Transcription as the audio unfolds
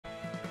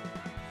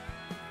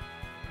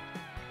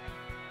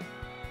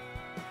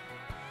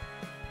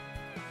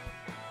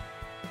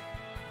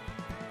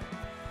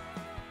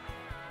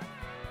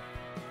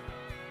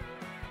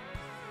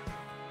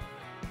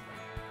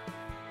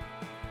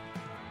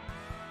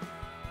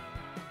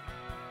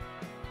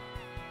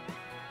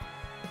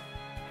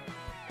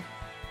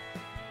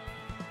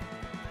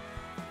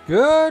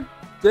Good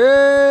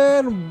day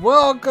and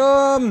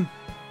welcome.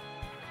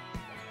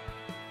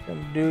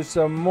 Gonna do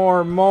some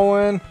more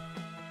mowing.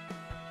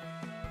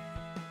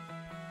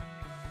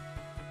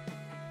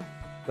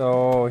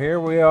 So here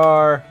we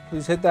are.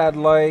 Please hit that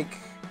like,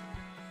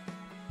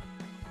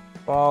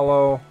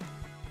 follow,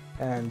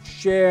 and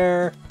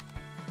share.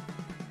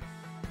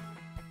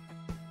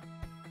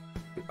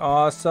 Be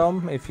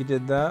awesome if you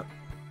did that,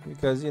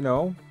 because you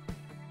know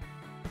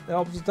it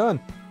helps a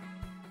ton.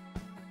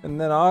 And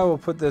then I will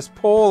put this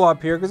poll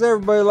up here because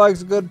everybody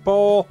likes a good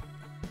poll.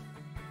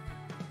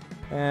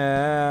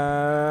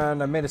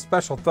 And I made a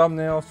special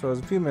thumbnail, so it was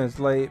a few minutes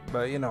late,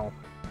 but you know,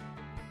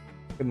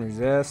 couldn't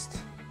resist.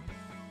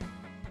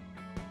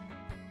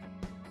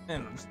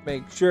 And just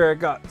make sure I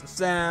got the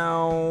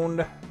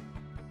sound.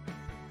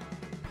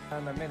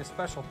 And I made a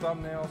special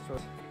thumbnail, so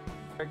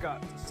I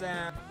got the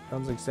sound.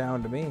 Sounds like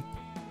sound to me.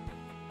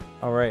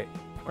 All right,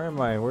 where am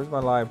I? Where's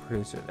my live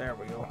producer? There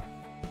we go.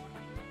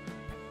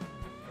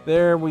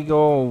 There we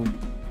go.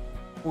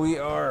 We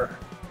are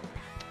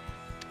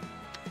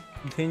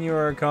continue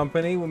our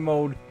company.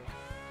 We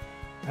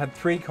had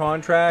 3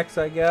 contracts,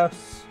 I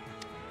guess.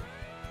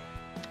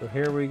 So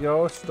here we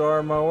go.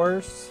 Star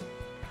mowers.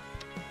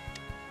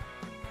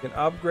 Can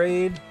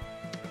upgrade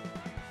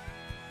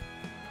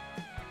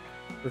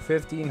for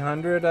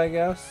 1,500, I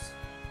guess.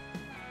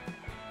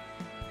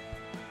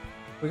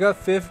 We got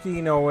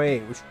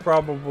 1508. We should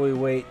probably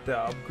wait to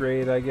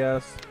upgrade, I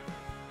guess.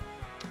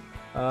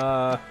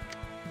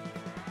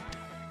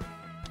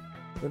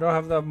 We don't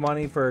have enough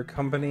money for a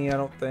company, I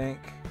don't think.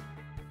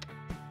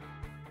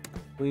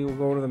 We will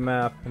go to the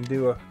map and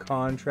do a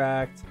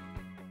contract.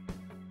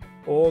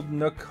 Old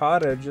Nook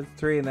Cottage, it's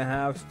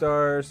 3.5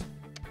 stars.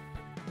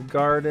 The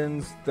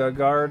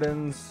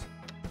gardens.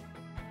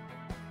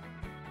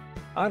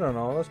 I don't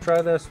know, let's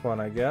try this one,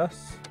 I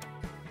guess.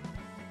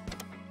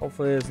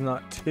 Hopefully it's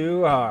not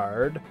too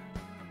hard.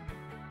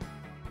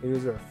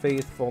 Here's our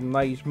faithful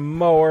nice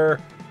mower.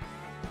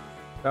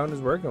 Sound is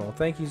working well,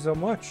 thank you so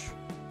much.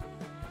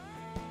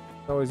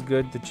 Always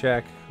good to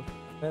check.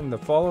 And the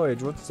follow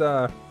age, what's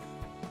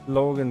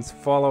Logan's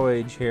follow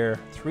age here?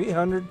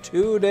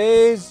 302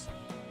 days.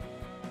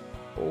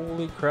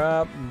 Holy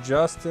crap.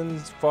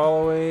 Justin's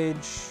follow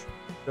age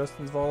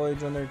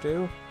on there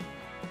too.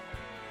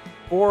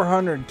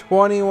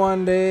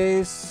 421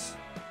 days.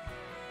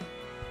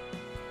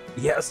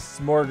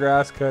 Yes, more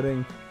grass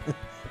cutting. I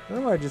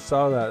don't know why I just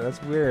saw that.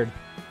 That's weird.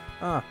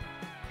 Huh.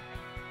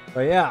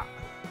 But yeah,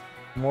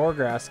 more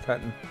grass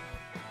cutting.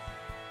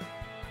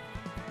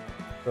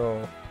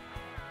 So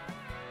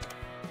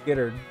get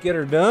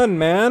her done,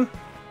 man.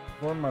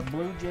 Wearing my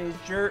Blue Jays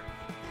shirt.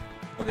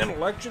 We got an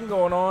election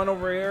going on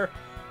over here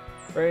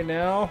right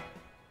now.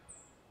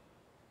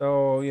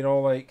 So, you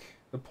know, like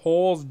the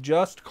polls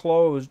just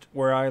closed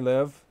where I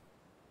live,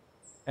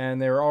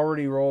 and they're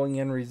already rolling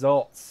in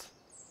results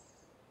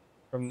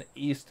from the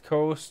East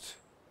Coast.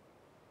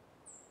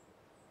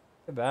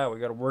 Look at that, we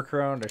gotta work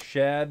around a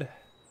shed.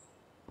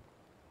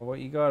 What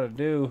you gotta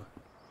do,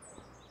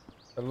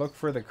 look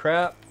for the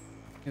crap.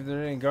 If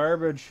there's any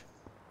garbage.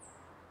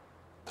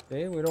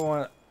 See, we don't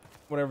want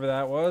whatever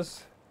that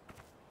was.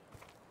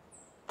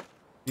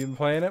 You been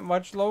playing it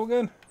much,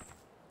 Logan?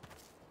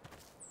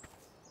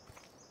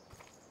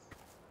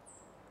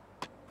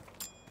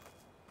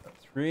 A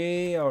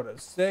 3 out of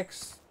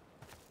 6.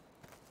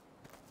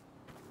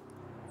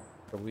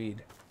 The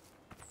weed.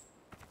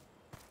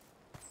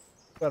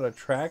 Got a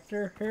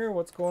tractor here?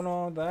 What's going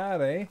on with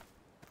that, eh?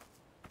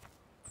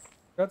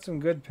 Got some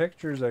good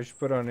pictures I should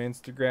put on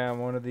Instagram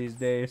one of these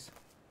days.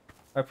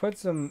 I put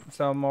some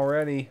stuff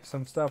already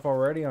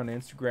on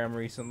Instagram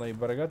recently,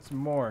 but I got some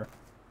more.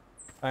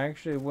 I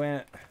actually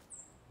went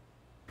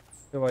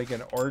to like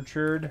an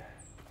orchard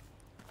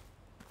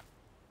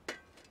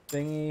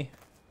thingy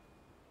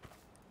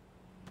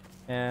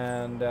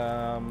and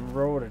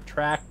rode a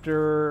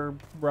tractor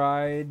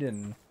ride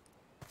and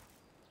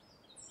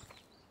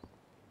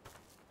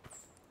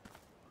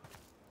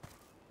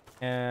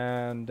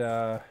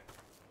oh,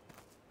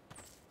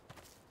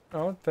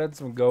 fed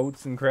some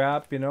goats and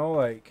crap, you know,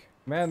 like,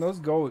 man, those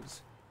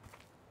goats.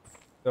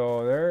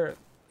 So they're,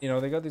 you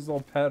know, they got these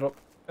little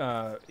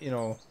you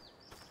know,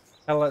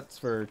 pellets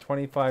for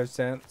 25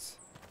 cents.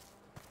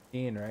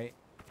 Right?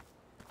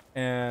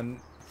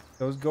 And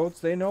those goats,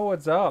 they know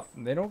what's up.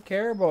 They don't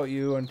care about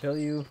you until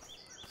you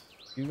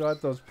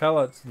got those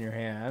pellets in your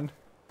hand.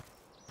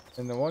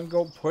 And the one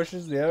goat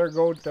pushes the other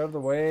goat out of the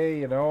way,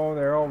 you know,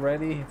 they're all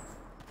ready.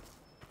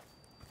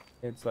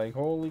 It's like,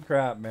 holy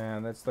crap,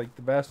 man. That's like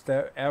the best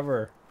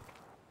ever.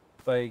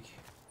 Like,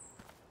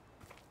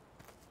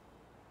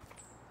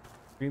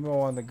 Primo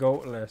on the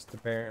goat list,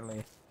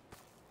 apparently.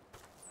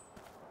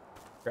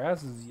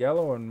 Grass is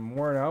yellow and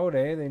worn out,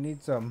 eh? They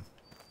need some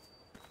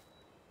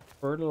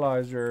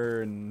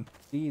fertilizer and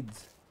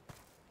seeds.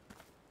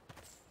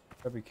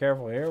 Gotta be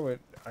careful here.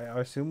 I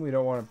assume we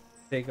don't want to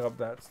take up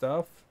that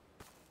stuff.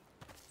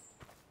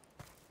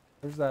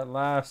 Where's that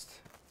last?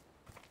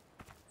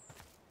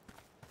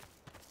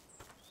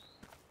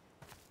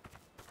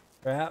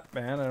 Crap,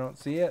 man, I don't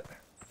see it.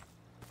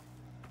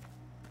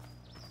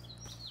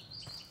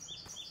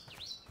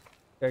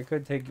 I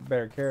could take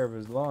better care of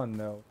his lawn,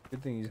 though.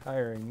 Good thing he's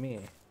hiring me.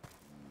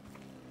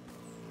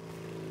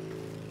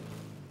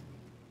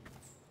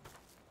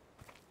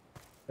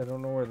 I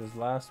don't know where this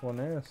last one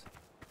is.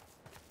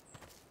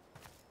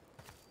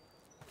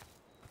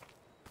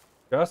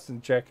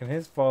 Justin checking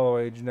his follow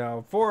age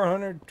now.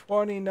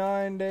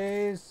 429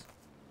 days.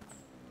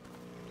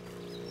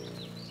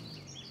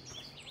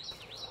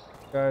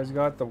 Guys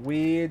got the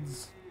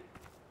weeds.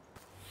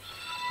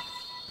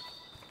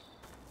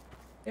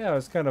 Yeah, it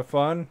was kind of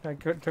fun. I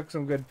took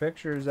some good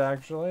pictures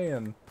actually,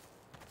 and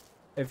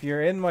if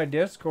you're in my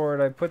Discord,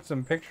 I put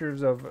some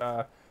pictures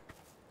of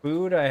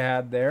food I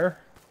had there.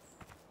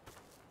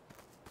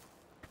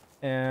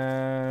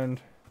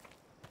 And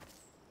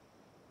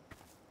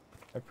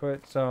I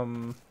put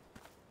some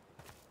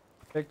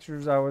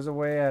pictures. I was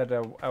away at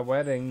a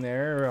wedding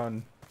there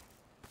on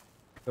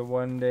the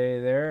one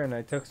day there, and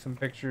I took some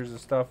pictures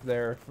of stuff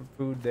there for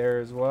food there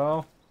as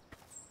well.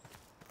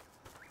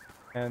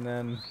 And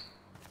then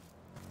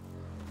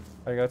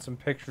I got some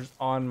pictures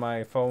on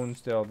my phone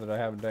still that I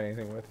haven't done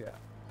anything with yet.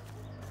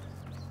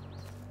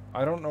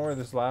 I don't know where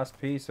this last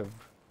piece of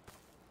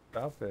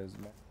stuff is,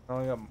 man. I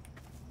only got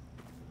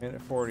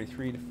minute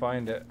 43 to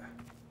find it.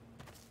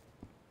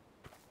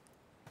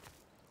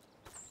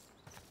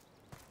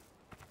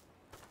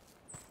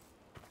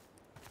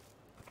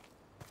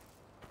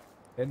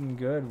 Hidden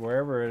good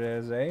wherever it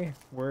is, eh?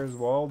 Where's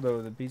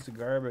Waldo, the piece of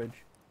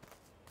garbage?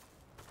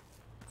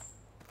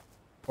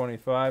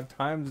 25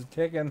 times is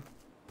ticking.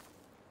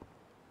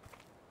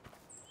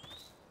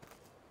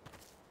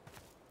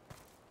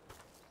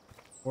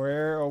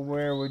 Where, oh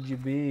where would you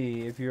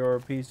be if you're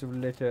a piece of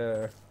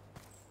litter?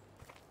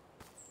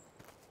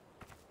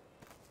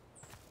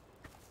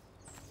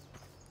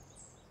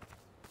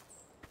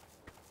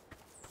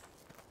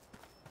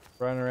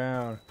 Run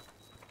around.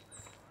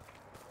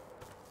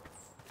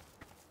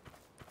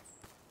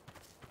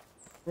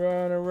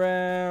 Run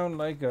around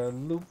like a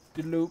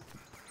loop-de-loop.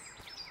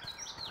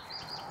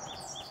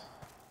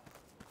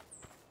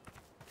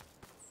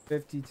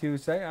 52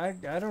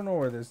 seconds. I don't know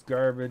where this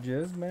garbage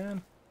is,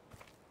 man.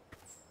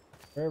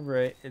 Wherever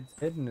it's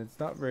hidden, it's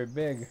not very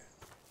big.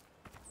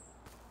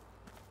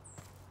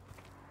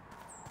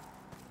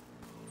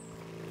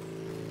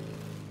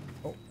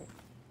 Oh,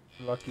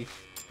 lucky.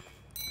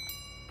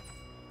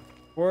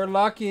 We're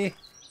lucky.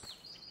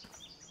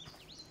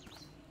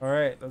 All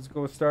right, let's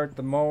go start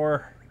the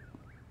mower.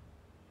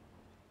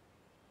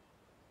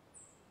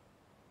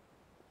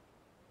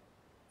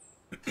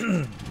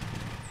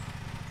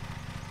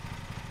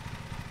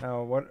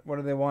 Now, what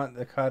do they want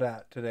the cut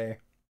at today?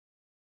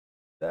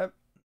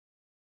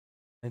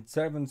 It's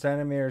 7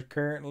 centimeters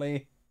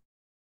currently.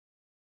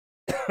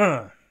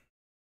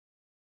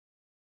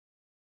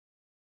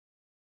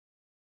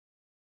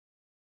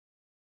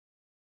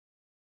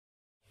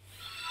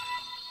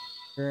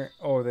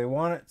 Oh, they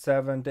want it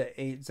 7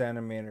 to 8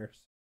 centimeters.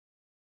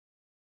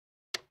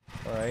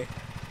 All right.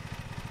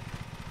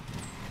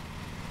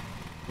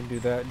 Can do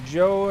that.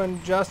 Joe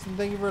and Justin,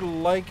 thank you for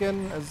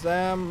liking.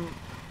 Azam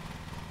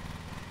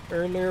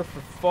earlier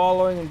for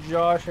following, and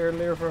Josh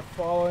earlier for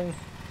following.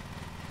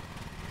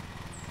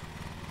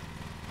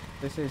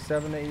 They say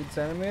 7 to 8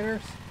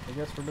 centimeters. I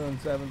guess we're doing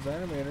 7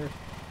 centimeters.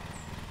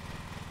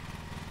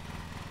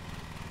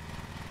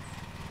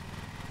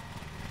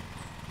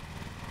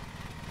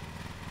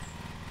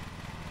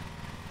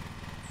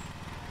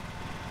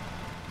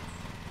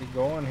 Keep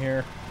going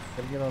here.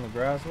 Gotta get on the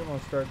grass. We're gonna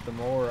start the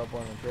mower up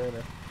on the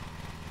trailer.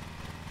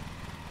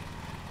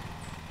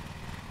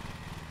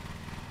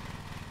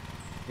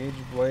 Gauge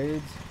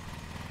blades.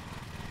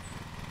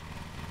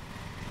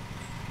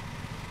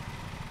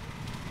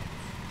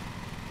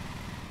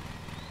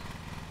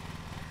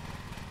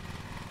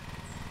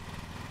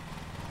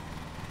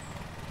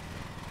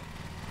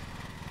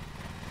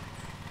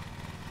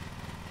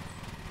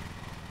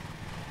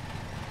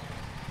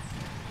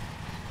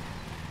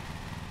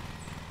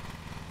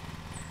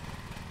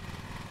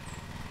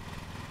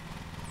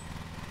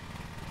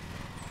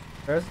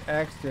 Press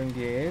X to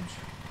engage.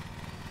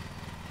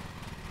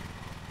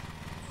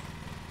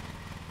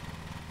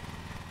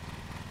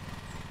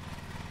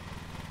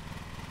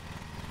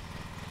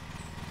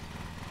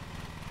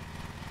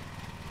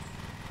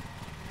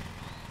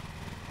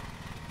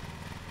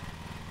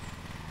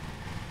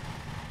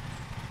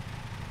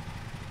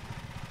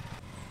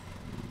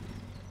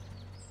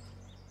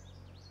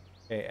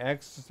 Okay,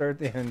 X to start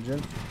the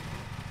engine.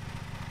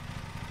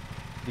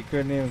 You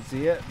couldn't even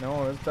see it?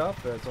 No, it's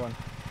tough, this one.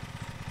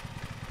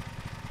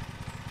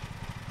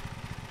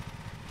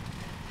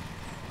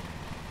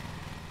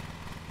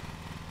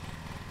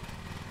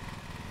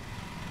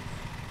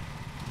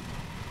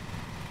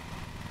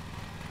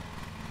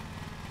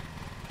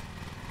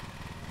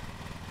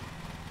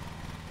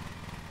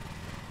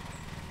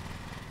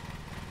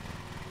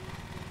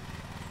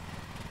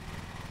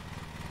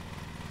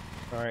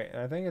 Alright,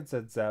 I think it's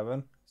at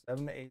 7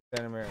 to 8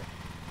 centimeters.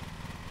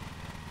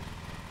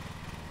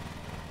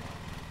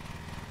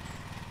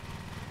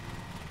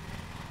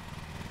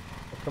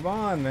 Well, come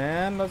on,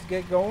 man, let's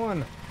get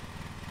going.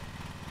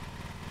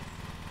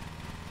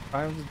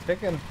 Time's a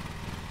ticking.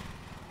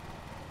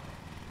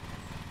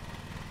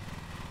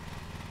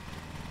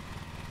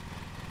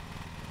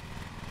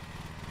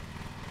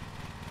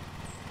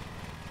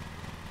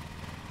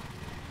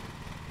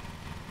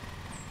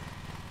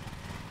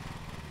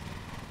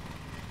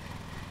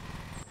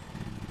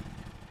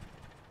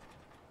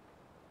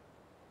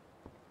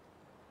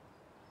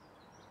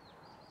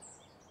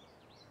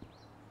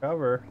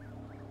 Cover.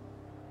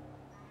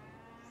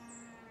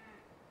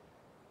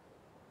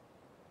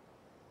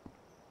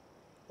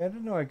 I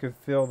didn't know I could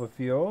fill the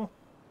fuel.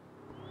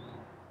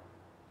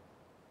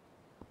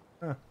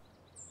 Huh.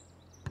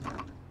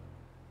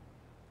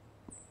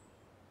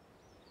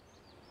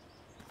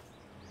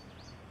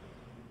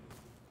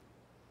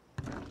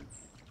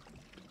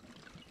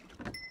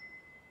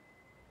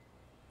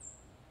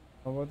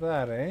 How about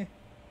that, eh?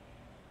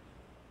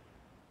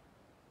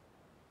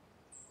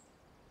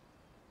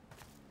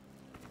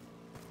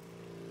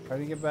 How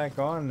do you get back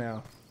on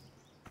now?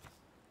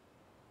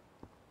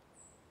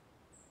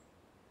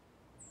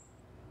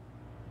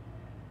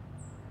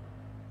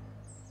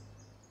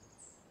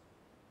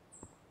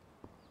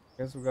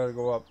 Guess we gotta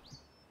go up.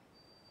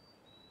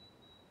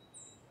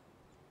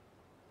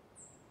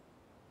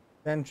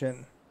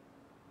 Tension.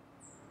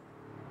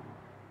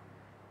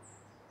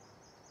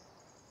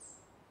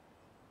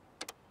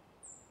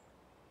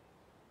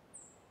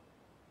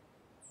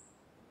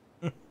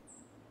 Okay,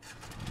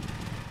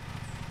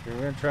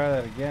 we're gonna try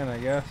that again, I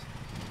guess.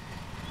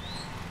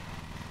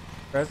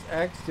 Press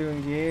X to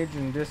engage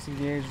and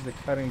disengage the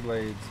cutting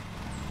blades.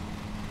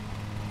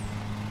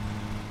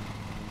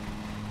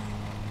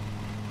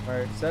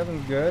 Alright,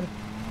 7's good.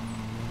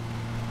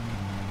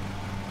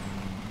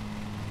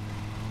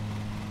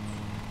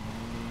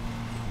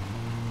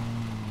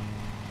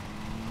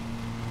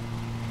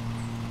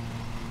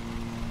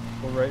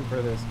 Go right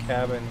for this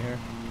cabin here.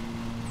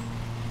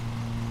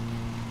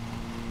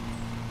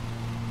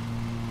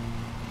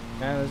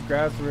 Man, this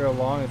grass is real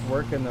long. It's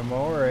working the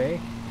mower, eh?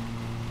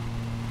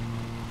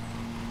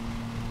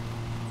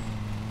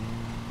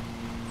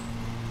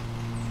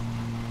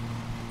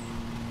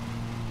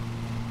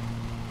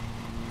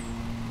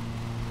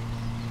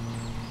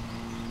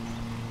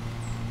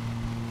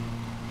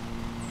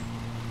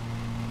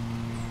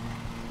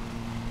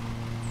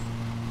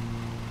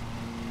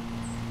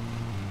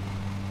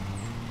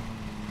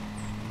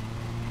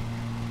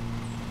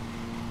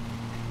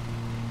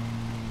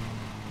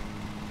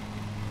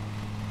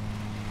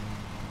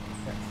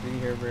 See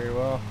here very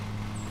well.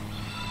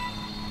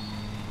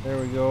 There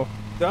we go.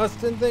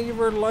 Dustin, thank you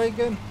for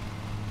liking.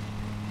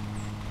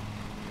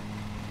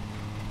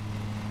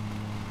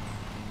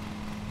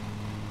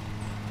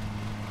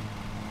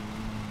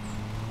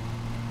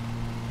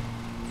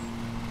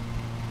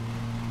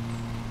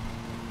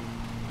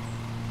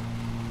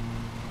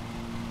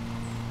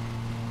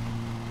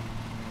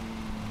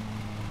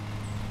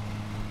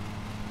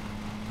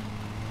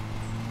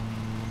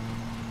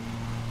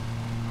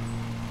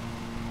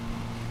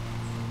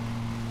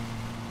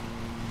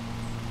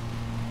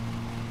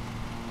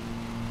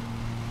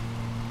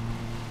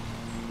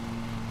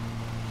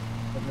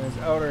 This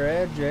outer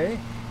edge, eh?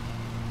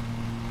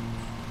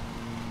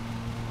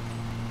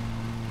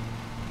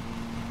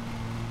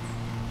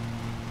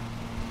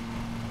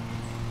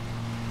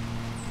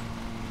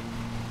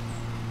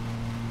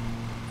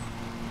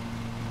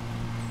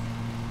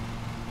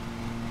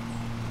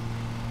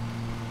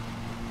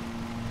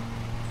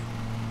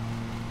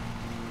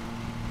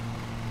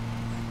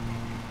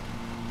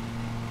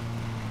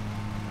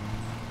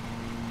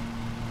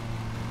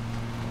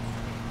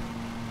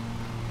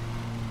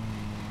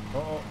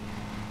 Uh-oh.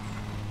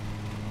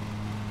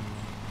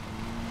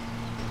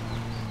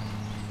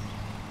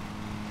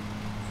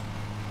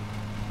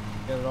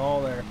 Get it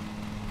all there.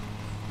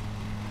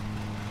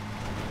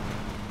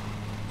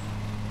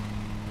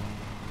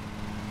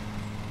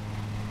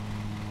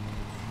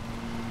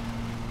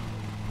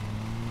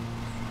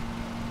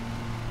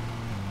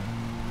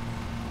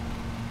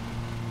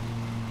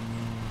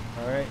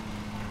 All right.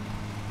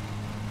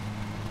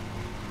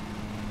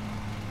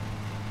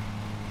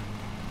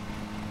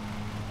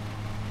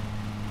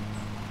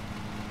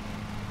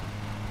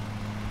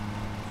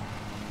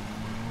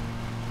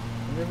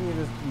 Maybe you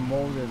just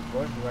mold his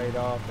bush right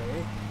off,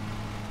 eh?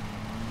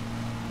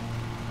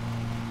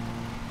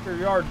 Your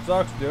yard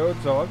sucks,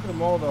 dude, so I could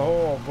mow the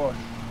whole bush.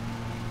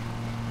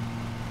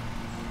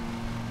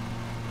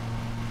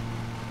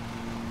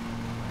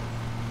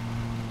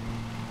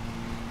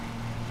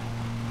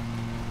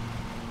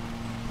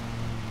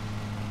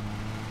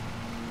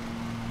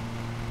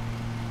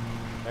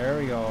 There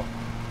we go.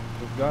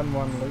 We've done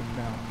one loop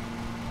now.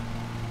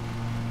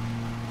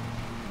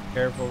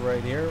 Careful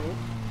right here. Oops.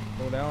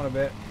 Go down a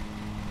bit.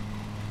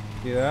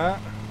 See that?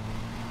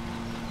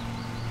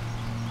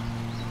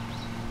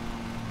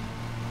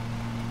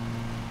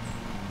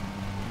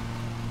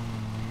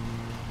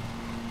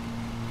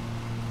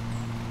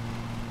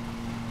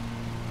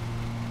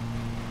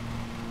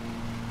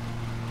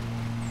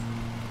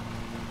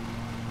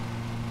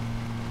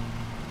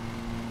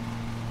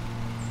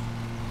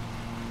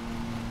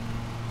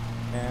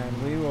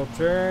 And we will little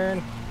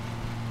turn.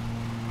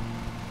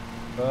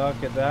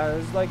 Look at that.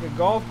 It's like a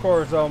golf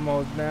course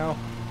almost now.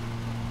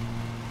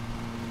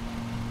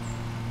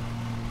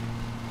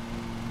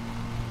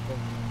 We'll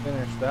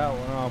finish that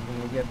one off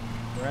when we get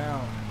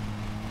around.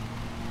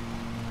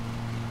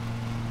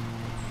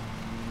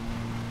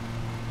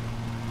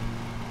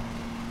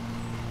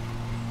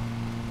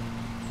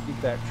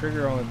 Keep that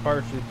trigger only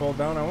partially pulled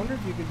down. I wonder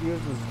if you could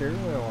use the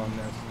steering wheel on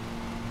this.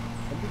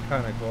 That'd be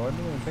kind of cool. I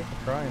didn't even think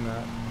of trying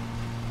that.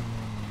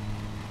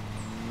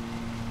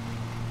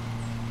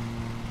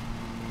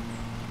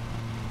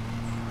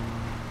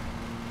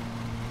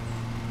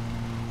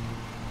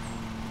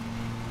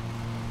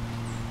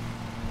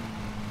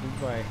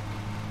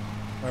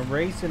 My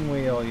racing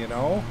wheel, you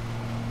know.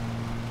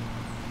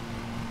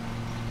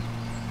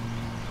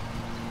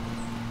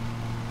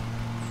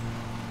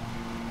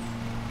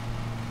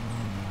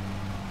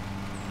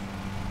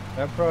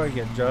 That'd probably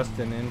get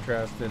Justin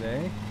interested,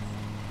 eh?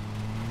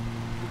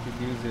 He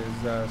could use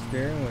his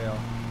steering wheel.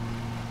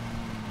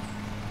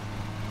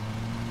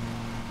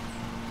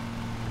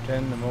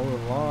 Pretend to mow the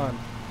lawn.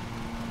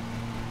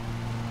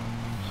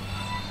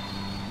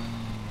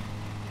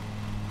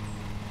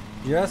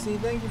 Jesse,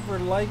 thank you for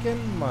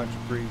liking. Much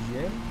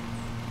appreciated.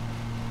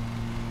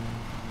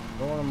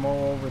 Don't want to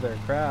mow over their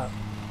crap.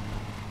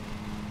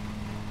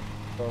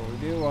 But we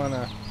do want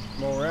to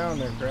mow around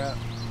their crap.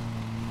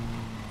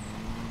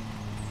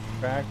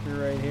 Tractor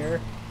right here.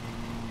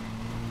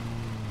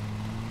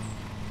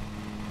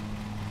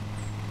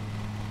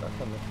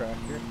 Stuck on the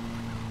tractor.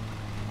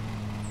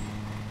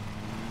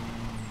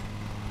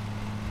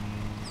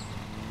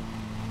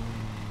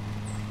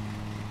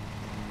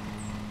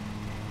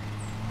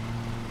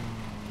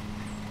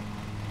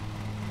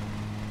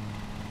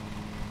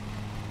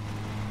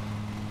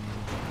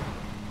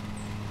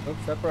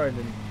 Oops, that probably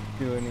didn't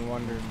do any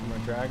wonders for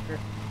my tractor.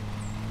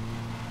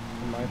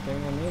 For my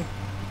thing, I mean.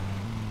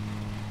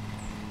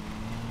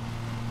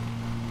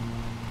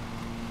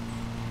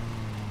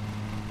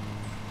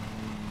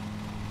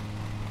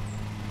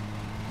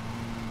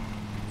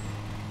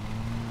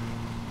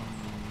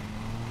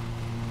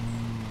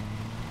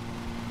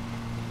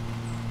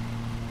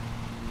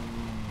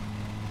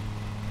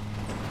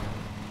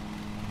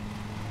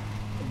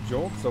 It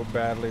jolts so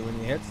badly when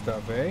you hit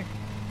stuff, eh?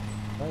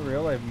 My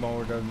real life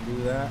mower doesn't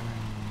do that.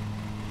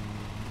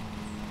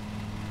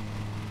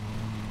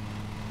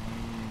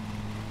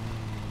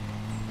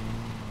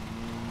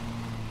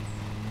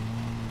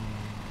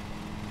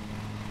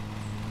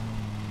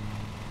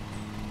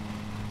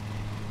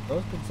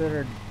 Those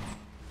considered...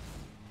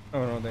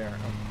 Oh no, they aren't.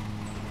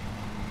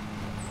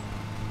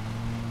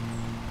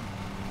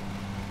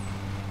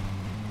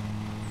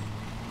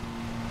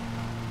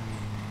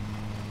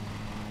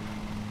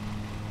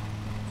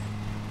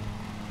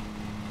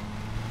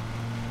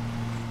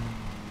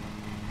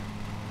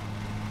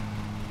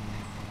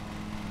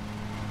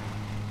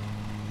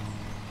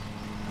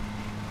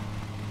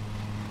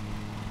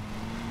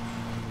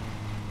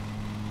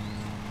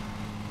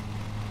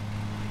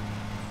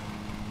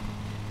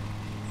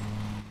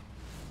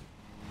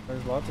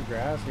 There's lots of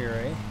grass here,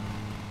 eh?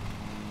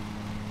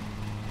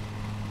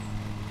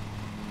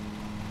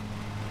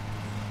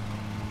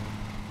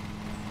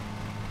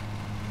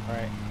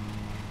 Alright.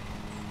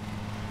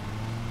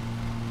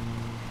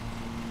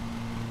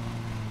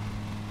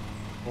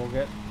 We'll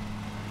get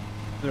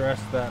the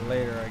rest of that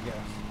later, I guess.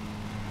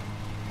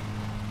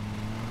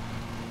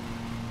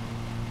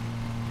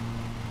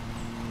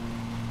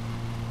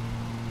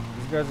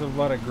 These guys have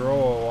let it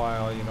grow a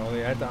while, you know.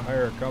 They had to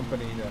hire a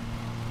company to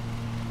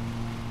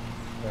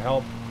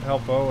help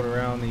out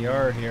around the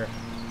yard here.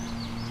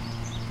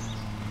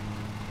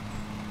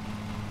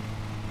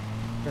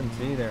 Couldn't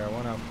see there. I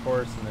went off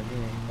course and I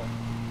didn't.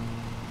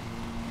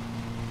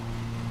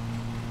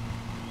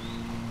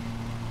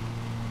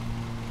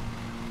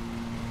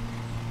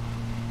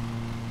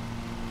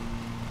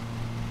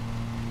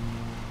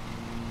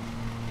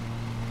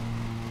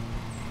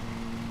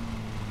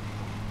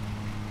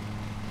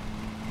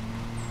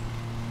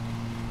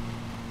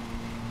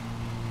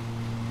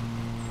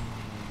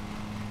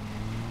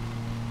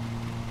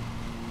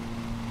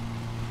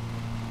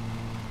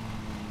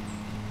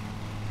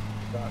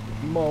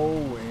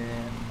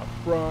 Mowing a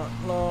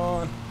front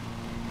lawn.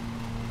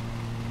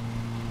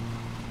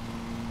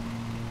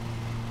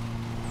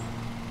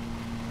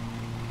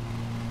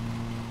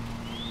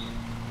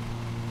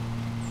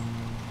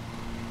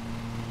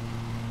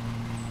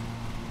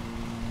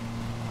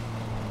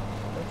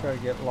 I'll try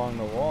to get along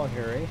the wall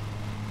here, eh?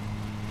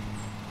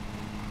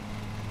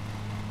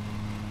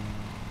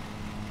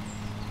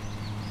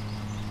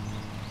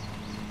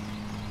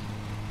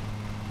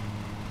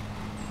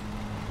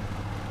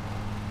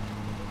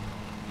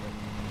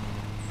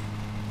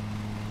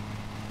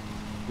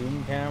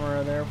 Zoom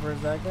camera there for a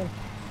second.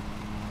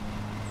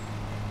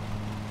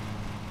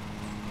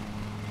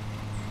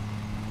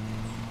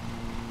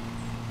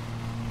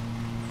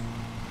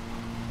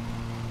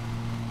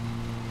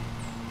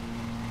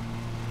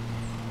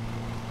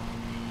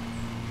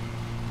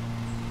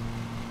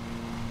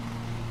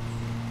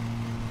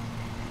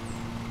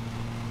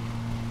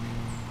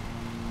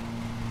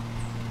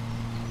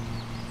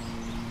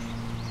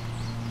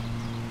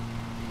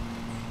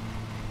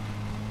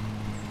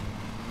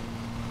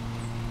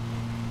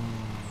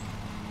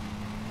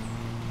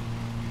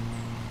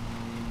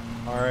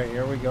 Alright,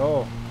 here we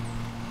go.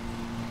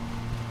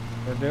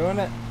 We're doing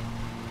it.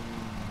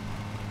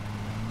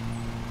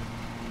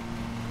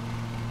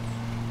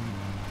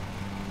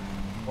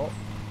 Oh,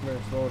 better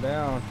slow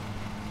down.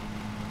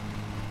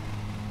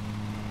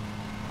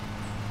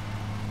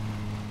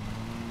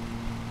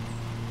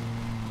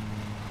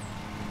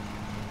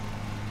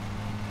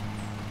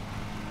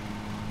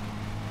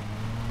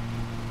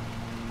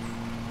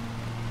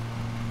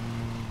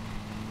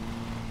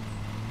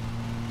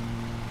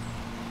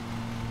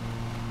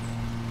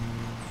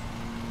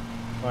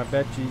 I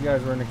bet you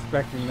guys weren't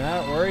expecting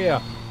that, were you?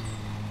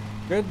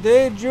 Good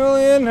day,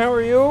 Julian. How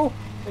are you?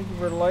 Thank you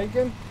for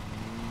liking.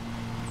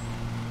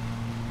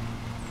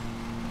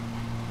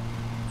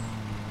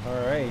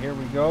 Alright, here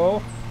we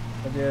go.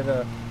 I did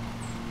a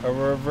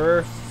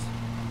reverse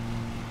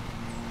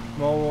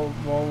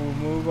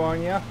move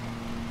on ya.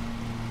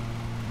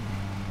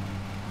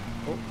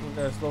 Oh, we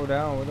gotta slow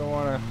down. We don't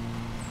want to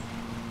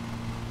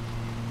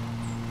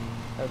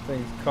have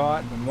things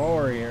caught in the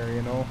mower here,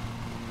 you know.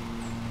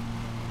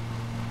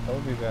 That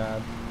would be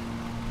bad.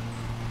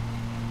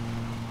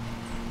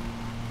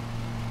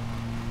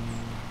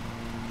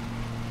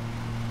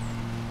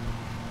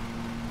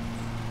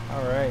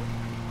 Alright.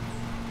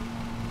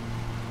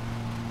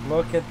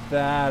 Look at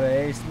that,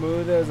 eh?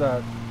 Smooth as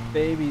a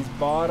baby's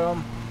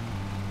bottom.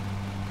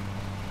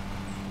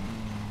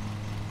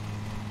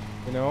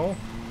 You know?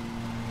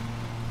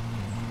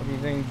 What do you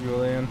think,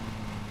 Julian?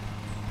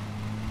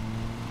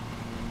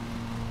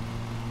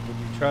 Would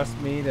you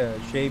trust me to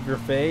shave your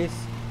face?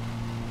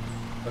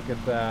 Look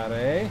at that,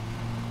 eh?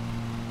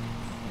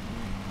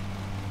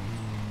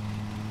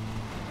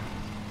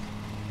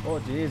 Oh,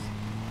 geez.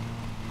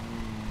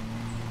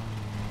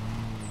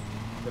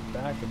 Get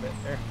back a bit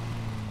there.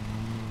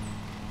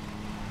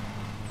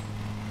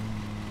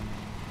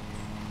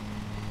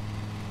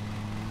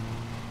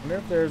 I wonder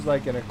if there's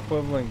like an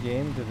equivalent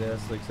game to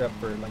this, except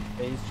for like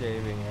face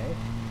shaving, eh?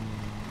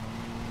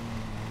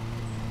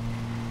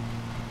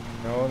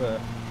 You know, you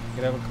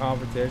could have a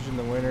competition,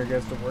 the winner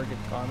gets to work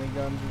at Tommy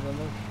Guns or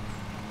something.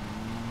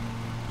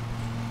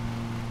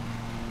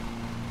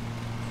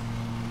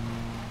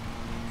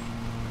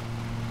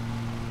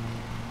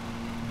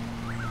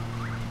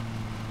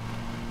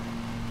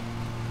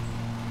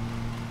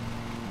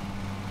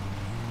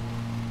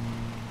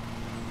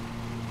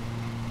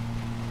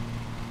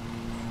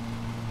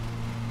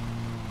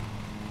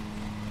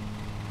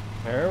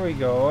 There we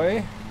go,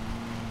 eh?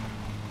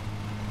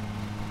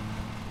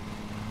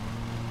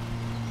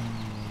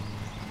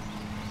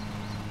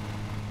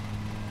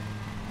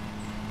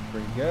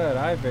 Pretty good,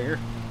 I figure.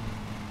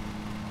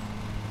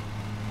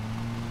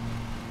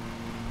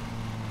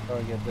 How do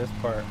I get this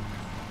part?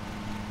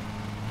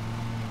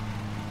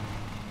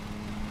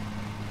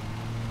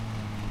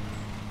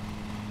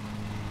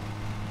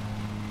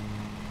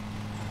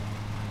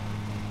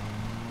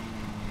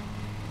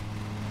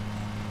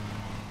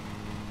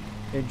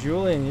 Hey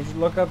Julian, you should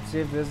look up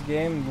see if this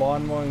game,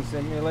 Lawn Mowing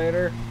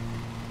Simulator,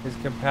 is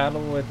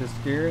compatible with the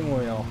steering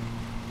wheel.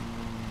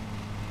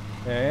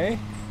 Okay?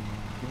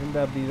 You think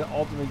that'd be the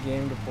ultimate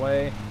game to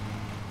play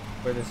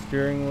with a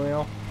steering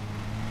wheel?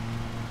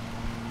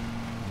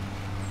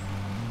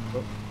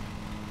 Oh.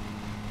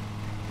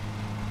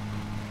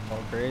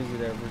 All crazy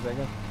there for a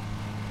second.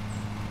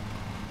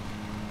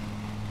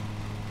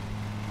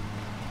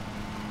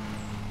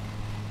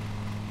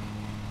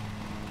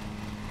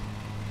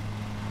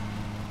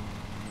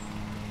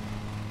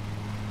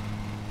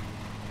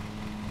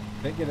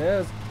 I think it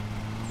is.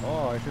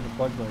 Oh, I should have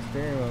plugged my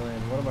steering wheel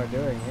in. What am I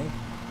doing, eh?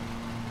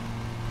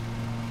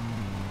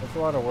 That's a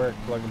lot of work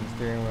plugging the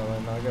steering wheel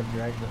in. Now I gotta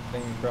drag the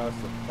thing across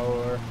the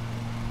floor.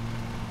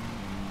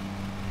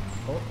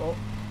 Oh, oh.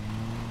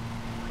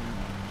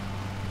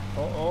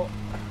 Oh, oh.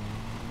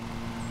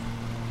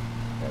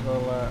 Got a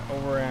little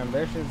over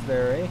ambitious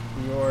there, eh?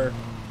 You're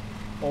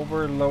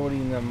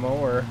overloading the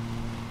mower.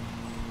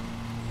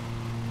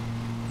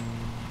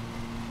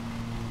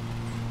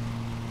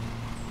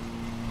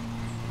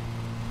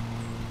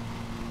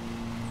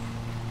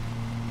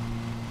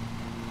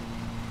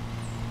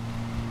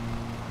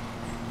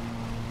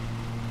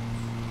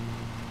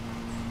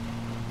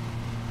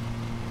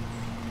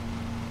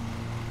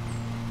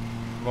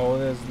 Mow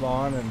this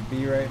lawn and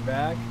be right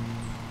back.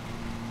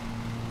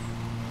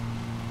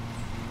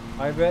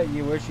 I bet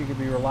you wish you could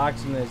be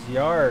relaxing this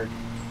yard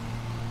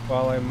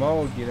while I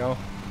mowed, you know.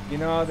 You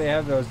know how they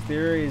have those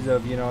theories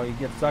of, you know, you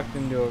get sucked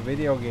into a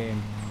video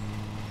game.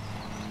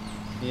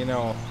 You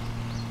know,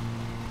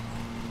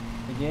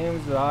 the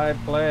games that I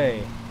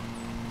play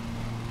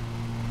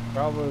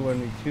probably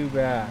wouldn't be too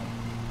bad.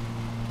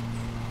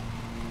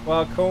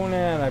 Well,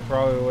 Conan I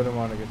probably wouldn't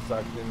want to get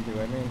sucked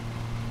into. I mean,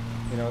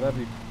 you know, that'd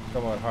be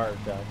somewhat hard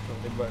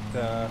actually, but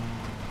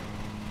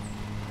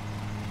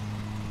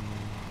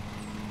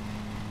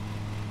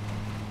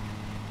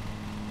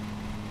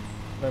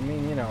I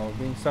mean, you know,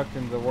 being sucked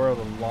into the world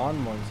of Lawn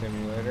Mowing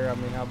Simulator, I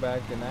mean, how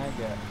bad can that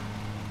get?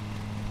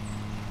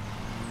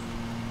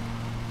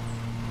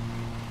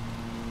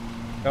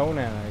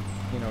 Conan,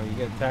 you know, you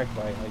get attacked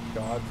by like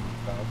gods and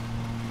stuff.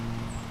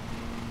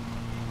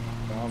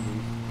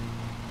 Zombies.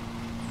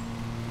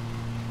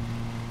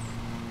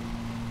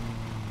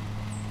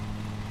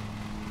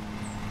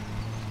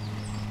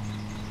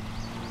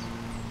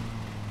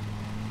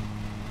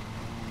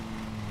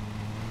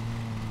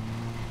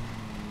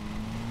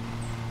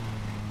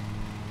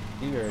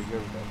 You very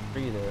good with that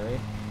tree there, eh?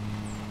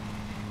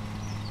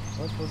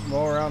 I'm supposed to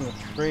mow around the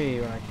tree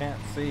when I can't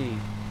see.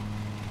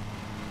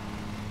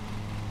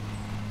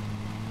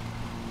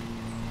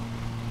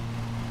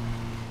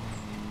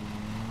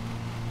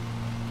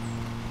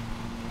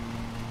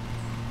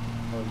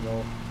 There we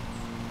go.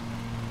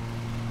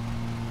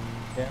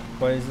 Camp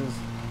places.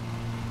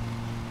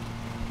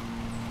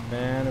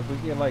 Man, if we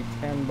get like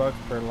 $10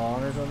 per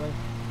lawn or something,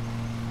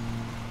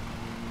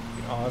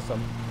 it'd be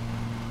awesome.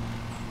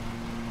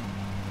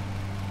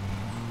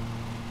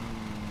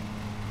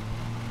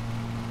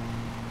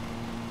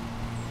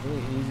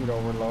 Really easy to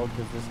overload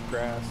because this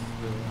grass is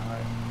really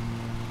high.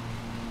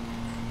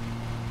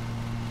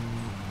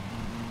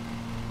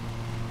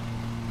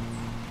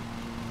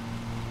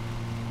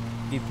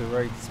 Keep the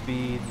right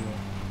speed.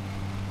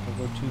 Don't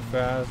go too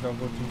fast. Don't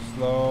go too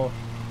slow.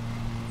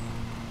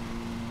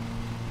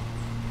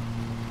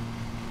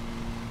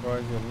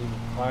 Otherwise you'll leave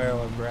a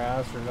pile of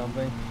grass or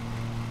something.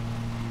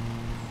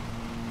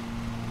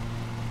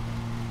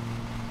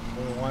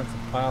 Who wants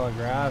a pile of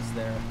grass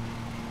there?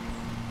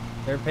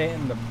 They're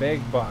paying the big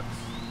bucks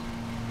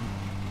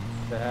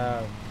to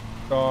have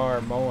star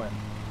mowing.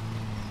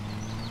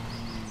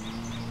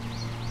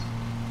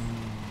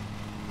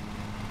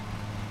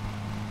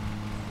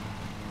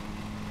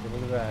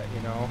 Look at that,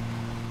 you know.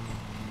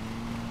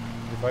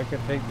 If I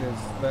could take this,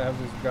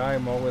 have this guy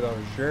mow without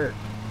a shirt,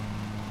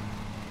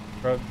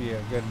 probably be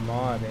a good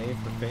mod, eh,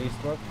 for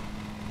Facebook.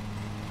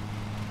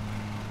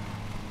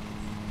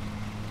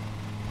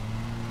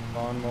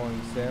 Lawn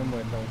mowing sim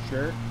with no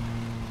shirt.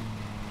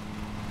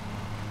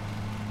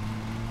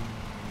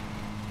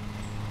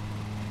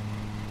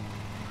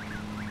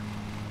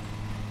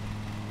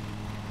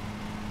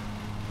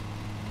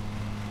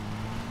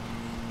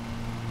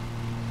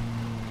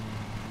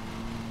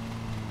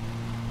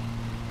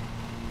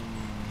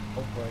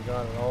 Hopefully I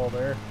got it all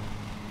there.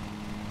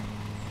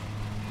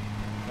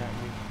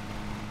 Can't be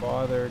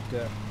bothered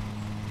to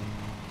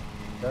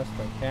adjust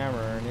my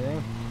camera or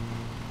anything.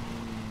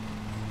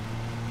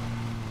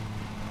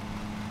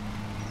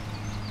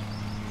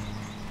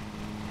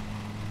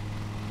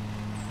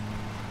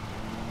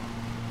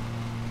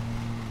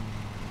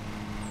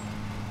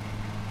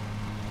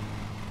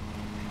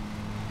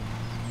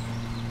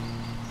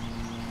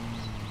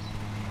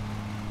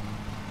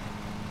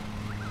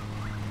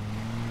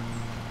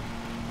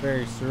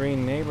 Very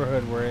serene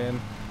neighborhood we're in.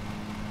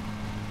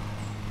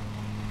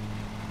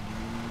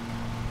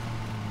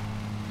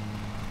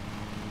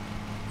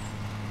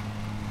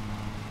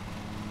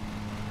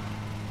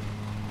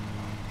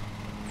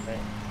 Okay.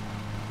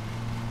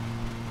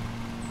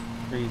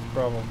 Trees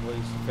probably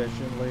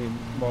sufficiently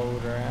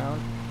mowed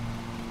around.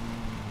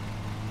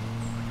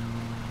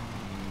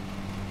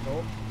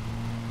 Nope.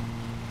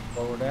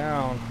 Slow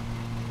down.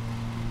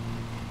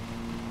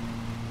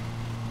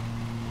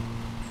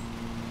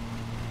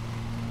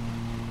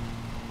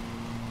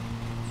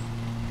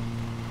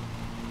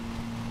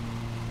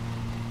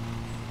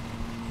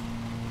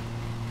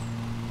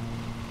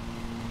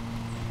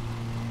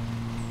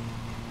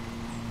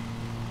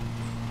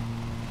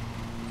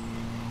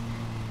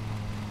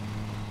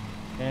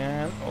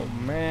 And oh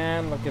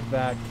man, look at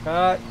that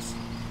cut.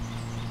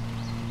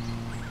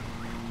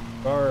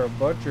 Or a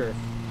butcher.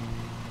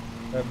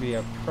 That'd be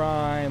a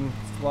prime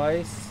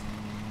slice.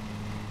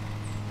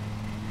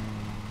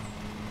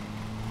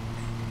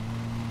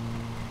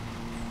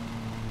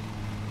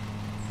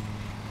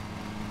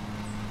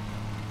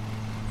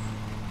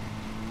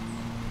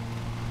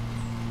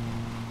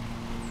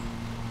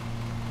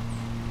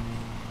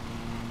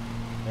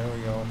 There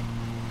we go.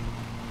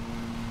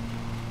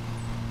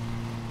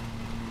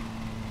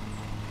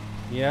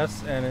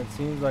 Yes, and it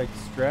seems like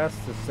stress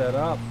to set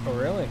up. Oh,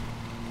 really?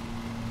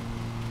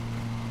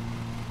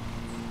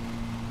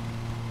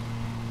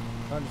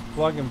 Not just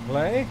plug and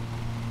play?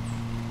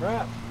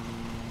 Crap.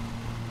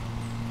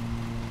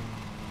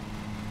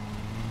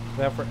 Is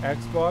that for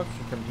Xbox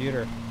or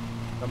computer?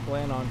 I'm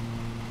playing on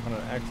an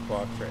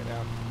Xbox right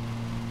now.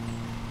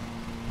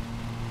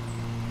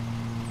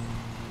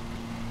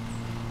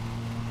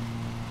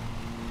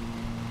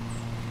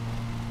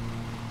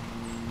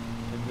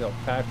 Maybe they'll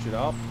patch it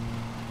up.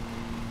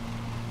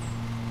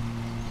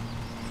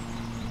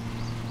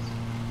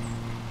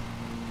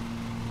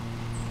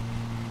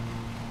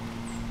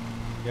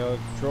 You know,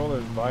 the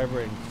controller's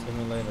vibrating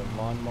simulated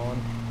lawn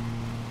mowing.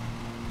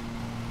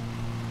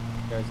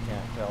 You guys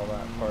can't tell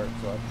that part,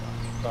 so I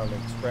thought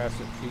I'd express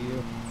it to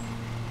you.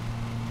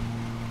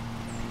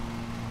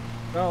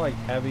 It's not like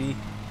heavy,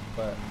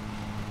 but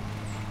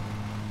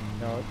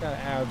you know, it kind of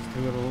adds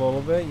to it a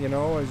little bit, you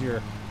know, as you're,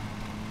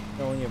 you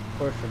know, when you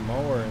push a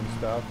mower and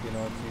stuff, you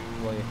know, it's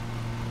usually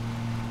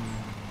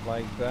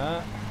like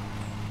that.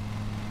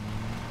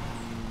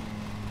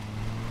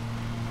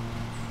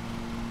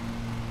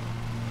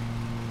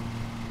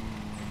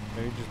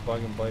 Maybe just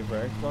plug and play for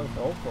Xbox.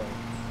 Hopefully.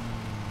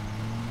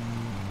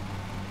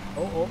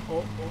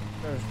 Oh.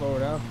 Better slow it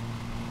down.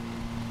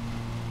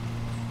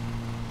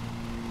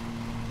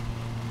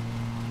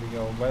 There we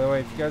go. By the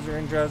way, if you guys are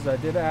interested, I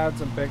did add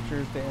some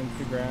pictures to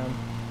Instagram.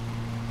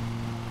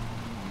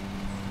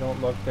 Don't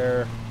look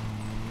there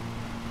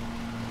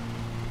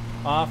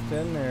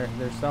often.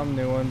 There's some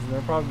new ones, and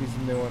there'll probably be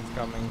some new ones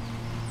coming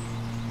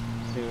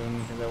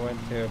soon, because I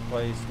went to a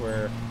place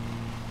where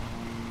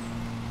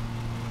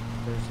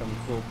there's some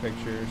cool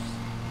pictures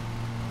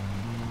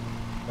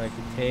I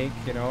could take,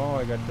 you know.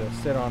 I got to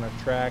sit on a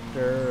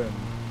tractor, and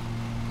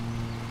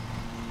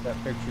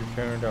that picture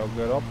turned out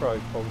good. I'll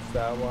probably post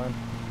that one.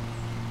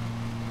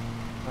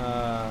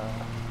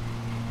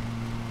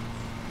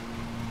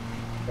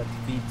 Got to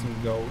feed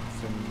some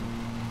goats and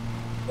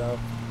stuff.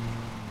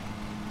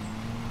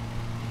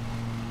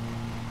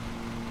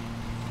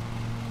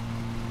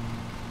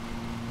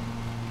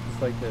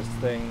 It's like this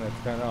thing that's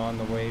kind of on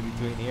the way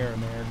between here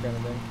and there, kind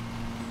of thing.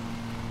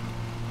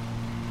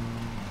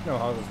 You know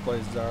how those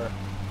places are.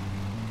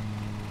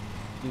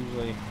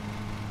 Usually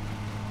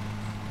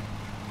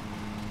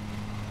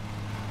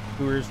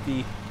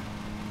touristy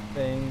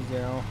things, you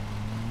know.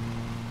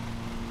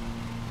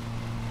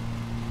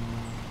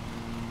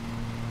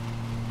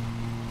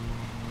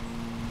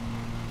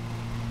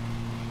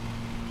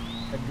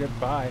 A good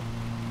pie.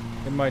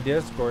 In my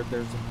Discord,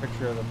 there's a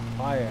picture of the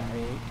pie I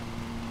ate.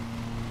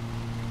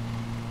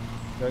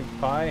 You like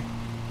pie?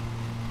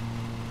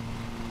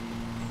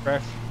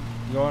 Fresh.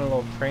 You go on a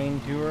little train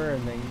tour,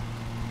 and then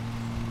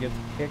you get to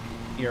pick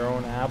your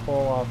own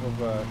apple off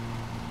of a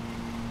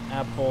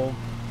apple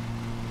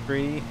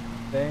tree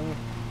thing,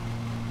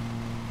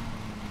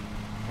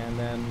 and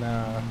then you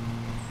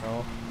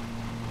know,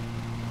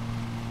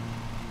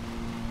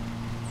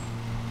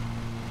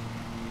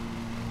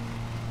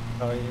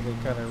 they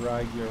kind of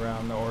ride you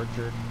around the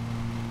orchard.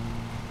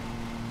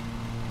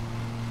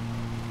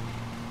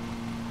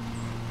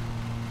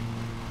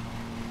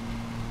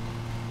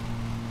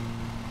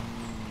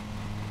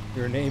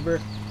 Your neighbor?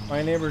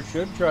 My neighbor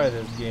should try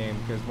this game,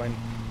 because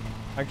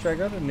actually I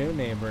got a new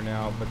neighbor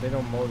now, but they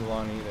don't mow the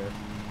lawn either.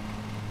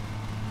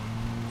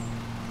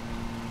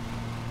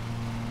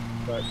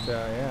 But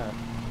yeah,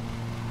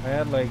 I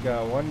had like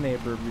one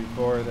neighbor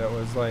before that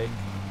was like,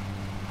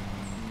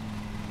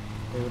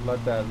 they would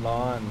let that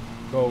lawn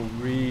go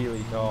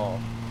really tall,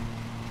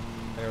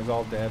 and it was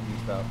all dead and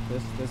stuff.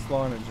 This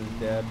lawn is just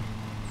dead.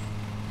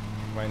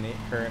 My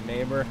current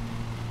neighbor,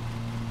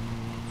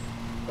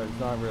 but it's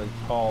not really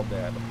tall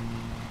dead.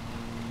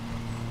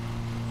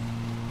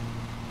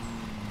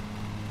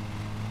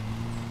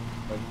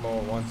 Like mow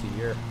it once a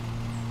year.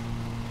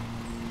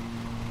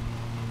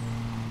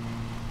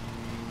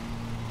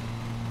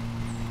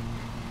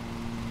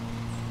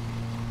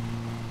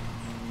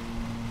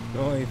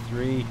 Only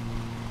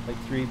like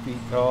 3 feet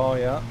tall,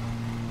 yeah.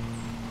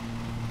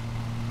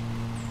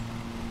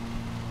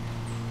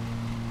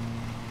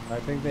 I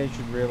think they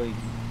should really,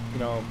 you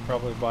know,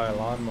 probably buy a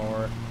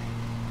lawnmower.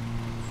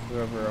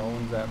 Whoever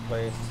owns that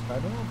place. I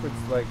don't know if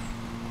it's like,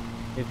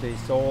 if they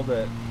sold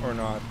it or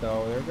not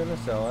though. They're gonna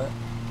sell it.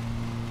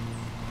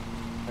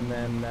 And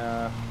then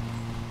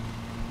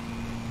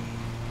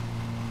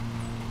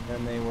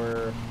they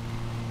were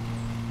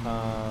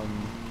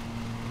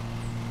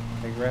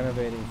like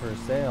renovating for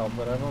sale,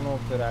 but I don't know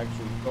if it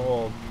actually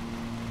sold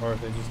or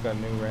if they just got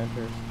new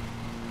renters.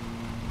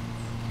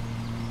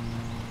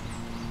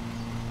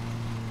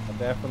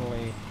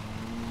 Definitely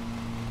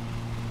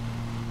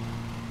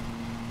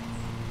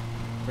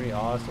pretty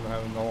awesome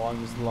having the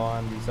longest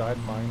lawn beside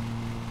mine.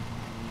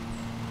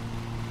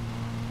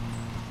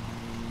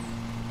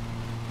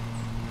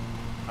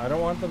 I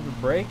don't want them to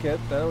break it.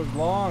 That was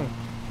long.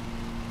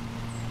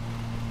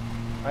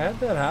 I had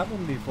that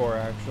happen before,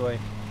 actually.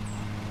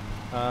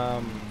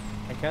 I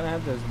kind of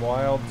had this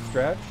wild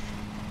stretch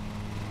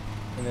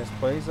in this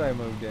place I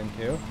moved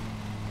into,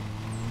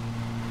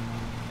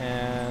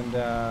 and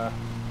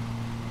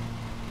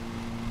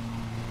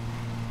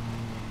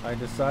I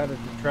decided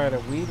to try to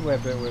weed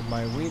whip it with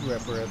my weed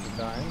whipper at the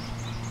time,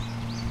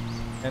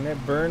 and it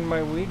burned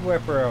my weed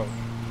whipper out.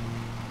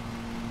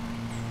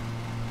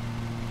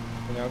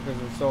 You know, because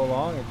it was so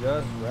long, it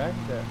just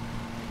wrecked it,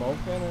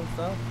 smoking and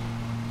stuff.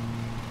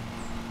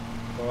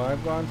 So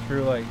I've gone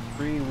through like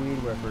 3 weed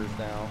whippers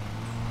now.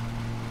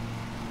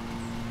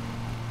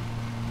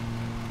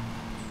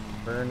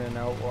 Burning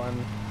out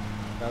one,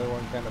 another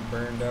one kind of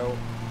burned out.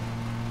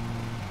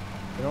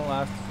 They don't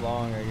last as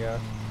long, I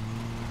guess.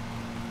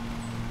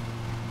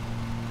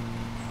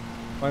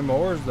 My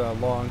mower's a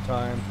long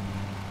time.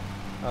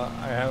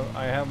 I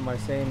have my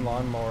same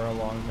lawnmower a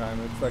long time.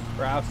 It's like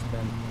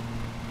Craftsman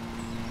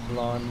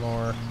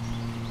lawnmower.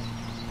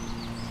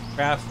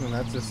 Craftsman,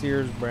 that's a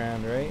Sears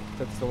brand, right?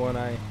 That's the one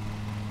I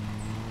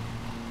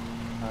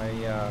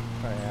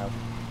have.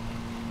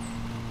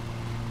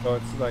 So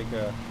it's like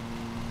a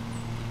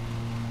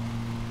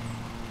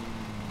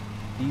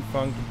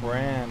defunct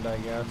brand, I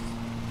guess.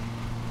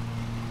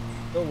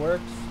 Still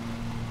works.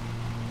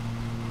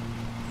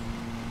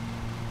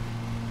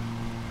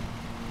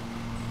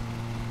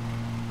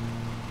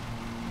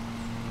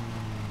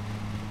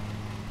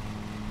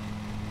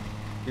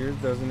 Yours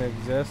doesn't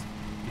exist.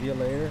 See you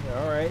later.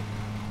 Alright.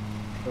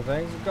 So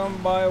thanks for coming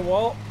by,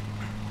 Walt.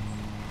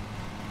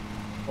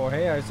 Oh,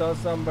 hey, I saw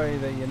somebody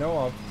that you know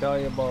I'll have to tell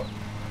you about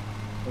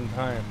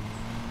sometime.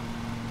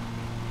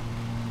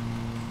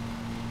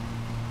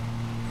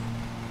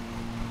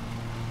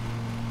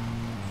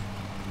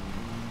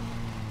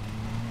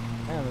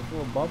 Man, it's a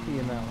little bumpy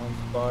in that one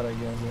spot, I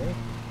guess, eh?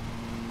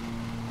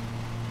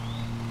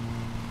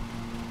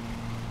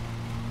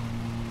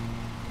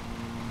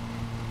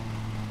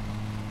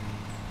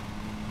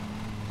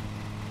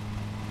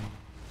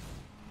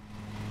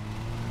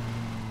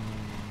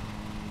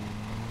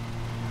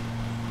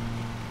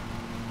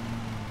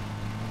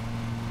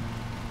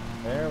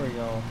 There we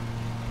go.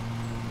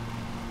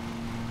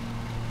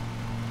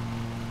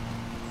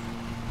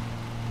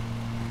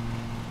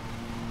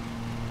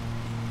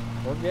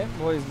 We're getting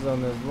places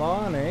on this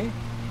lawn, eh?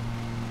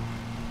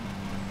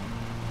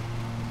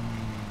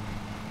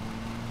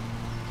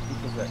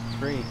 Look at that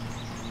tree.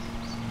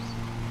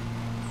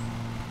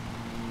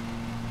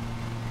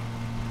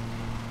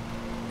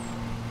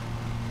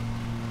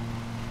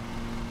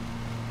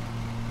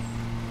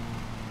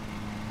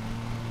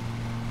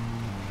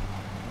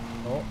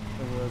 Oh,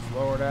 let's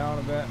slow her down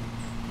a bit.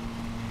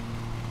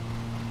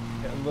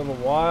 Get a little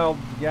wild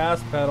with the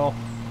gas pedal.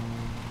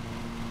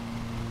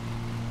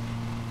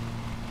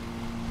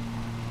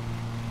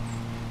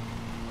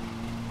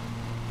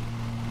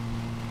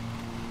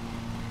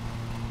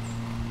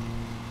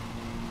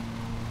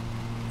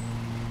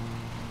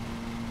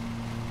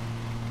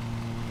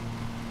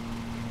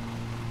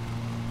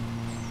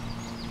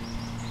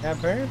 Yeah,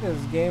 apparently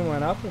this game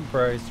went up in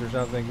price or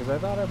something, because I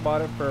thought I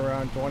bought it for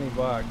around 20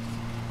 bucks.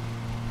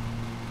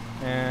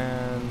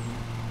 And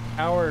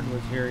Howard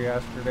was here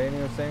yesterday and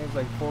he was saying it's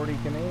like 40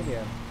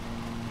 Canadian.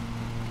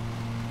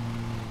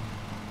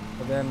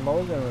 But then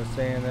Logan was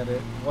saying that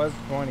it was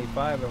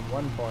 25 at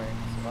one point,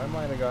 so I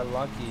might have got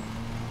lucky.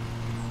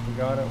 We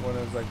got it when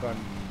it was like on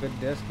good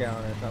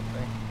discount or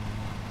something.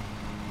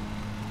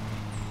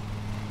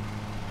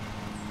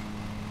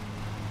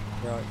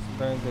 You know, like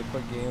sometimes they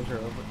put games are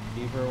a little bit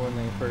cheaper when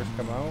they first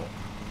come out.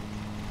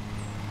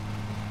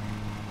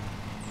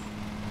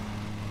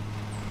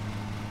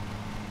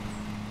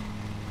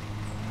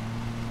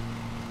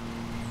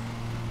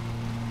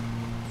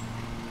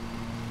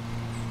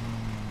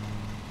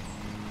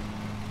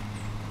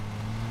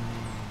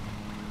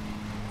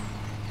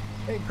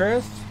 Hey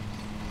Chris,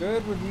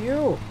 good with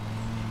you?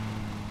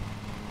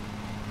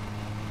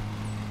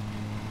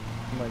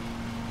 I'm like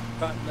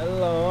cutting the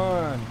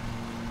lawn.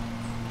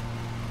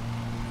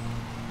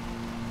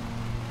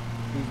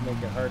 Please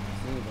make it hard to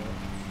see though.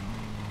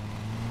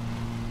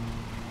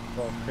 It's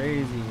all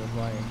crazy with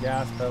my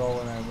gas pedal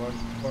when I run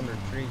under a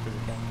tree because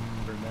it can't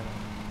for a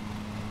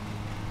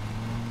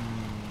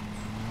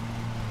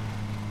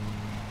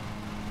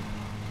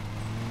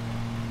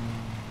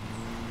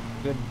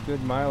minute.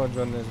 Good mileage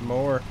on this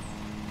mower.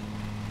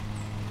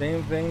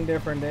 Same thing,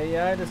 different day.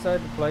 Yeah, I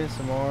decided to play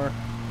some more.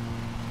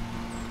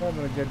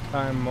 Having a good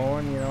time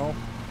mowing, you know.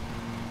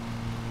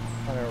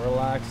 Kind of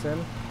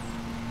relaxing.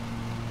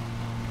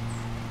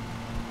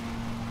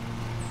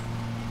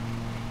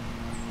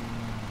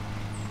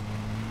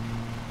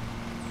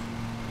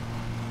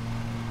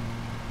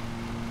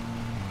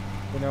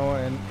 You know,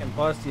 and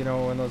plus, you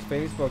know, in those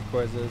Facebook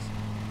quizzes,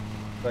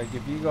 like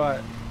if you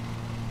got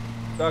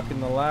stuck in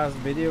the last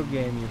video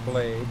game you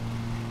played,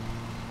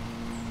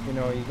 you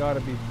know, you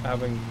gotta be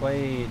having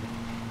played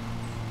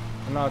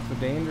a not so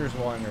dangerous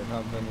one or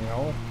something, you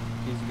know,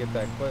 to get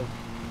that quiz.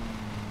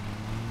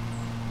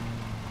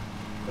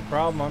 The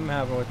problem I'm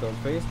having with those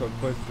Facebook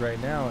quizzes right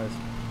now is,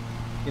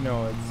 you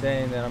know, it's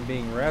saying that I'm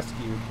being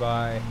rescued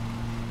by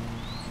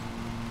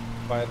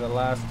the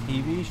last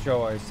TV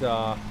show I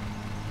saw.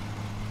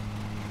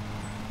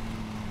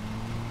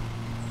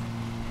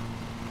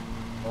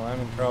 Well,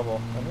 I'm in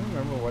trouble. I don't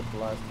remember what the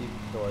last TV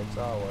show I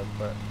saw was,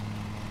 but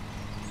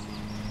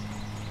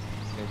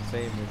it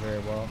saved me very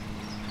well.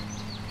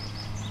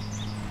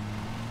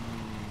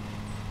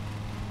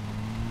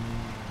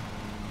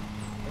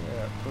 I think I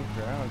got pooped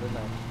around, didn't I?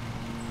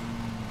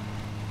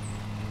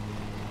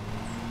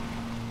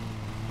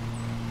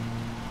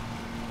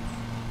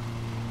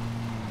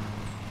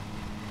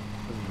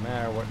 Doesn't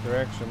matter what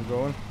direction I'm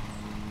going.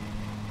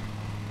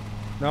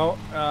 No,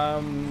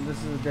 this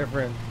is a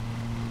different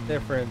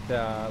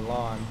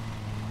lawn.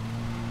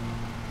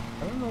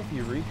 I don't know if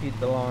you repeat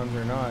the lawns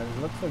or not.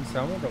 It looks like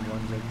some of the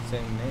ones are the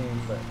same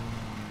name, but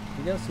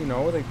I guess, you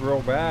know, they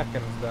grow back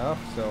and stuff,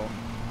 so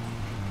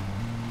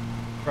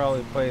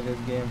probably play this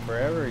game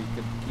forever. You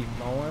could keep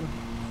mowing.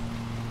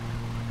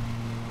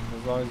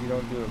 As long as you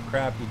don't do a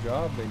crappy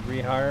job, they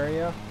rehire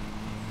you.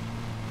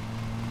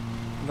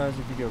 Sometimes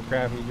if you do a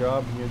crappy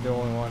job and you're the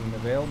only one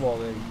available,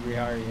 they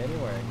rehire you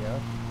anyway, I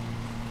guess.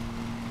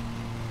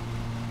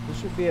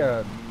 This should be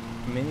a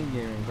mini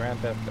game in Grand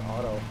Theft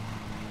Auto.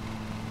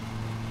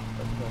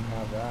 Doesn't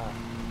have that.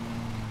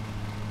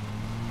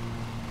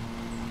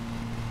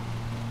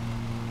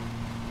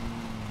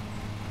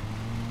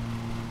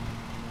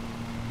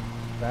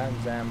 That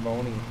and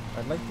Zamboni.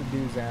 I'd like to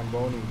do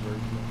Zamboni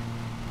version.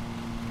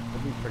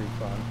 It'd be pretty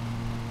fun.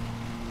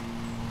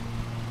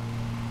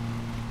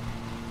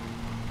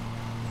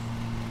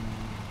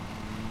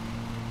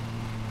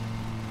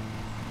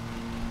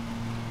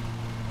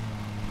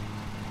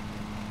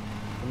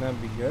 Wouldn't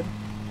that be good?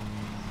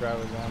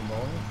 Drivers on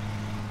Mowing.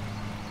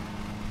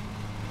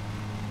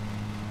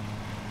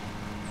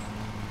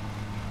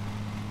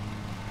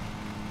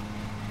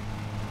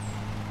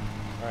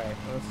 Alright,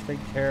 let's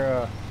take care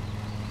of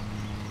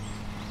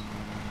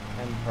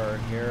end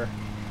part here.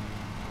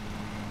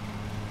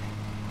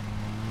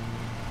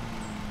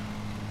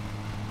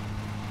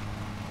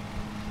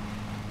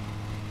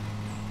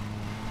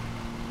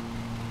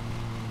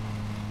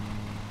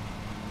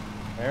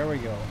 There we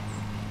go.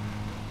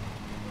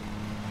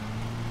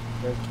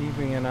 Just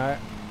keeping an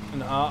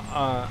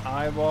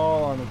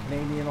eyeball on the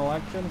Canadian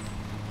election.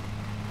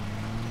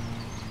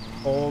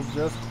 Polls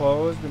just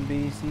closed in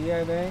BC,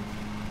 I think.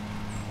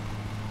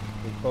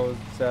 They closed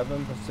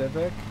 7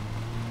 Pacific.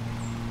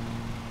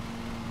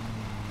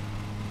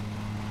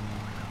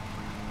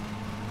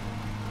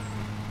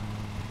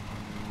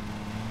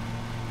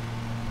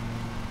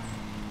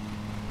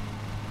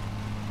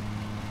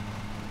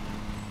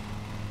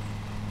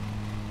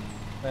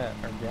 Bet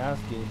our gas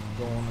gate's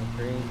going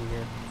crazy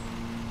here.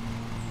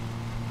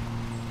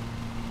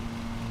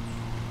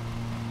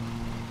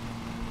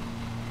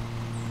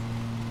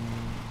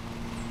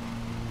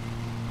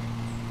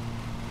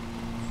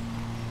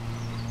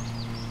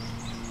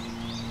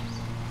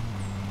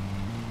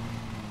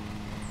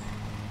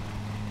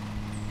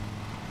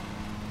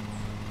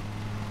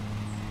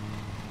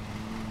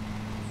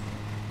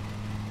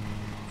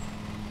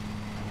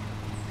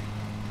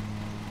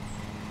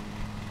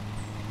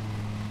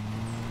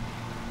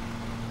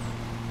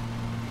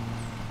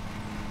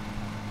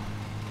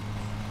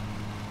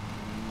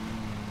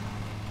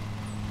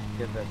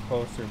 Get the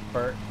closer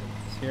part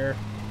here.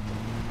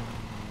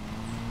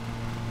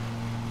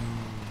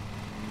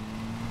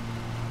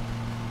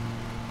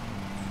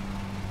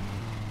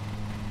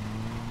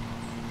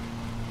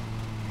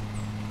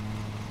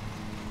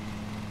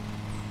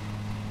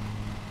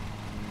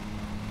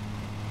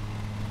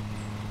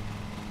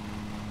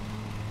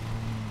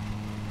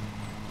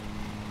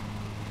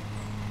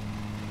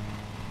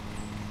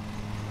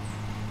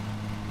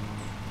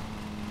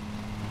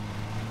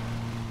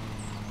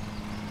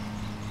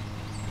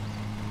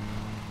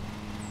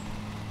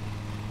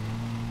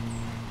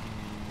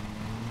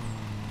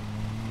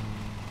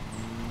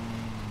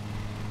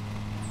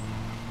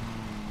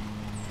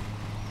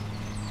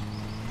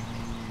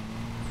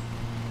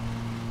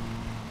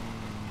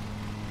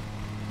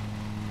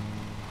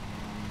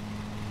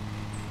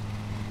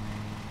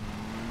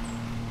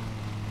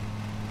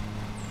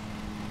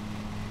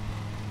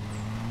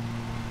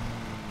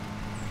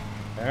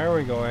 There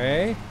we go,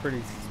 eh?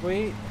 Pretty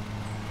sweet.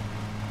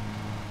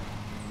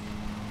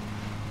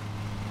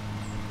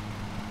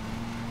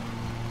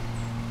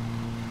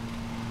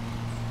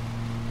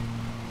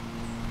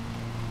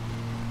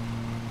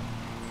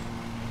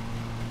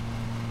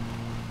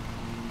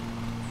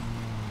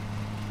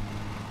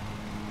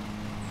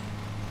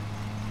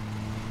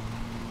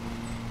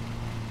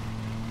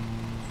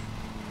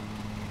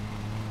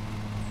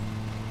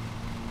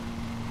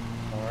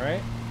 All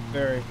right,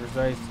 very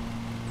precise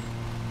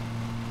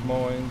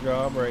mowing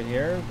job right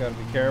here. Gotta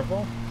be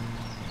careful.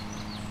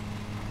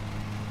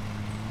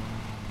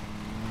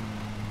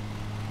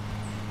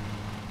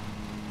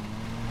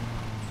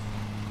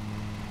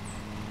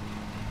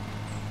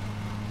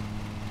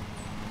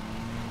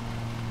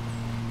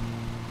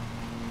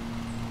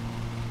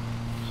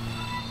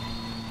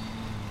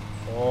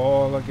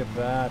 Oh, look at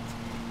that.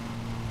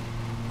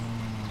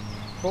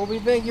 Colby,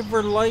 thank you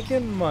for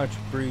liking. Much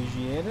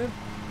appreciated.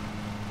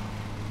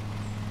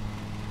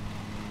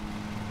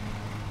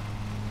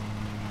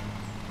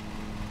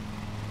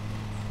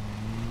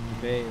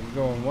 Day is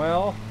going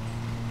well.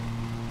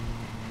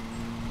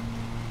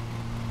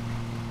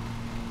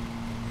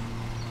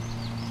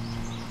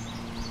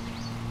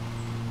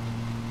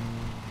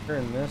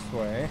 Turn this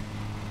way.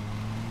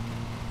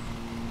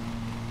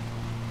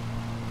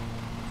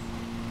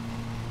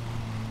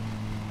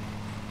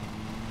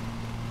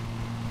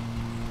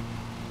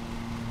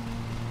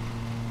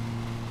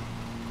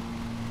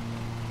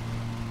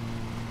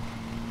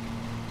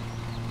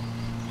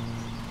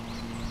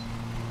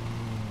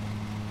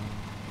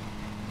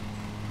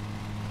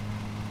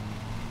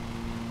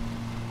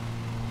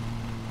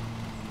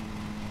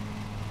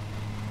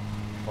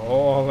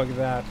 Oh, look at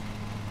that.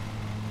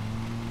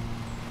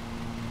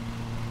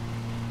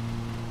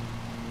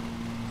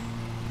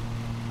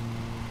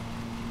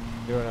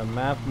 Doing a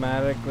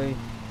mathematically,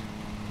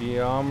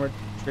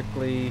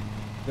 geometrically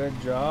good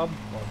job.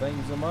 Well, thank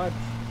you so much.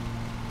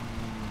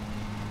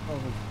 Well,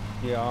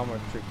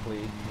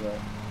 geometrically, but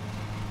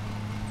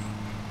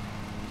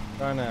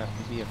trying to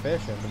be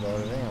efficient about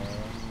it anyway.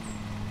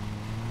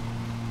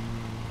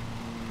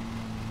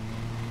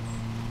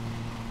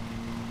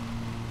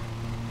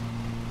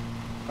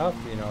 Tough,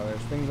 you know,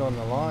 there's things on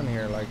the lawn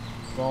here like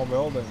small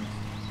buildings.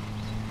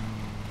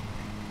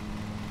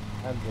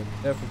 That's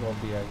a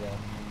difficulty, I guess.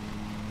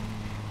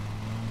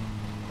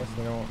 Guess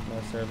they don't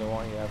necessarily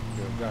want you to have to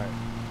do a giant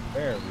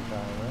fair every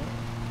time, right?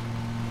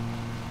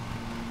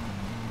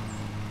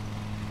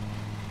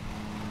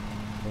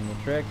 And the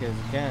trick is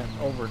you can't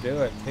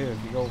overdo it too.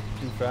 If you go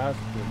too fast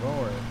with your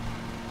mower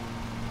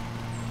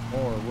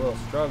will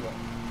struggle.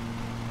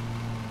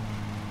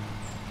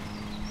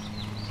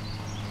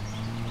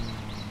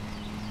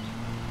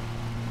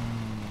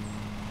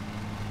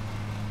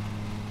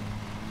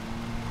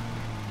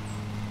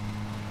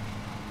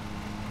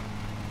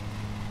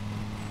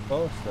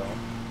 Close though.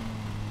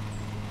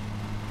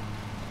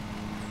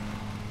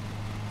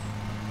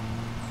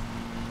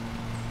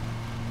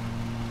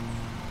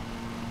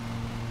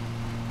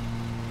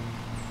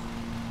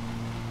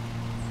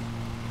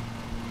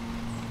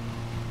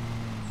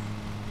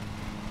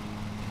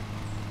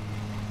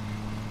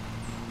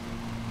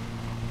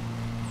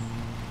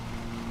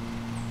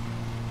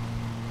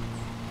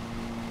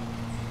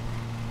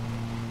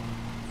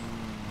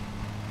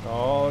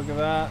 Oh, look at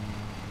that.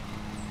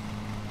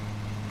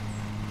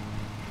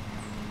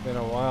 Been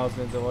a while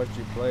since I watched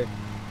you play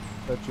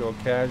such a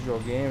casual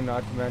game,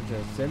 not to mention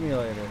a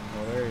simulator.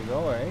 Well, there you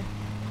go, eh?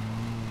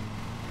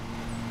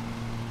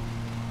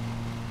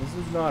 This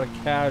is not a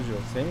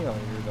casual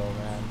simulator though,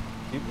 man.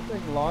 People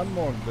take lawn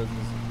mowing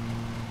business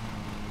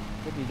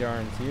pretty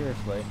darn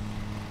seriously.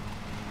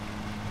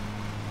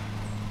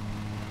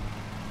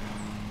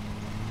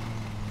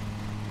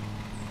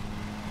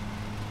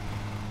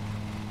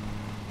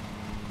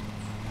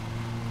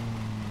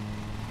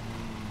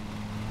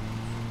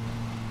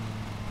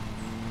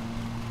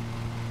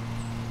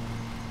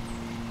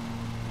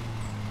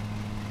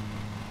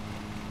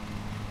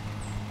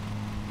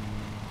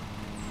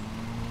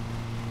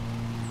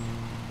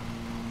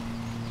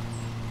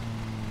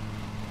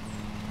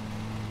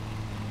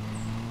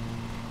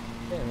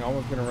 I'm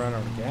almost gonna run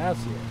out of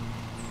gas here.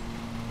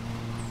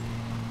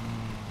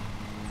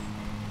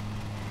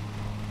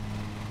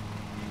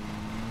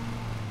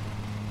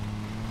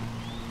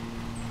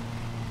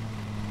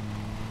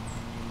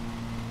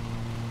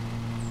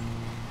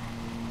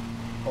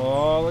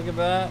 Oh, look at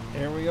that.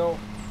 Here we go.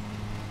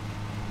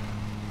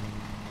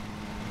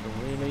 The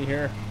wheelie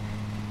here.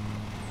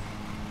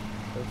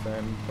 This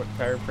time, put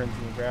tire prints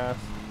in the grass.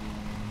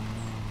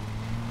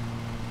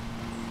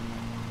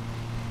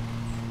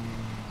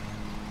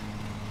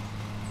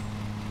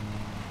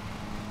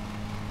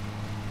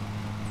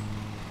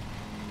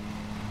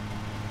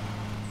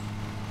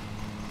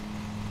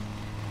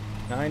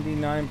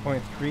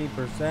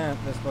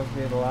 .3%. This must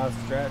be the last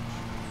stretch.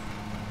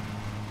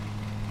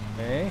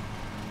 Okay.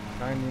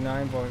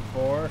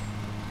 99.4.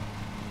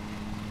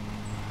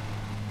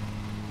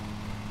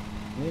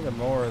 Need a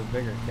more with a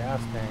bigger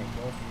gas tank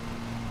though.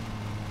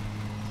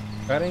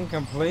 Cutting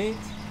complete.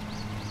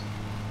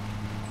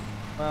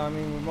 Well, I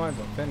mean, we might as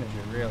well finish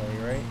it really,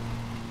 right?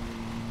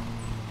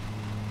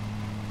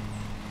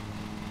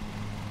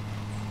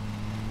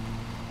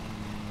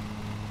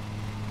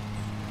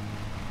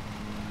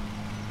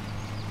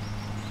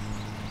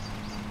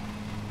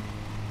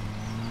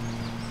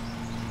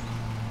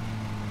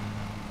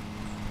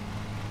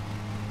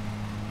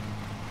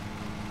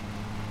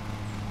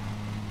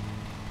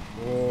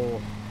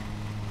 Oh,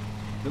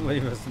 to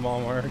leave a small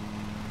mark.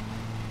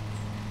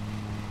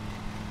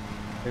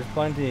 There's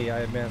plenty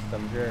I missed,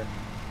 I'm sure.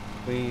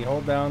 If we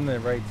hold down the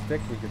right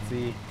stick, we could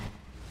see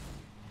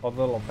all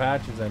the little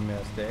patches I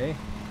missed, eh?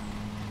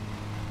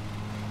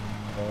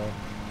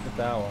 Get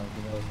that one.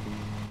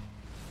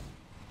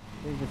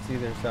 You can see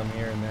there's some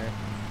here and there.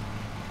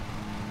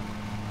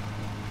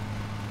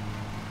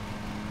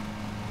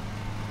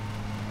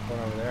 One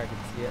over there, I can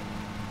see it.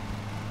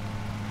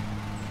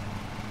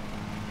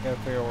 Gotta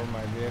figure out where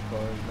my vehicle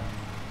is now.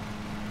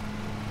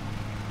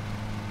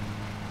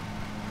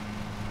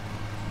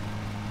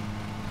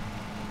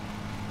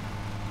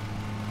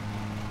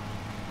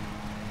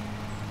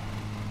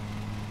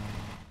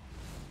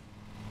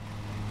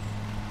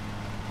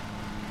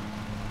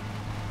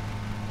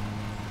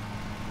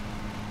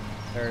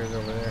 There it is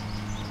over there.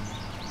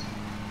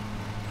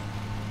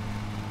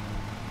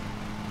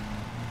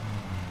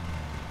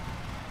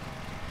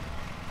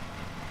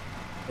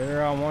 Get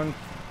her on one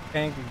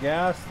tank of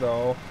gas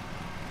though.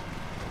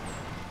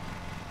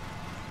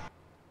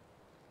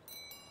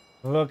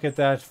 Look at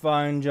that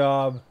fine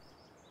job.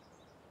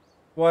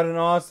 What an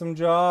awesome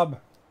job.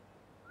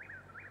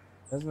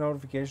 There's a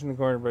notification in the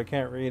corner, but I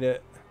can't read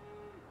it.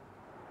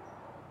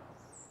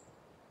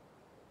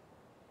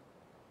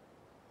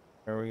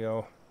 There we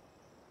go.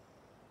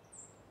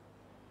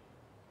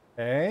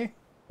 Hey,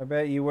 I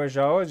bet you wish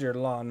I was your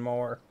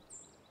lawnmower.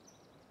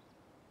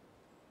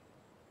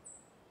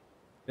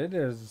 It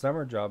is a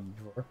summer job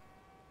before.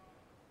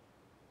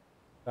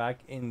 Back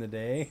in the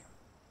day.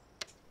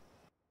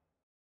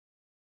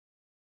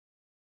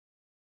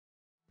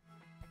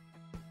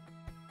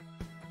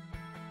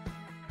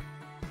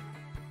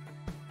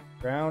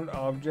 Ground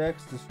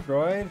objects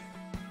destroyed.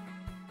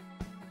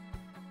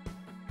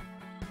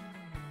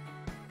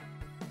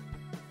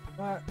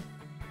 What?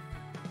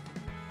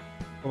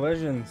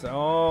 Collisions.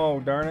 Oh,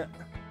 darn it.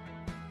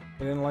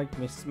 They didn't like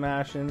me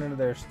smashing into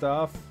their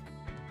stuff.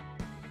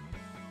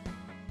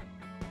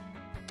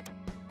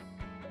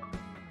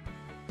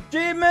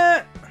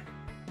 Achievement!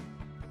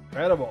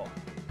 Incredible.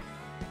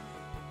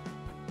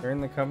 Earn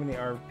the company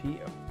RP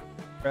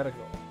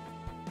critical.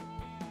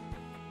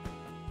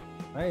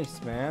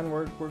 Nice, man.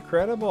 We're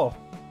credible.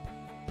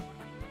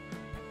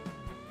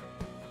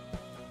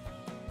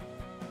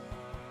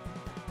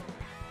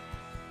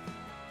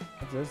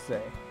 What's this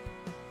say?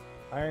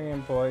 Hiring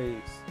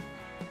employees.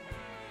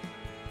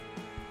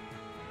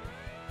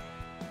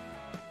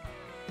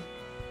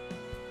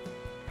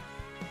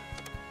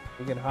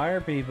 We can hire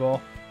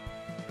people.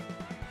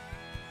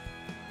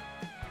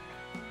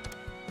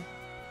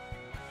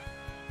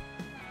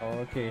 Oh,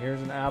 okay,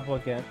 here's an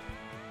applicant.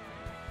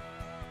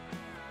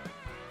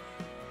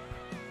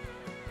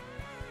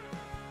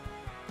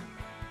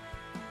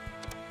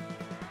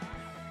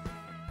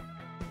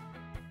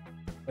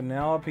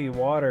 Penelope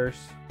Waters.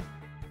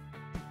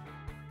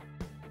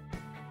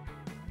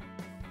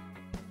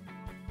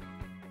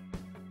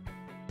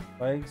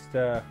 Likes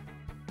to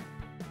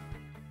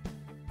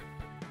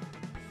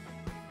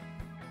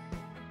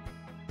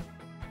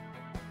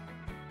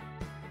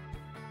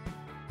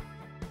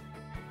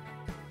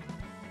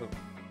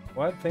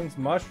what? Thinks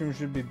mushrooms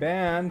should be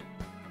banned.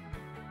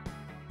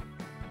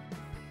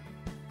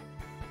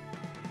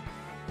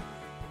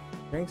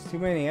 Drinks too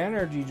many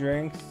energy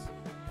drinks.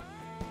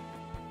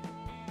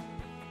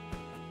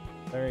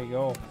 There you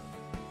go.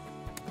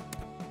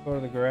 Go to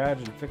the garage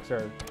and fix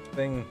our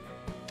thing.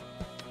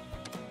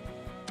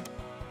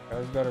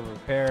 Car's got to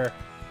repair.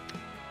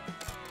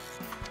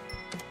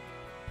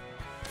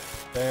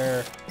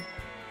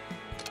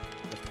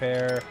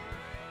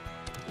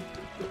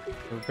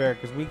 Repair,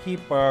 because we keep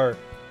our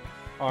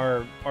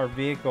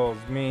vehicles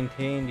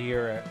maintained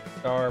here at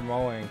Star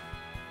Mowing.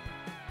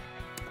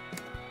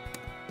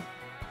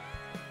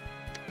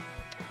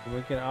 So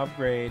we can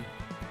upgrade.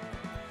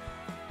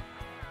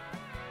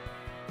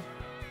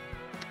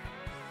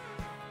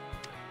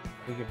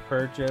 We can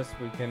purchase,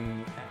 we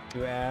can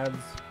do ads.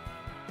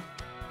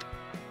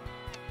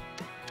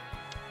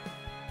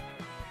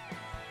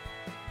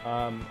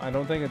 I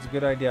don't think it's a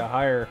good idea to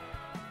hire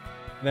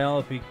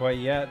Penelope quite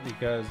yet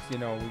because, you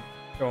know, we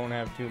don't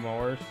have 2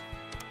 mowers.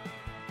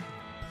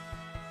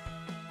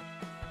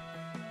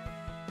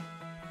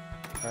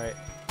 Alright,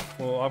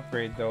 we'll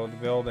upgrade though the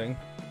building.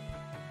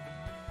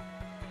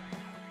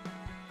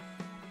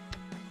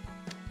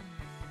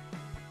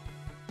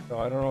 So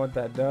I don't know what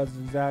that does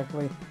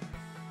exactly.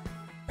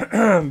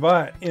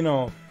 But, you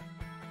know.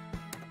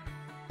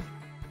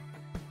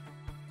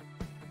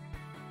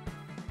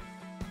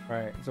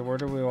 Alright, so where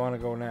do we want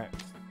to go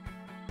next?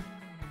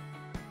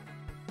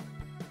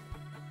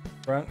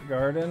 Front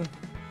garden?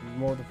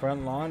 Mow the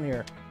front lawn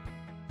here.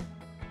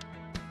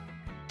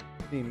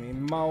 See me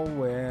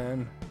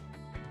mowing.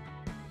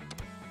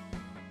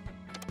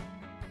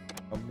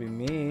 That'll be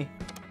me.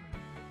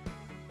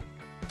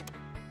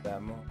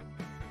 That mow.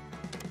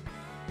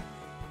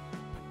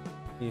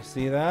 You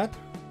see that?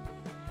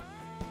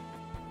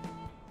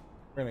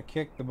 We're gonna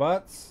kick the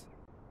butts.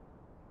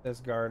 This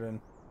garden.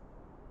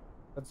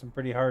 Got some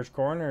pretty harsh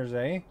corners,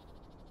 eh?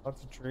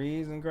 Lots of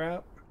trees and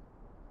crap.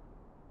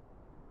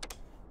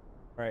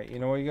 Alright, you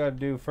know what you gotta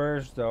do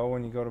first though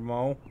when you go to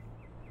mow?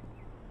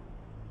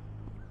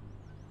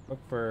 Look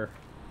for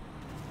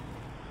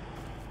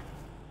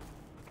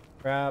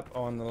crap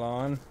on the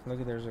lawn.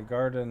 Look at, there's a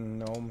garden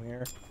gnome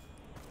here.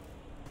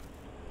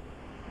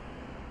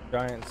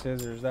 Giant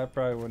scissors. That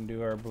probably wouldn't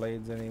do our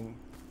blades any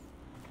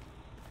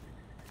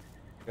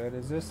good.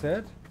 Is this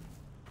it?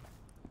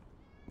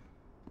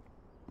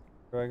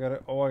 So I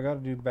gotta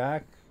do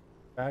back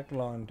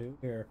lawn too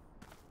here.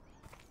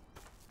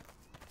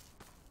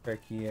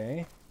 Tricky,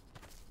 eh?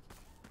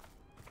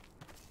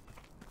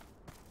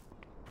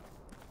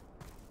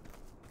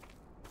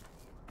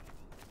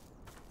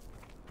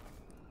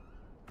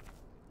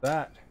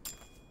 That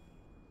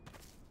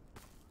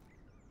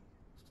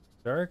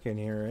dark in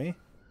here, eh?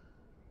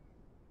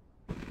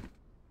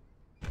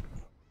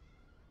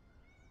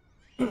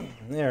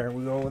 There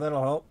we go,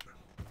 that'll help.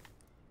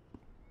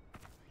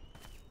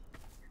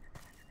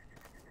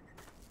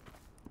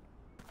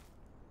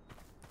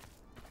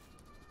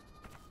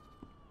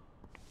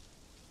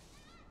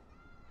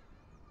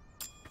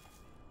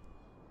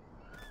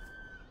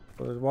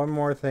 So there's one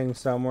more thing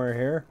somewhere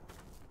here.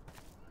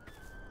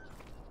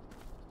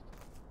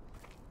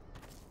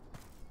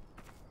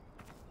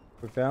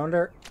 We found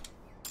her.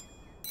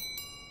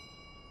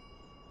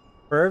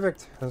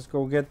 Perfect. Let's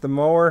go get the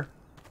mower.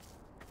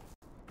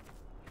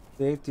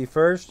 Safety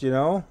first, you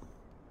know.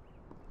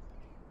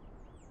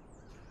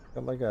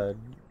 Got like a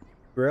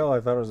grill. I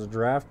thought it was a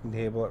drafting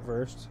table at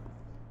first.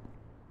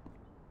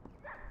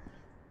 I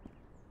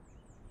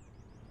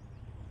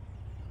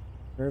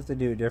wonder if they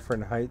do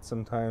different heights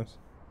sometimes.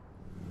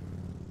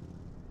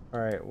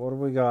 Alright, what do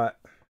we got?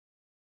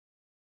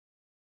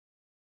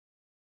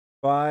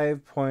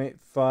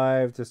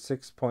 5.5 to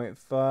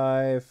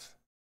 6.5.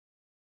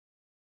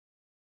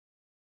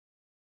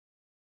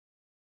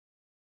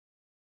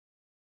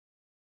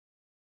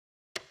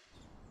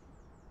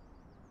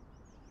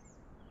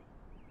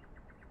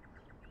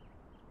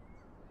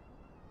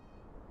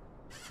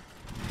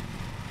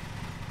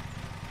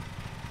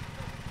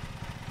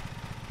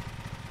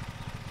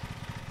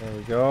 There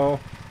we go.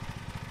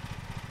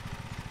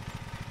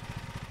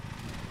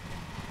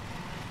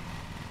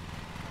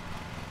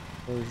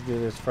 Let's do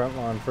this front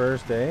lawn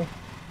first, eh?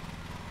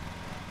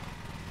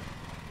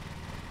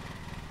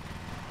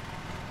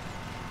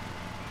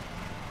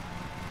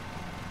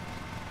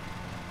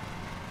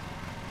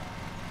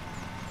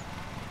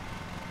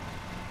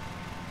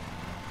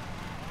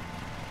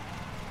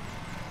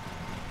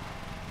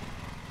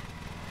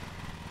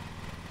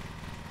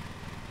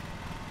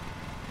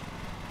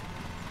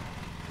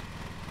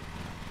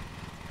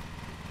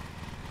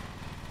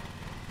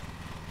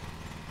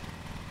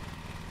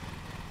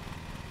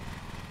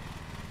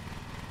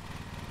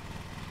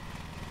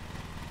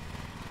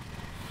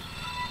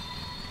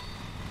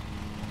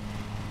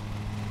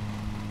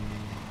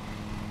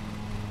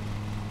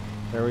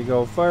 There we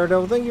go, Fire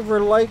Devil. Thank you for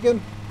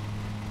liking.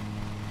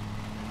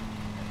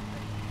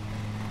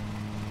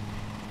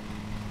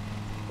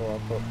 Go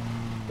up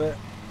a bit.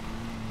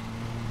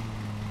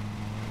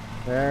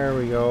 There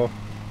we go.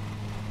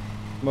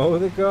 Mow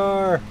the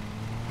car.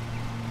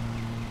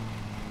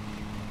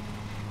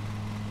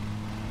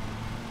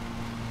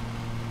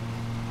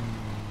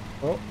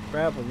 Oh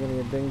crap, I'm getting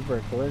a ding for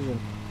a collision.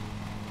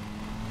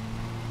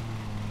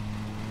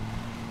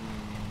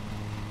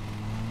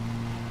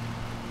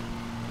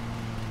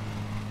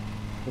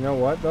 You know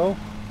what though?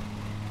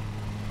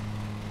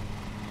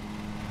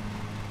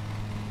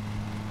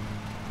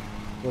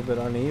 A little bit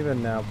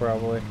uneven now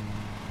probably.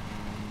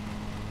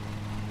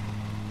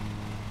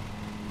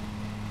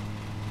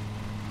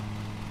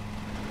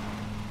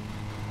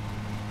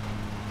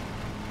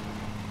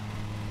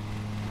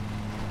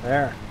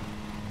 There.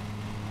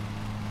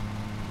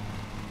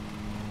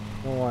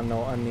 Don't want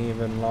no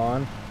uneven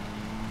lawn.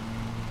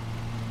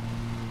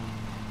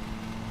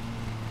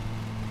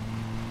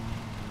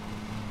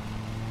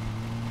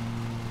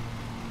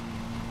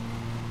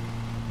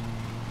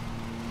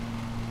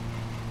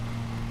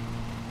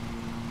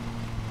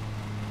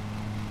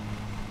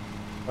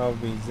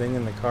 Probably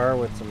zinging the car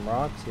with some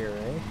rocks here,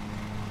 eh?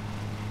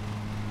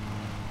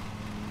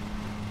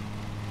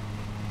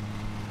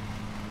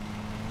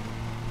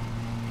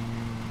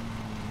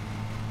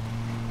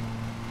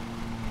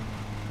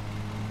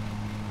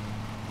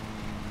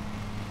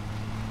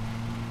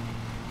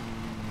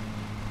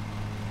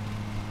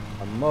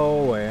 I'm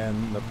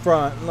mowing the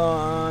front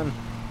lawn.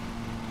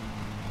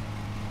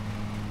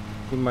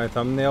 See my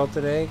thumbnail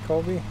today,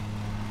 Colby?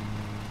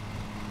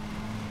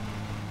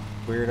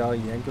 Weird Al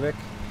Yankovic.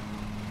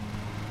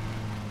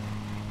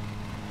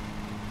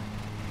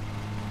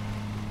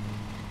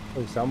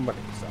 Hopefully somebody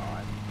saw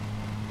it.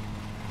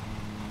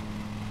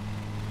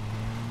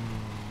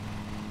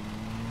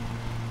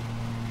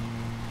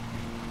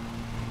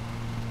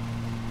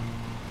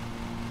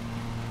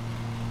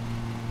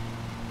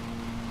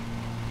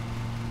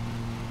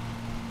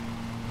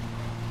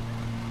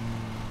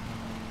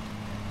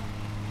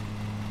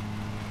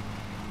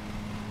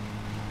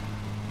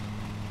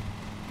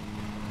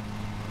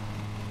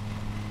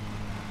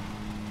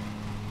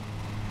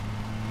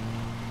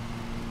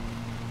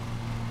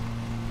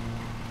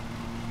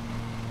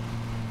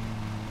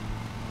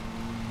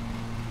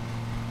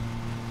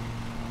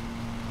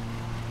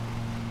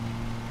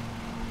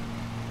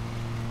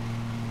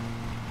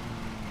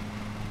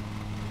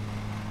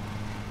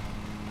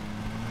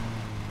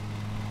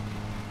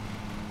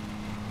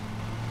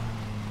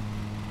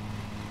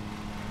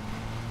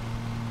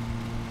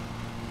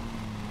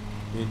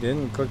 You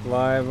didn't click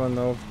live on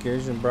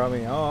notification, brought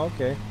me. Oh,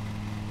 okay.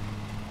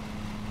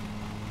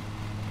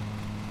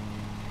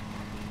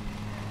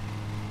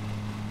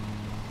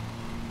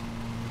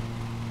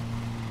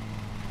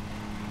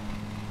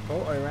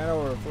 Oh, I ran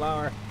over a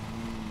flower.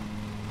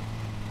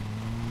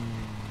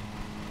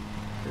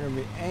 You're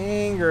gonna be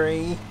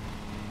angry.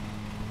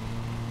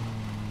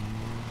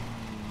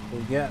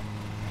 We get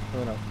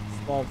put a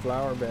small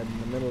flower bed in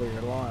the middle of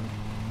your lawn.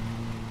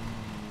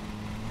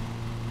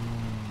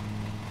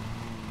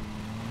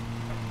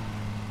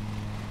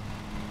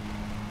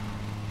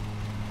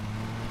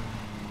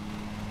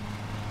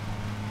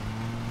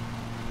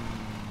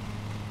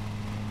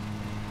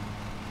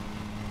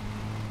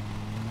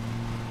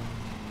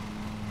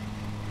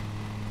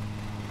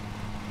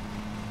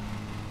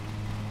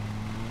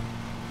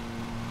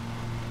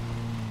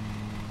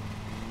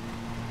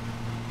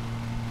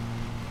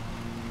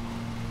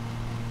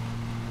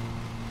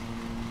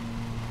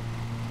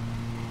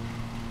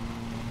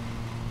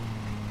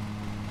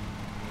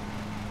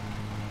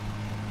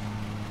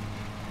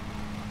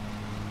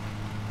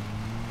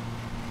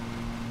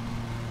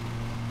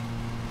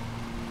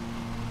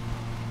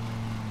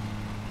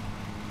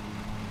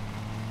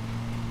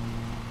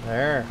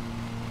 There.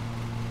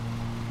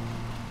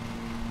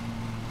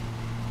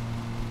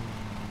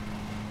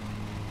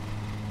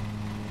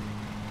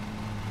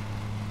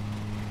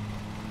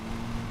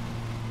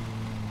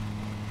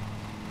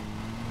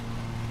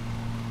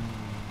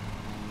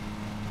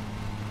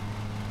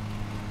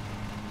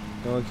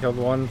 You only killed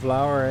one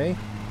flower, eh?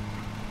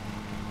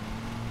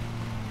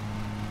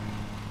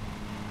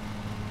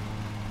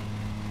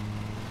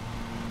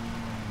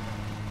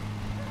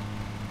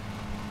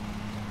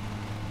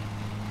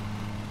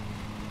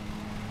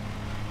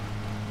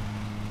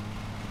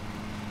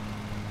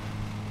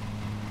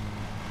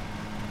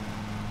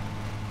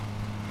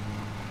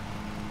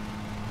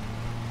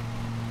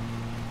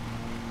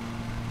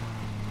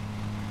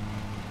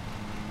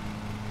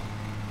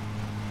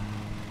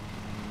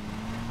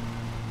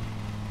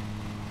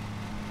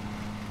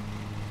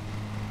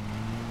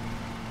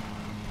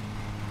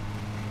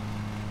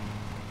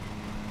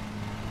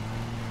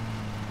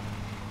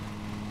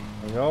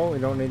 There we go. We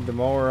don't need the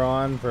mower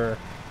on for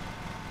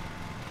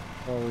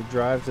when we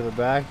drive to the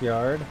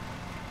backyard.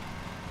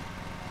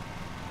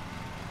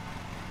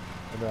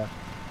 With the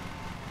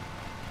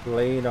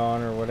blade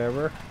on or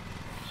whatever.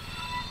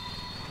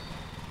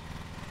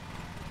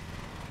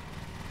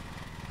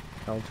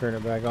 I'll turn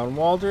it back on.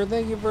 Walter,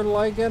 thank you for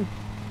liking.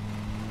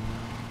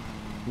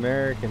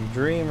 American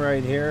dream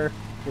right here.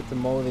 Get to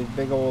mow these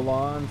big old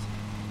lawns.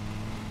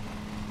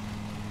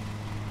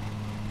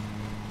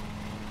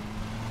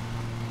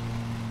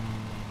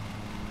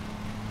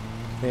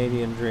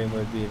 Canadian dream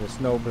would be the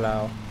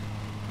snowplow.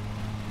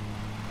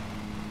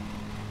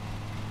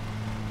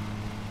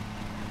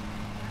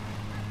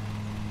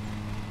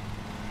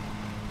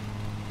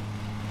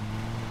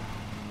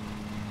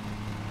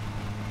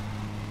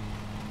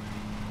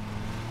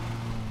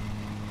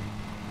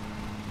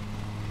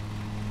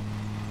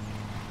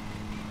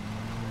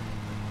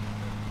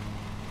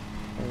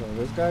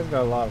 This guy's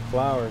got a lot of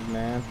flowers,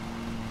 man.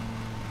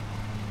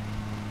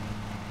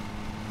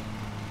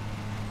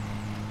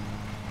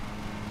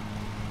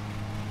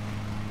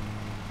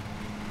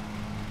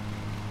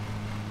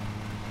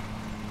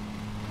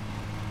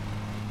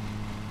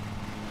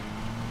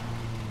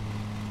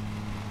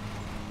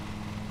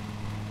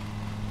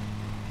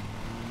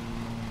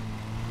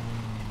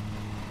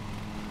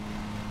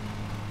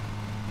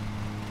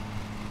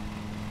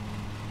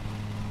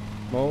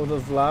 Mow the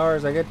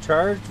flowers. I get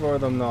charged for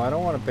them though. I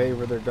don't want to pay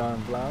for their darn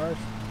flowers.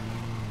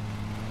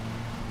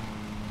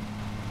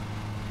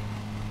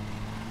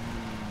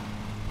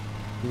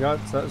 You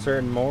got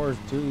certain mowers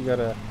too. You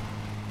gotta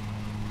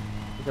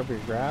pick up your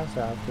grass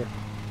after.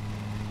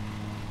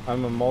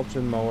 I'm a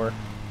mulching mower.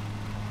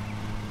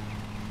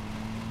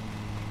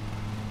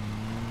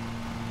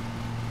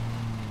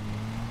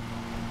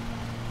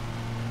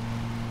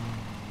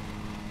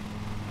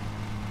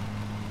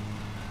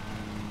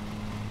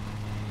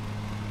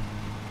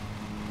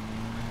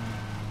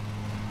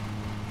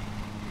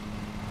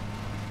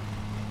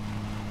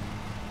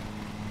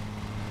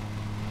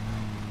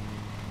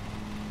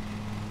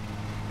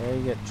 Yeah,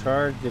 you get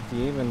charged if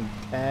you even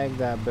tag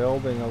that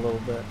building a little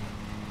bit.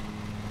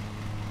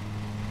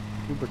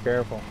 Super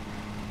careful.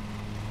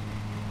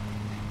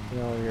 You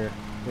know,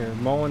 you're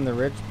mowing the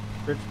rich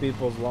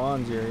people's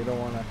lawns here. You don't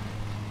want to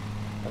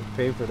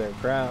pay for their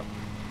crap.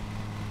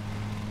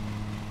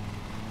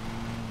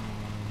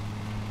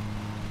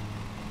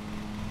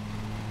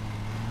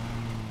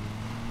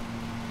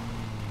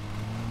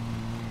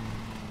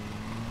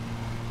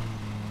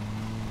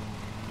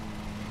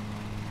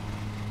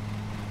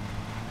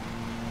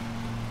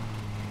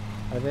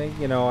 I think,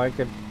 you know, I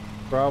could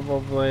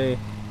probably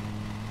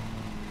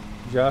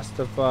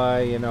justify,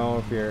 you know,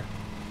 if you're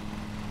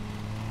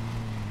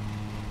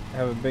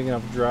have a big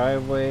enough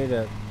driveway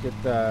to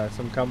get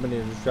some company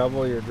to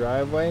shovel your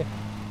driveway,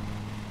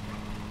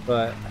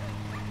 but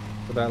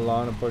for that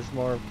lawn and push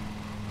mower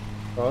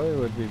probably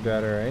would be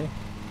better, eh?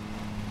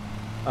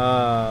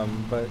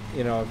 But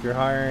you know, if you're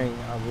hiring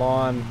a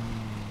lawn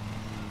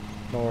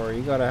mower,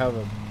 you gotta have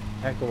a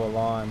heck of a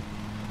lawn.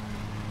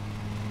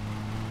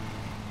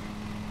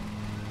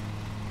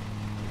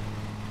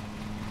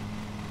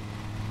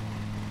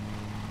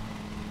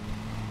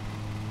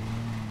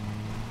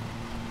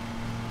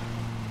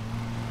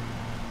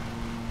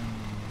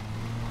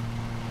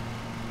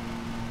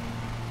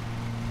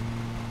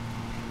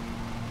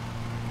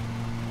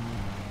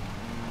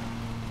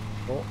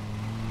 Oh.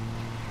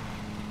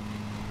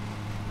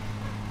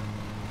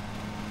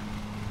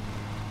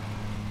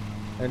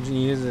 And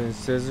using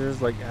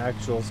scissors, like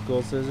actual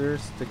school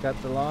scissors, to cut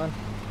the lawn.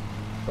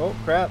 Oh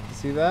crap, you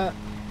see that?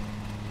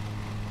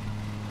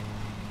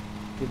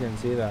 You didn't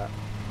see that.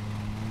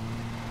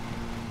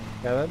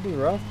 Yeah, that'd be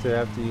rough to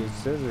have to use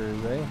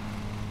scissors, eh?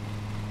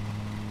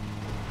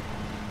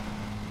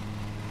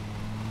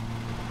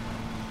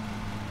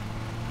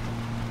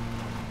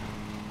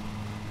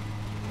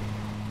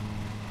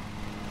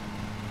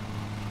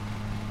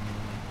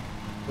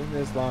 I think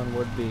this lawn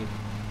would be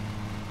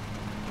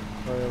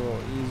probably a little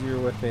easier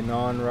with a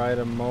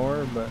non-ride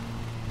mower, but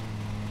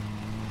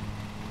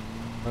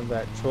have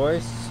that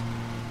choice.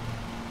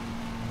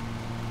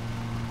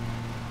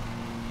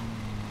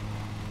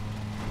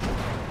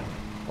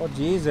 Oh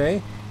geez, eh?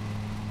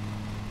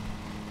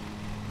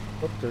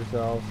 Flipped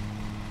ourselves.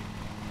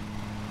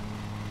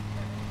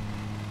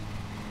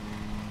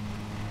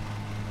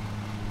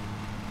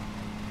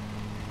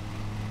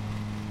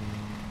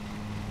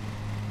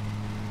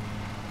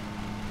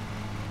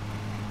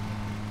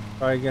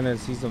 Probably gonna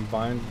see some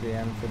fines at the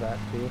end for that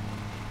too.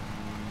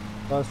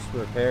 Plus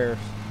repairs.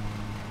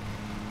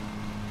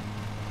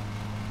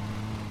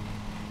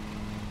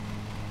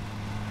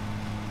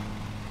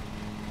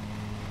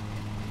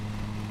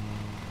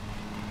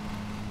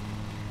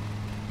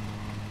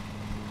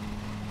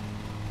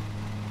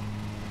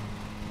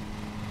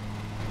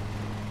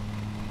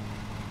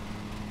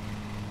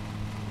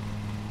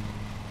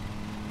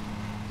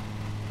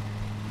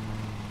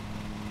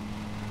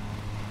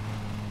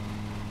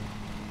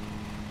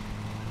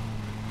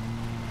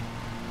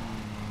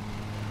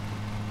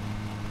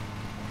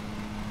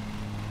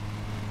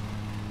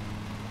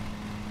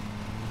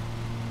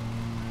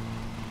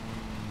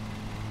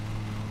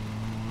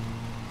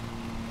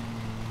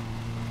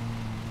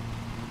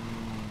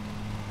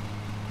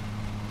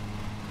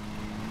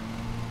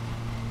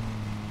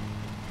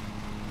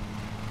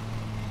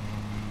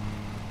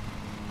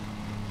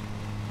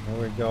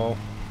 we go.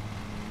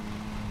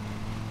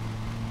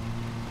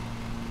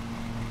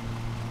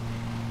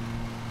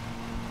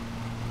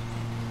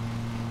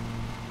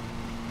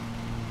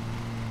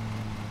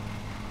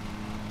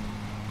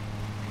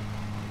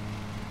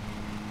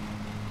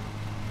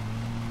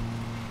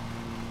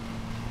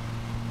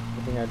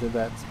 I think I did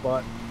that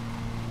spot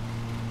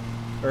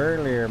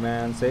earlier,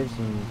 man. Saved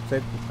some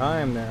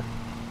time there.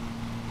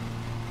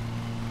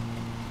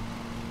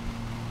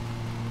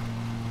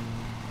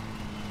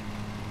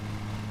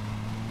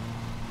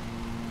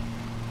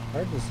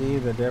 Hard to see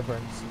the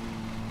difference.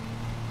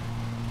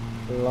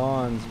 The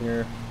lawns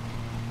here.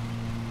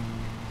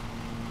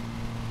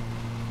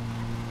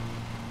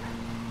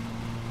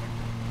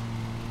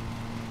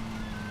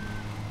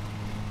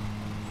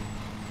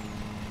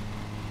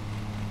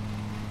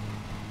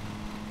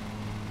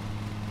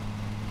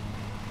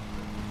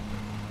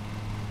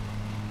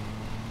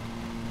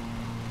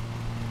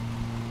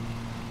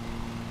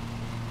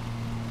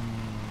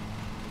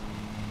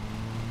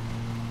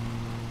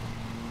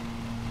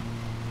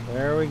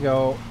 There we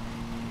go.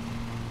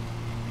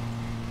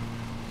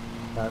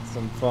 Got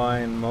some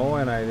fine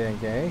mowing, I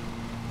think, eh?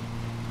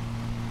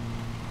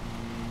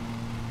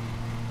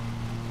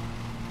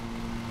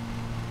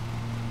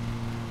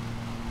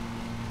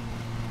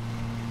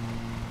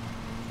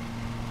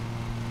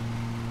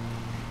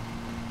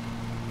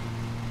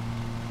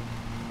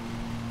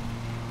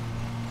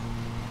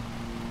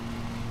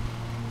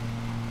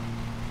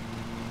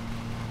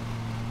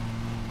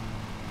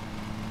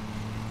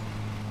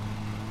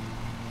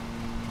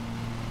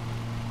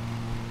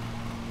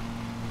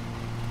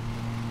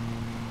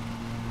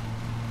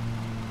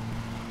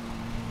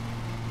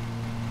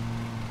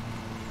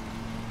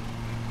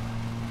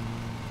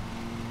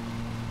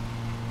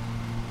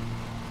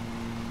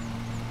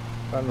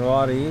 Gotten a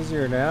lot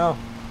easier now.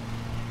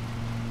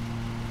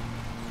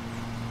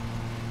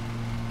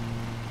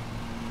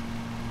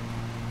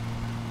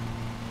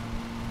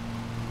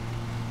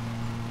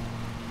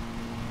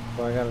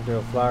 So I gotta do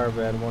a flower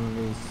bed one of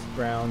these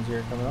rounds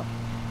here coming up.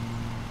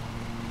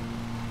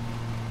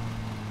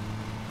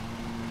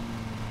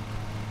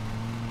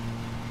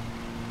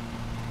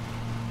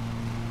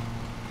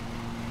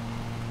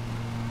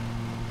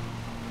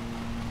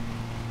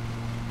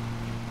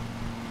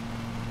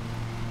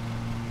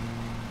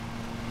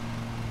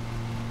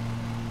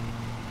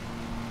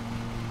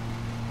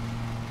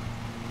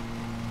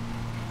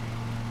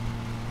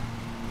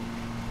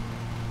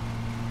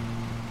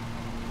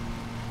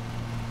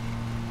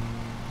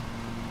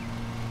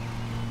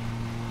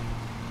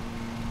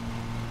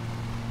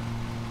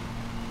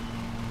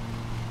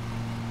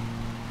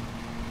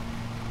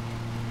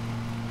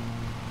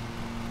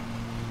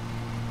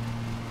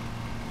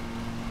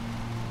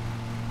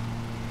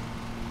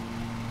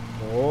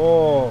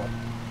 Oh.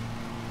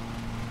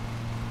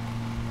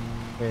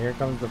 Okay, here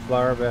comes the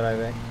flower bed, I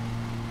think.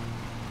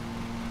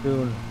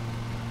 Soon.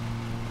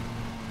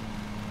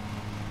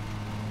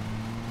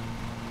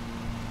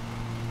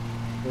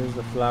 Here's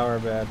the flower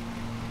bed.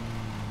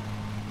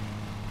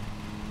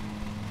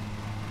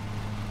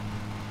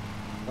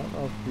 I don't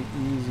know if it'd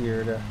be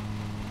easier to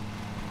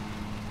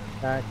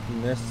attack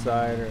from this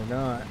side or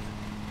not.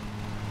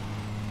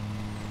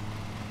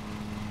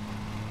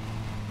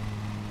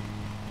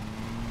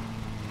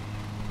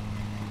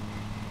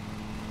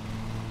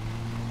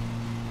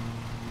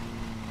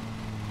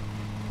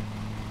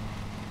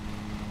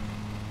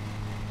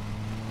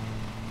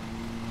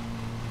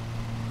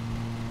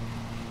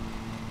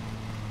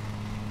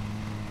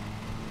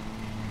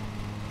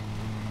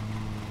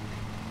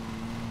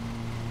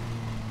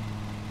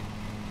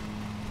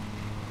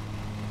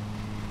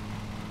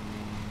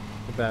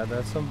 Look at that.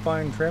 That's some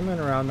fine trimming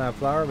around that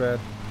flower bed.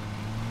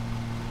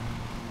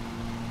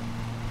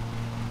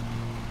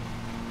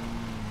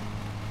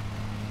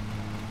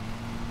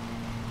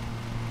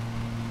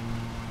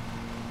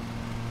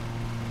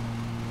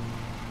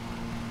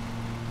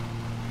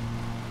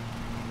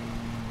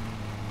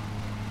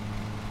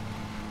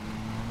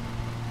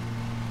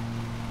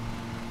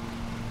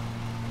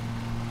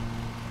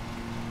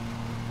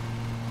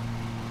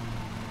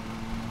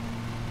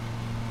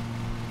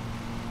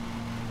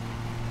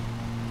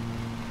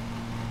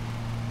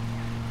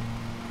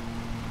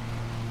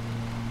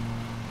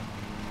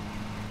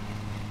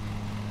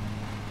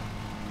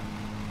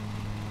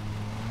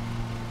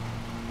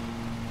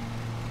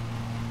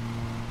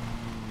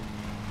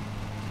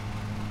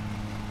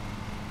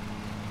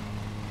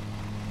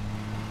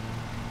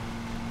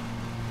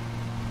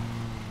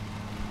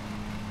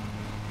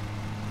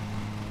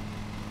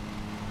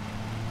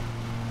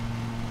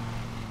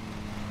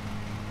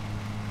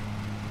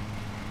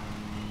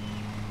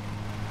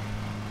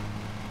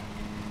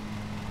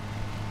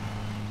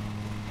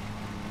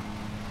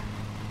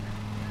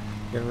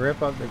 You can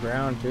rip up the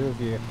ground too if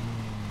you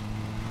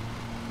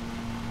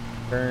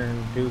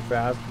turn too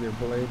fast with your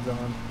blades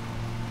on.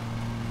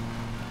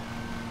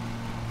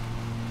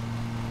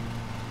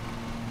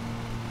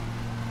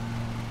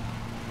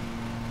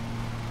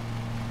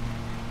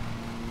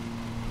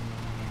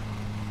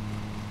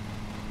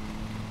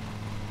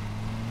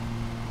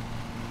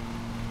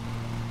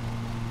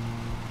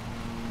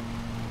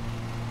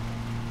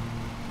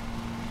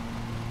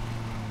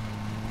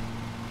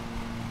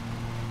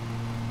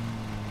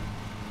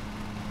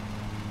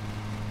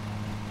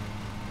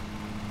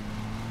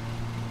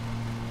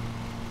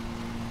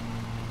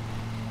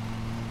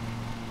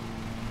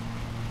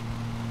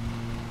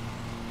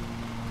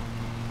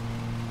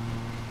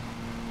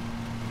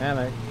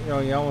 And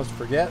you almost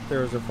forget there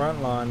was a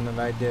front lawn that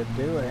I did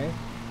too, eh?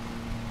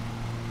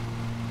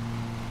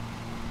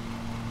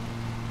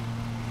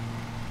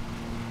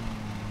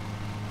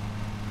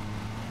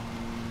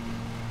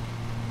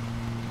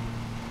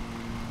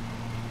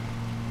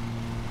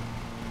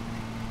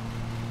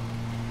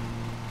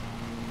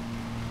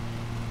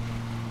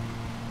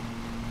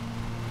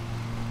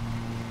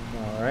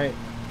 All right.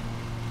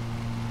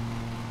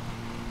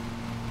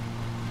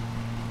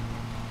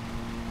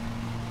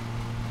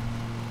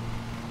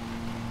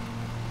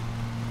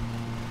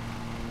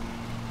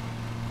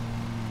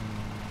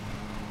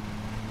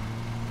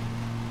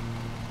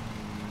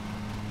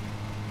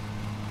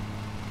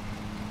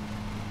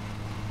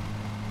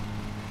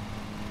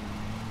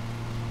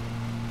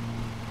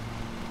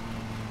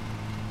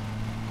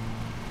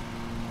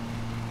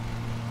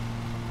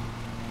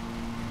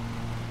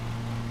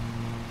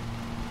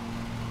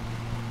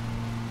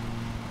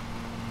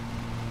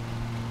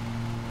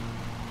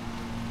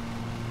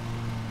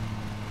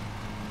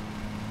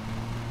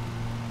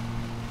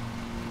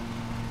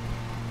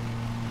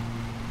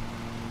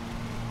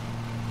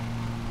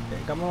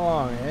 Okay, come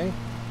along, eh?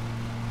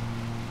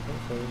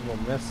 So we'll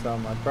miss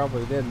some. I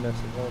probably did miss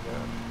a little bit.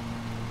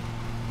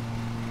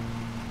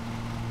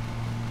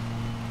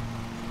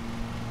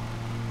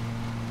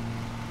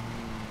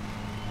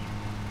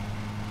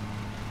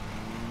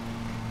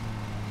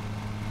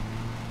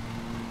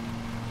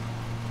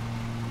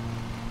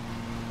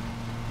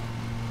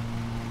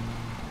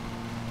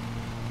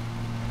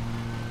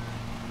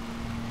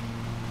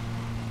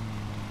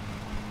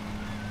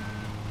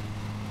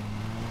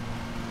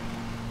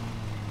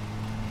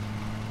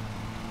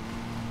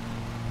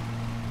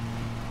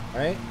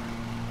 Right?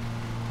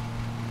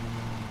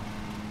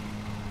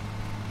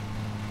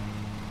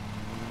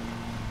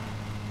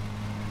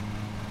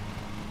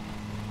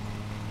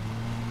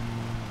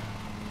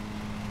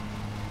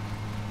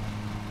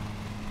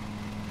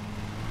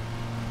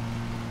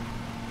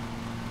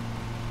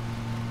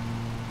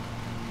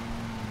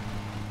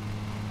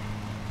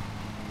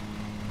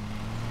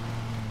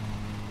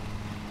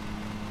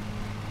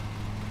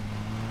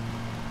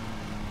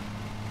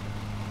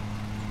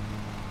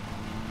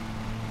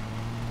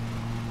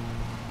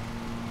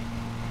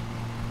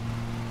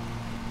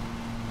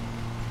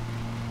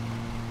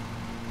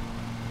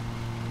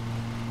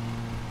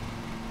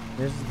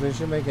 They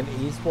should make an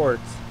esports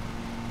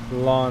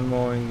lawn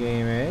mowing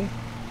game, eh?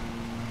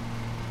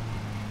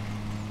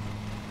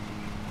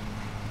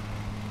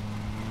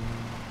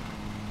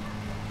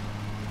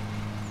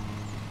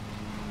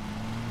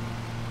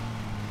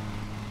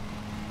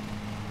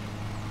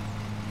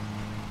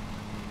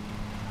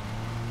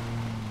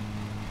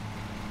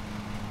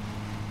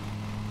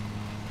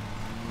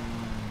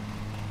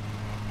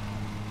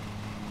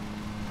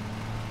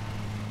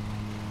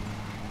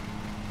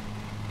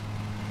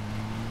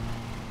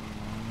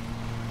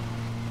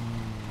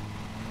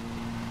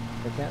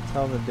 I can't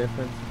tell the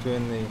difference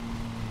between the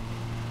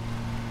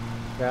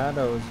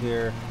shadows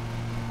here.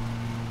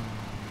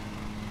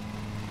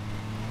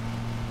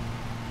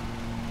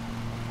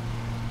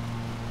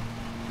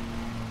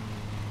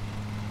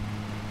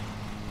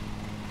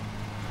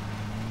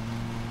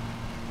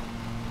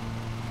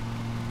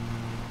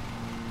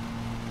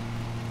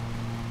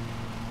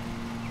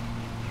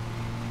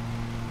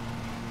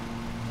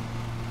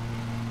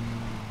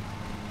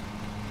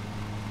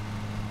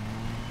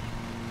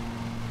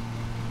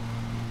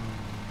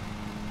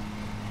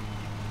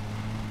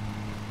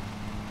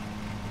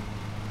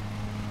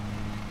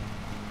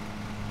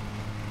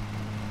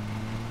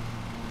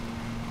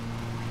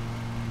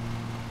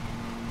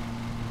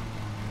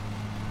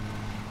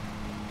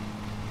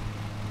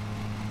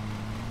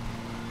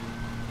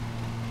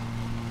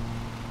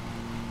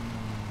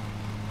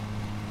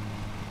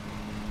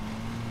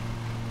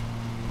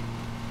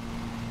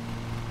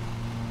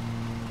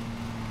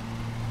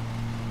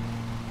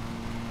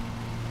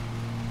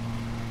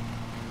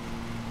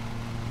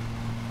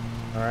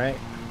 All right.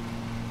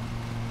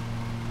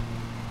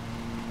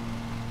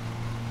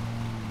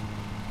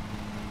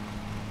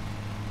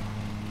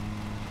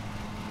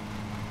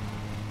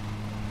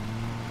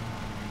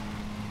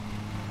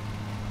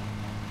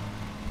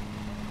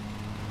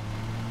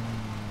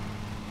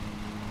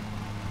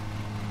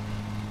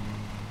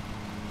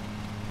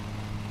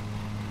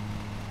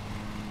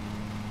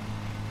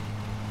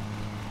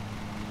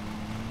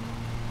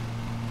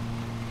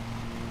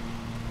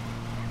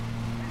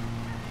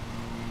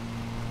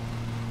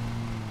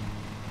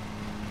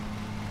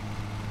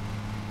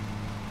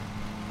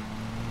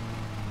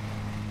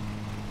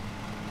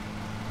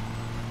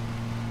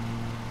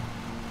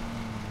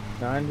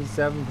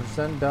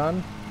 %97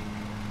 done.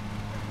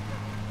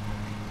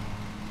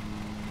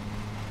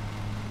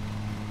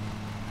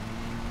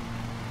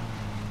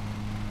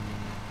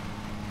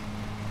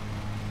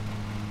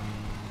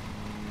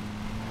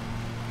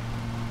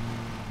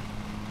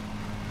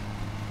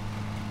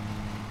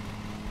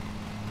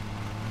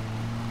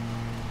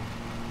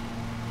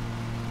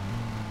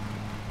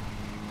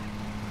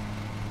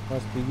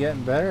 Must be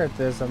getting better at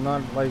this. I'm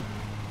not like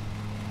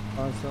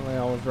constantly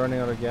always running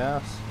out of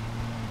gas.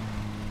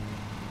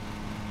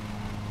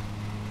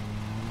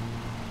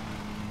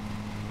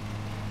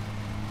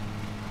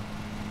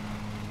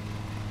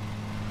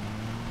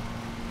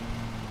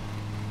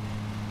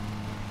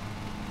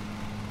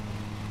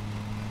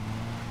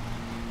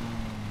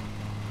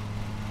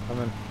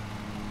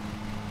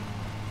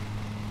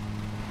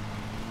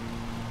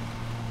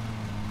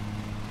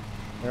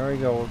 There we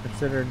go. We're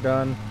considered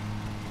done.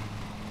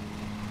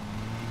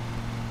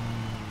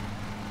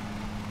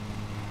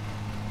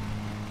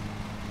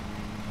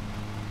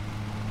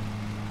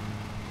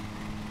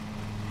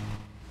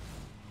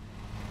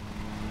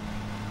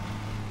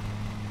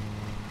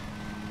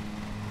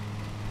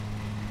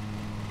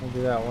 We'll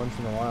do that once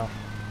in a while.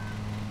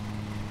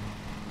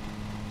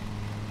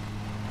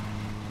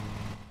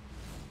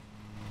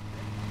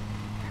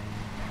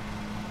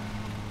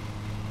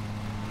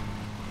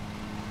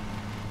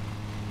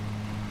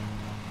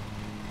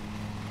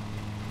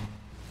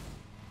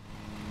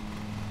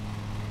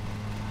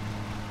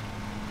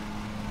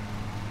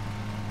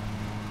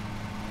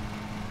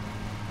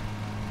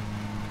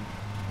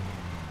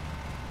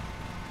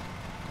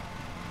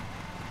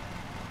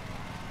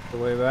 The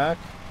way back.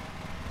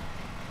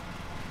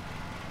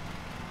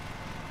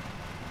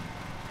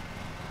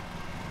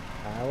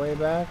 Highway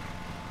back.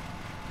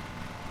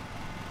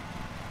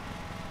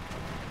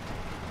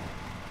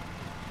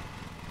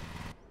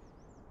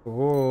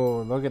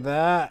 Ooh, look at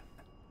that.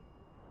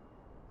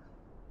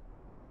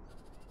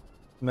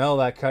 Smell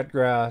that cut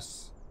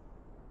grass.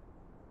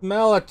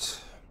 Smell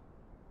it.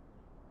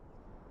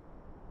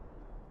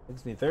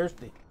 Makes me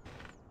thirsty.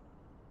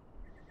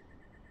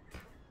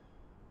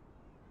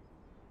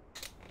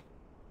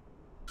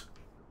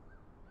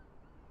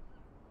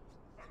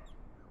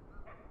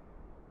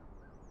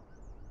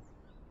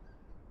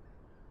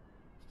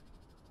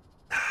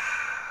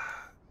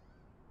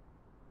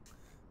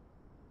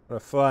 What a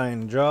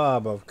fine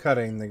job of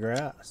cutting the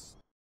grass.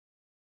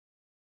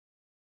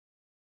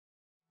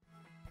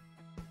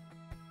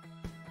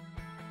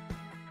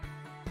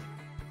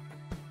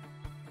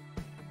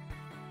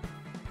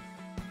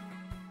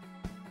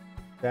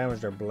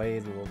 Damaged our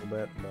blade a little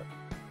bit, but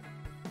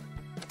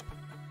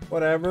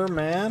whatever,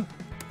 man.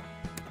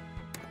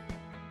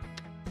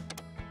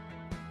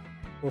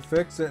 We'll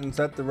fix it and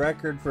set the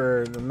record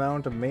for the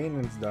amount of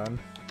maintenance done.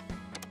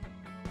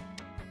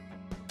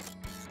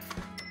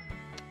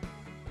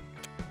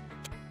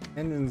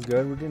 Engine's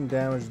good. We didn't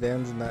damage the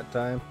engine that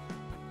time.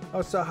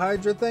 Oh, so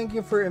Hydra, thank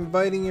you for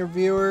inviting your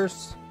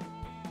viewers.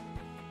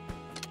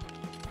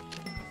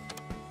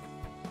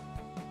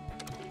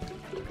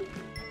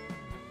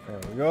 There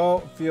we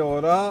go. Fuel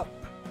it up.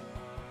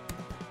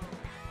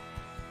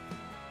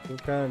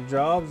 What kind of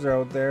jobs are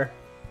out there?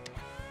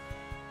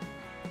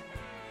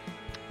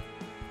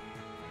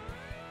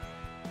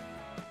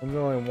 There's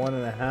only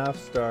 1.5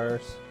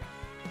 stars.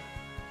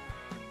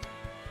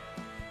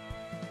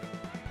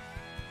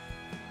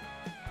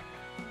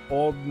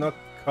 Old Nook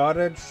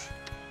Cottage.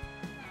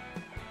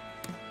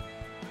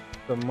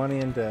 Some money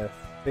into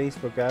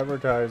Facebook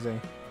advertising.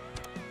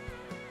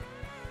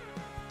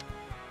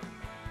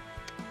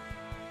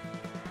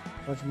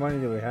 How much money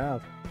do we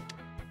have?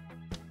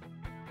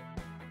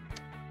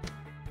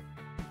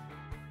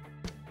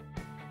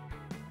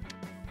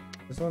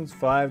 This one's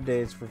 5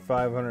 days for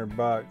 500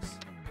 bucks.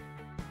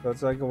 So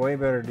it's like a way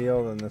better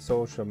deal than the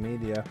social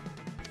media.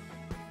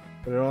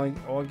 But it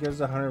only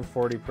gives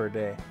 140 per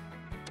day.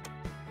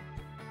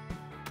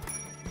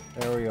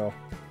 There we go.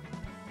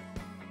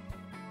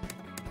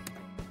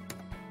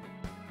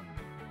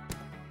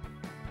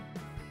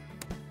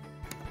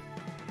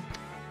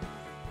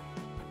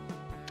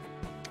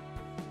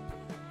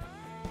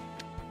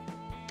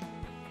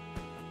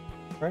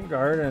 Front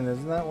garden,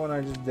 isn't that one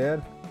I just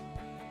did?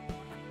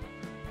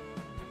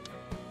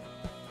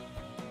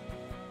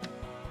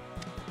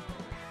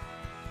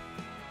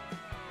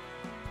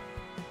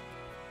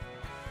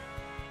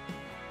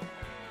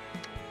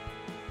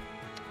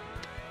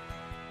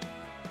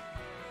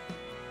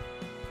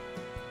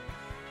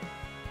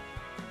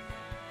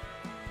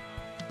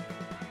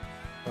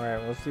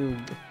 Alright, let's do...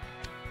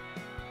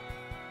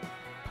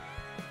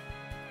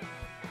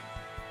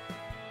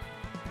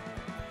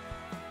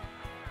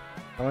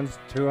 That one's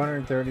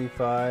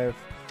 235.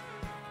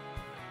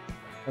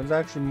 That one's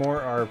actually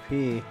more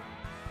RP.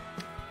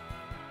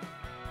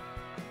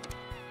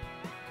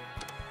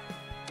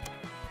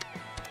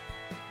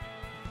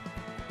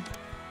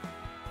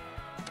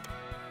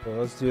 So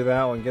let's do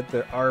that one, get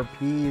the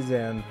RPs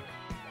in.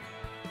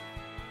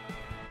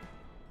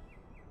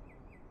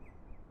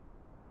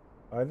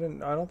 I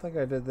don't think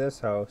I did this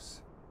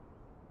house.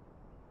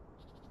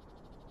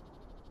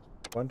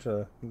 Bunch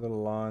of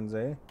little lawns,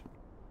 eh?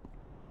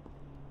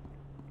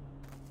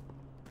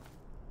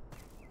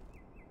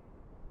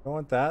 Don't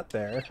want that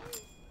there.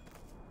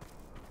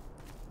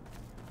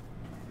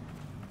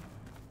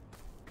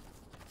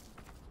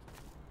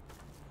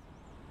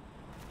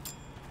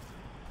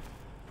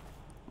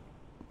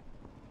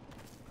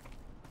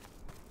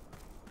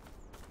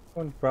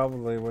 One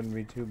probably wouldn't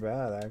be too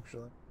bad,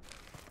 actually.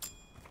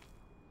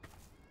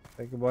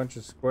 Take a bunch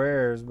of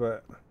squares,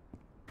 but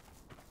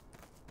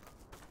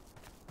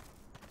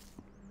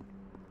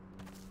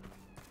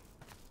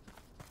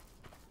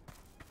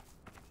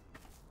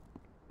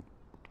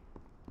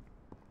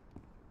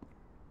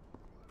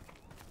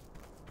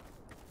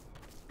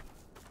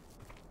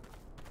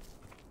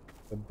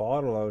the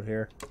bottle out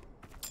here.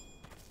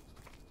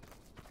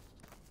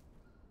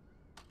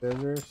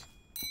 Scissors.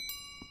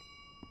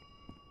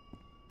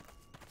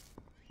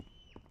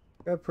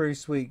 Got a pretty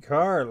sweet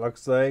car, it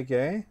looks like,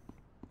 eh?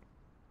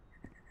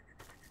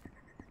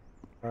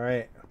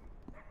 Alright.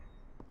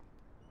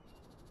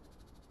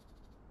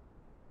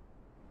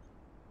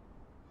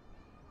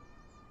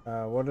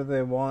 What do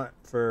they want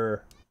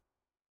for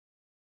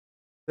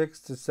 6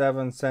 to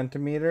 7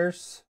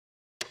 centimeters?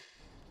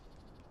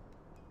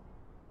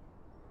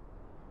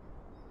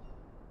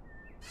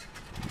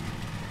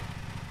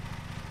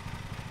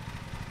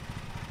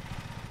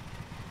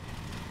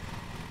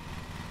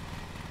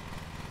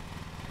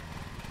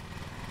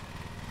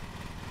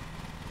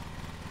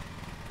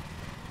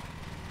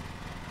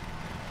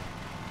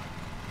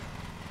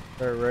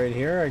 Start right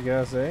here, I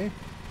guess, eh?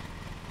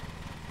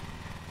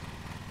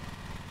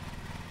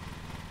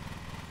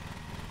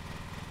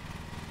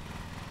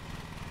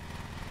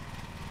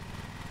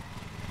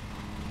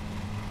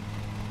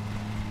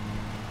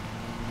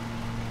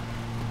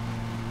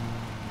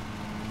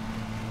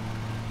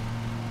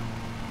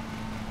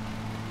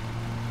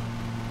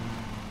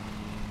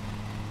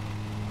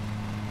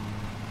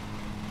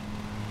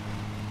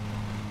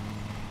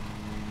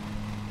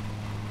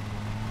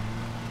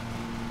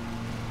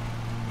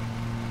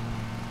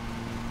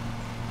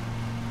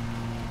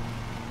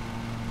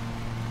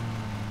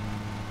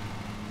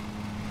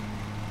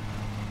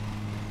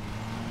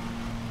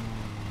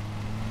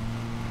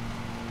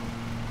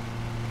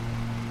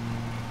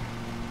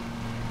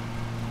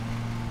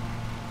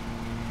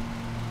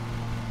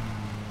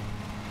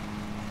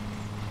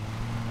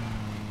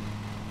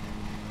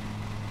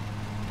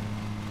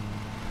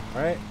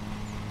 Alright.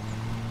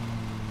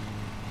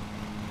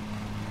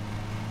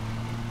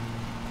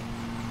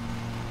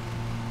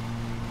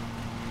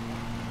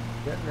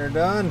 Getting her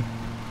done.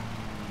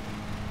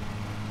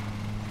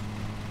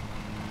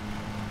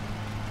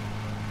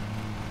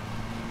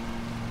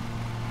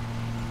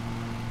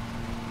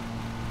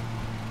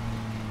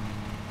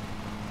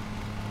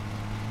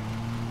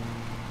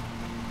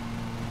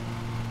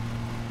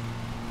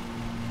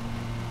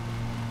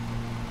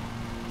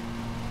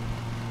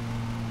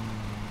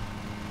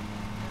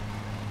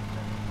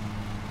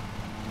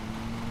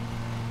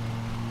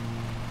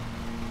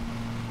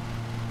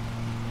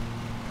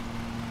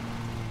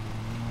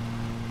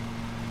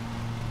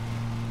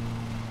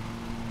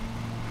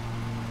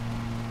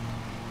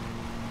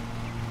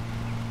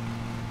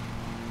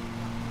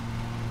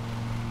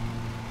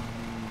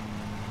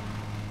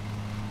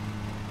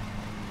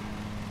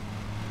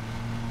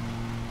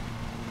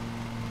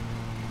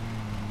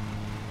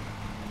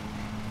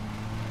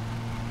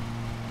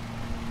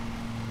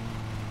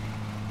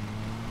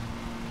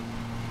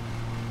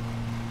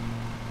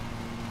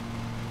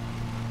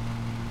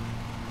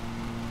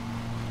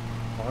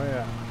 Oh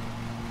yeah.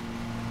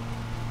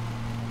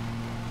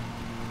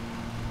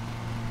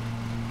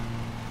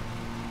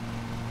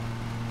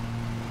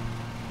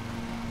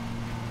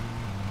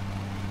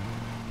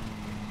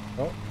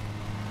 Oh,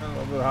 got a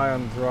little bit high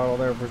on the throttle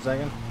there for a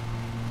second.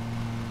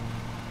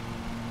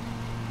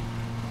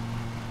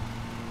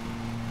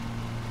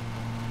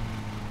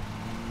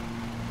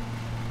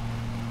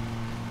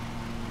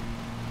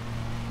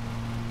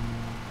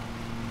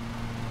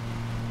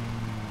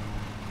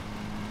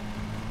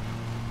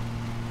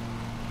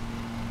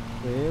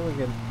 See, we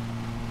can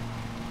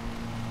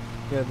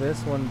get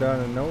this one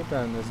done in no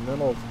time, this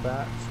middle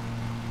patch.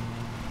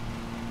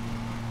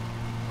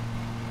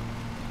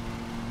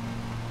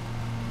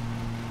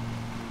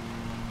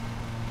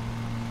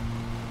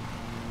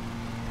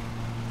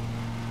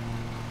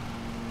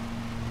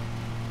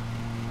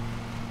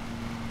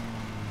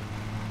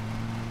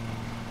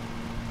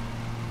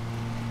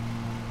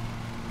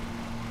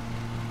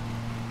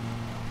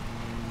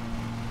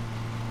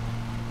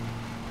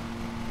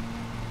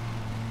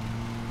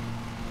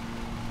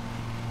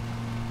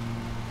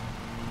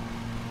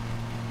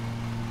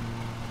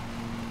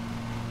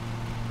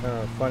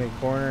 Funny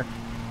corner.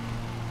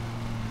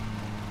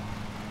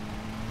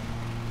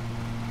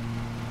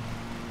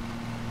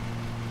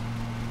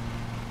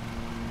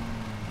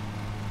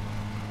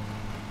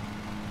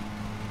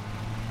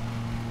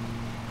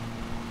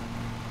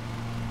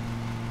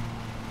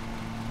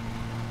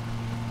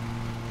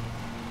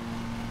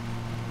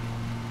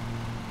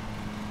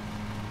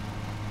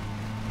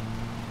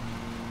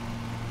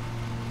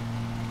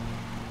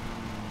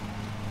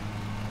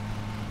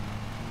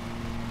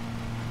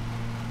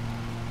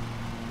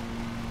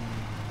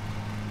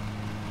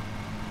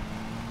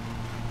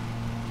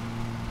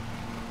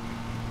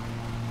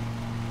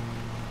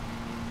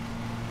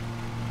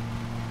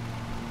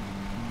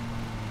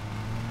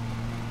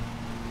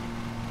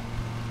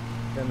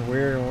 Getting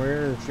weird and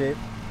weirder the shape.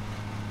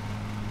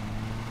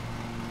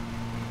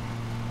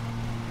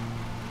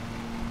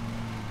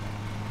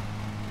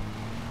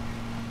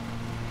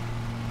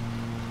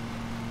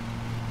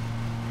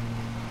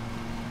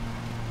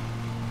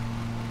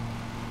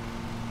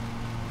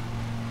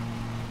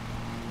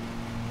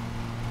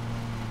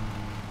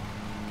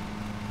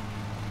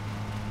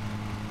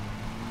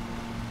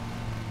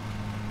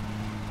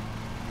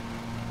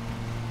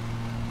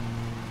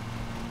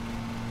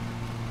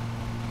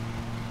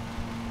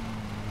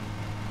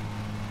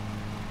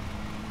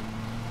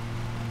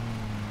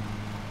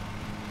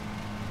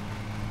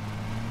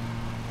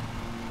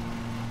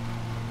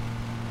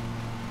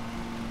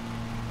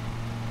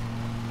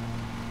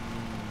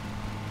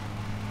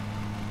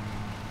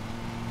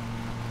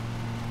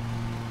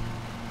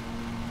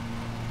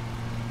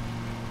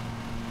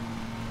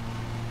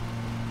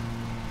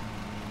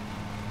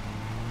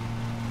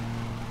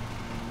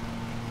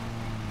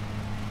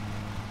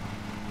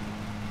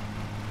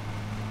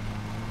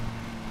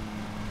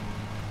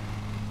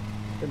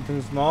 Getting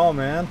too small,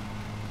 man.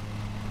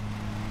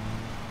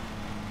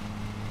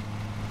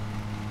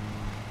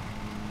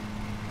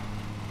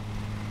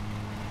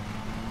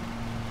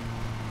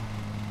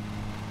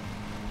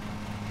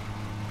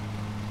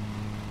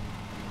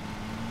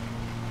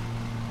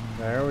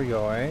 There we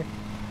go, eh?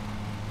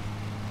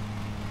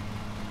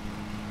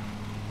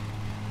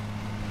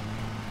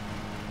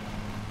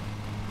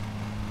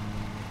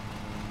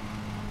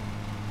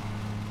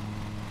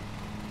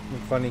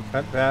 Funny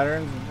cut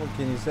patterns. What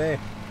can you say?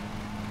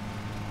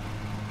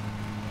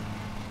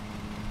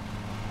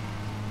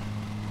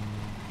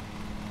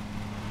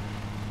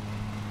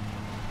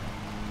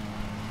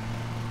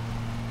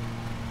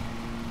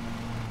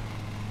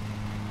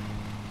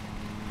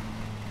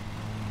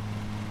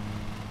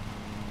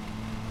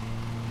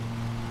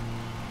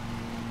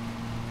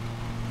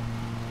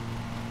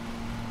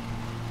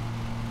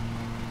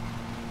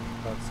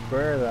 Not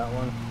square, that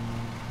one.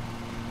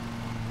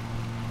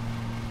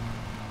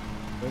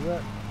 Is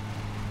it?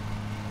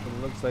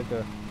 It looks like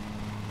a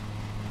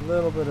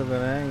little bit of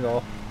an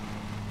angle.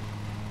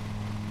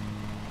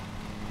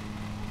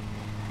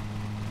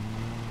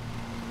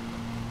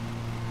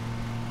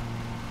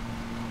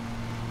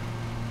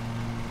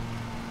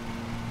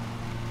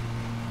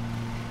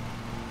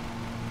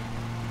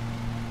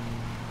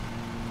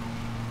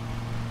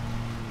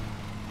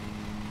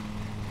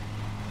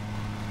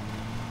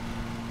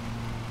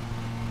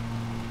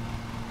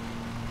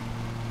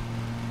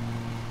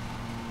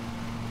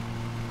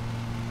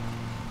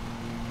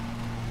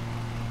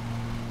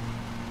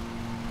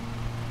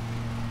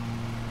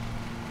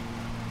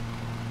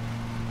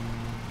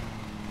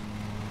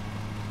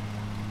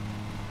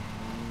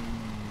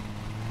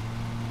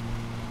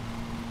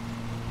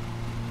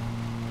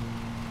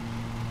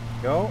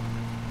 Go.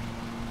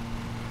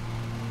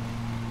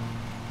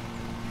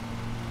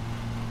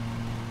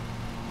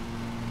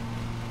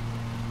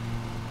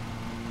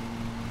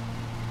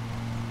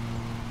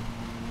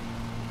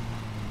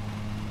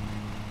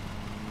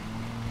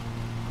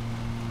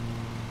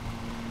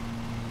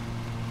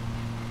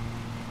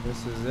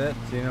 This is it,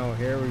 you know,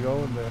 here we go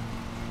with the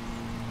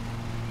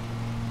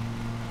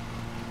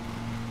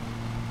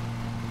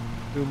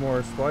 2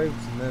 more swipes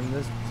and then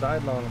this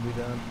sideline will be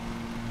done.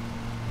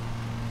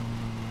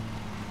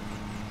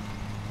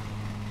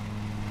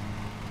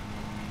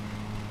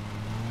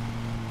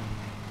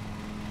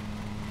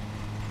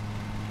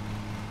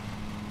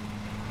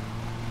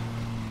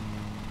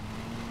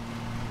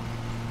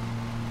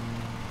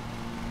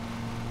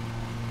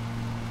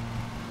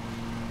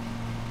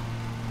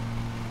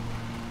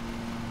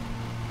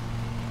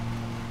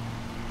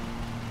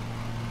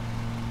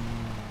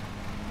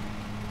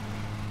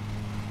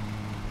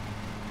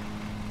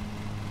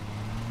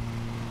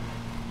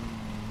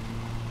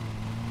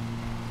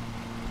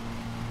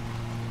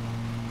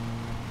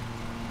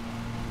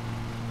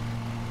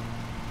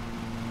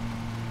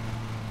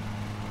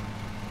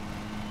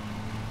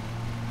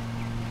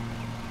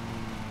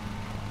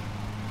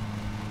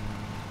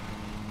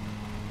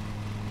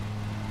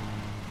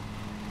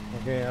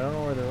 Okay, I don't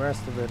know where the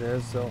rest of it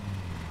is, so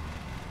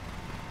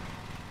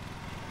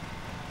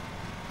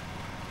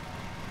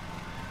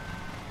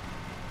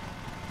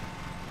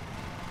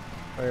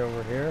right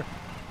over here.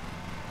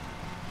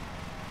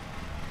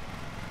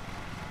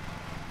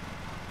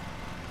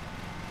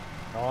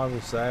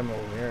 Obviously I'm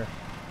over here.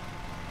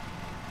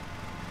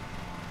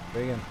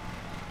 Big one.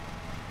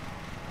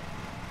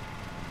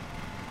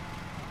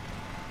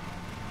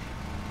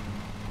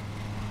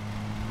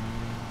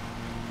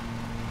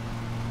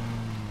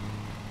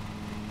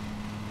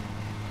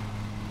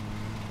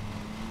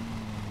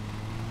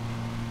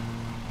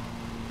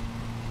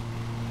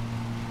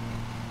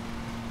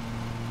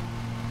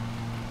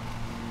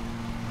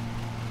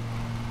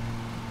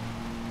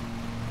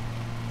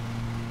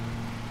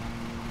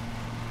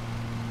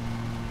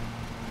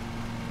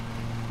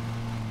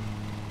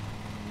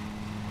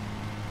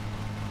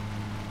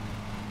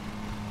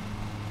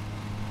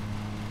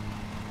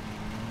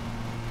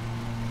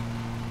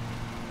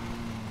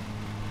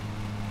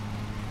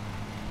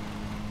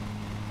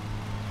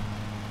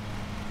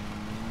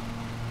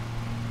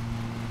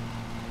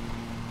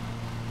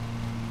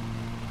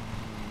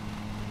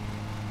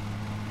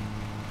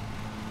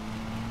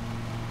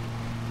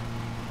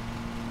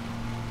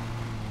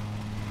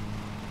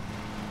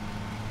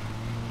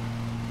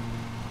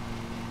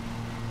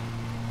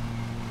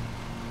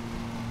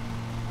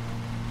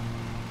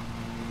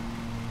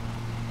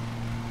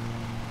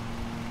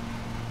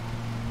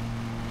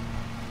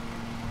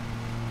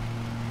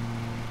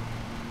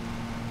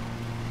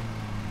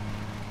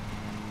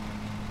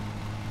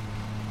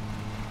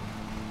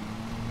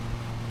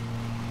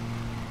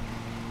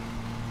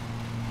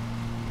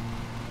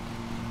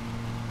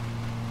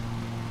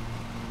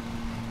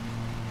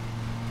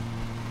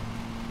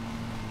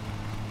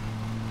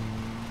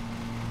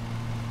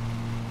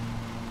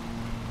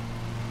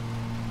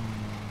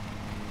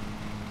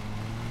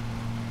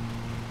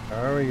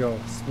 There we go,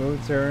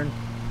 smooth turn.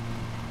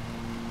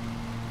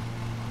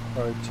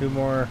 Probably 2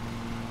 more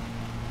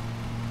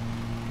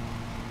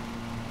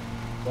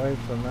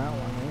swipes on that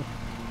one, eh?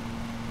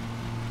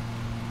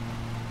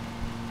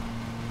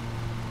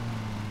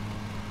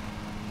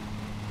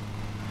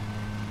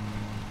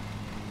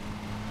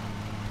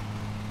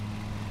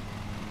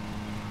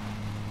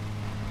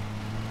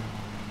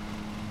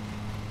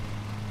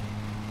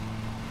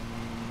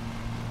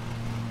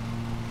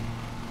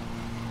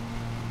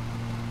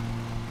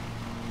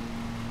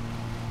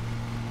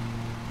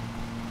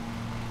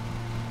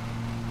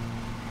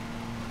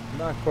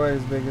 Not quite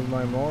as big as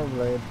my mower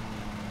blade.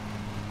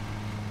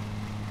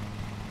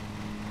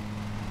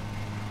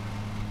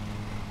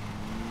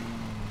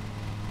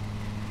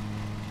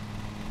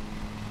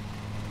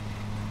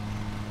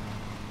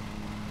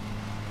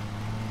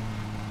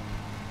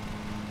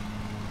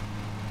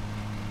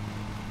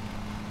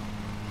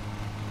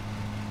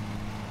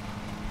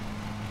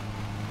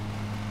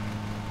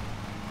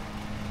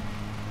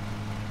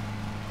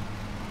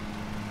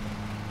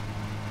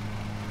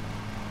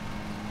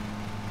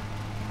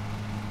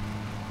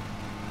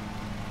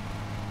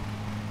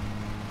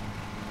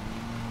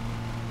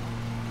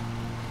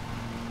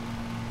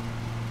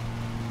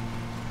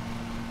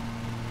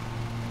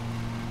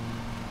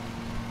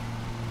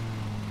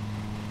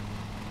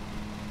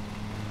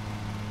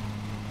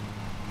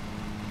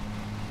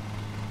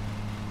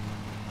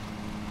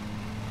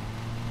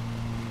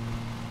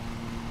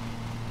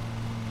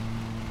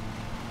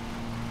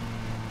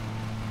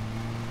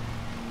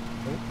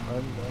 I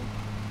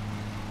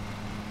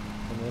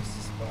missed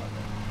the spot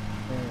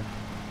there.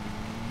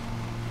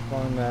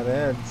 Along that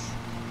edge.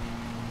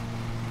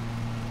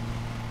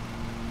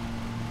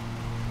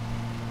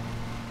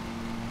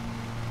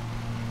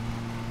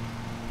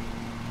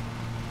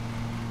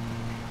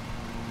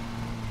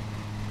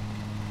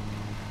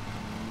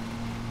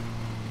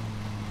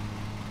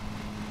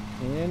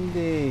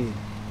 Indeed.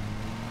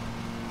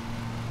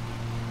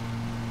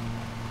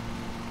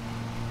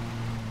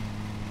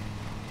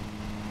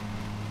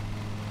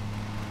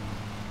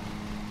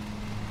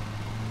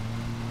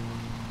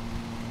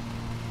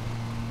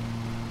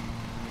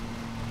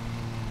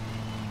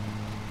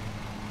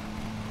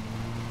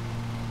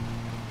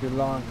 Your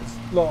lawn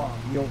is long,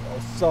 you'll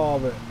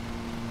solve it.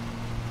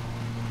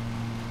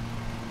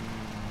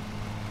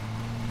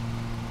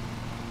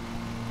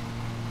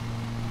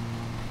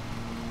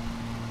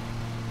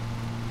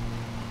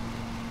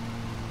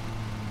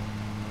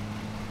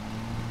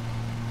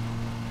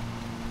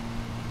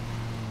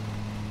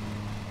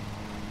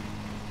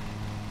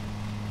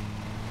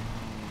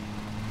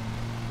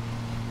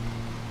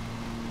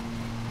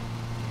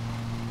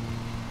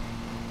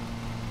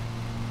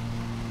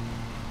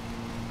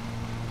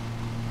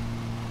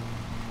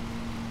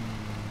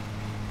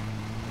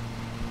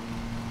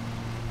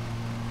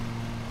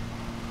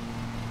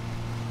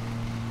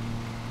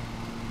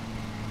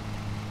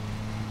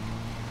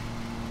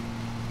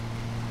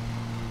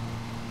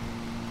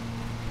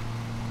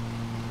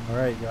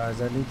 Alright guys,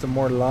 I need some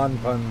more lawn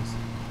puns.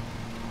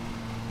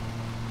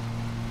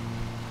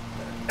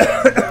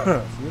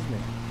 Excuse me.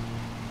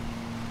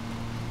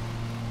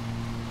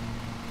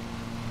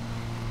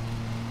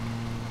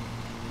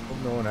 Hope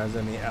no one has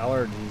any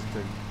allergies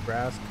to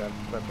grass cut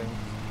clippings.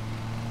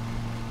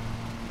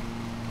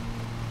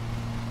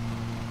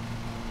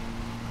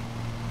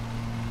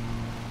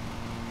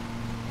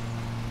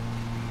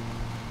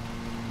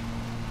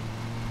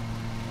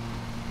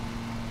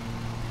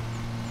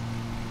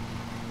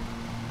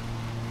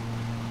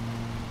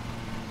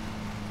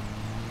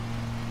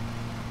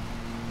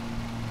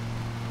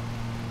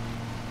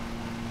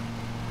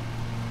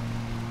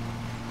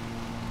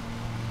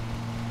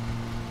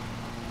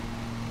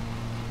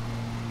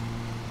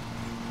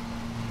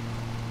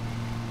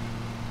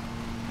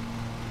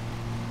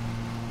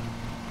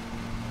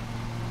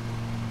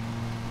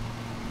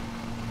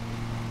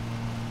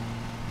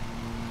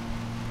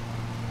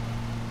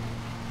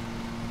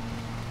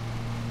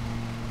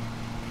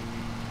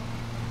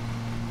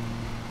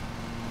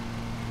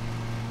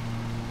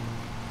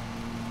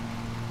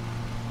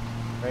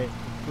 Right,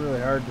 it's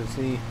really hard to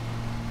see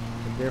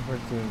the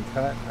difference between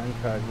cut and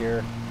uncut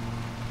here.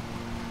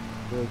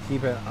 Really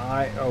keep an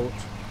eye out.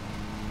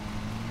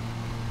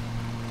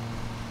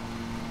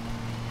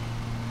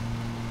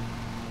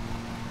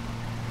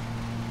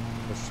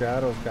 The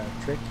shadows kind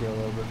of trick you a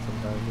little bit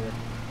sometimes here.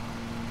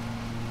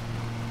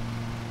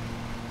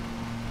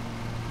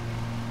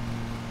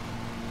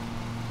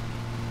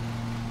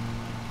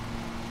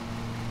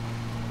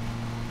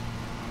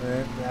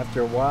 And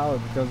after a while,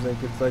 it becomes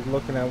like it's like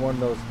looking at one of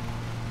those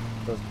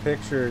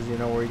pictures, you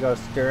know, where you gotta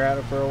stare at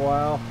it for a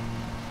while,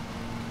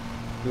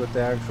 see what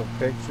the actual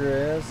picture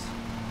is.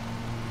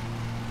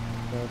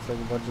 You know, it's like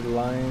a bunch of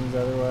lines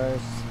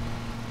otherwise.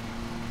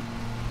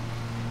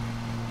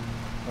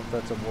 I don't know if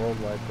that's a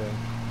worldwide thing.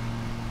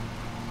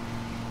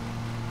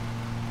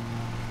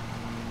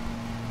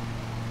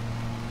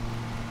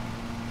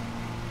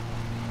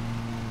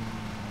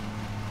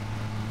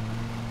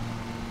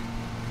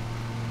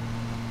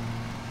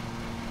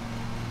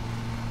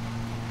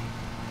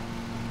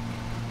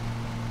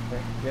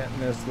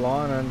 Getting this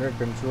lawn under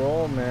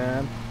control,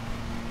 man.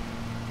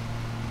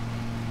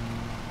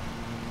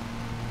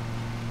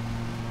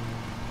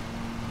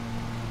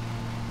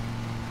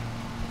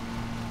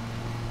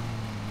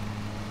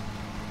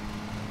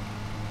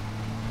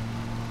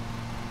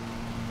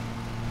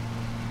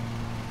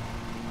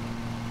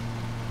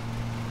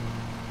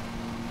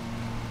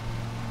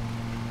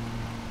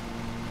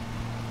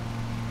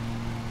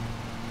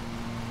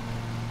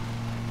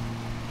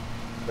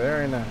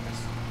 Very nice.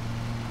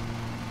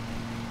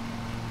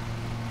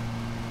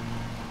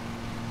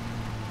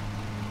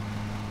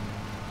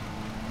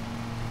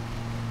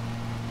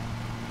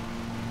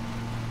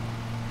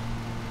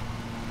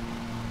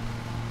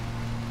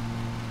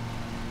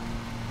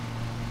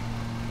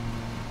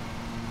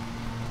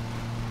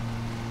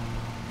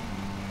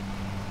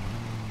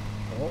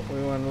 Oh,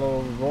 we went a little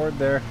overboard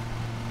there.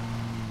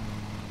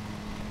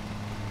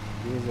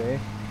 Easy.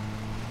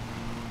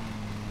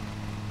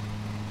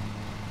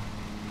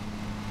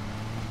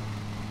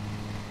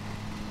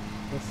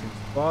 Missing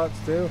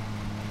spots too.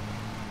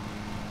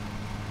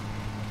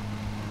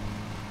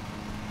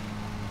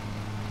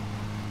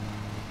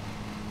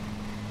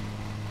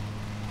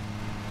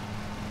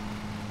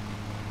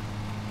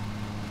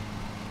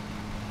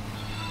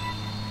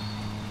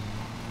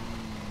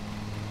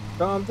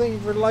 Tom, thank you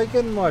for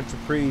liking, much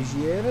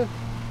appreciated.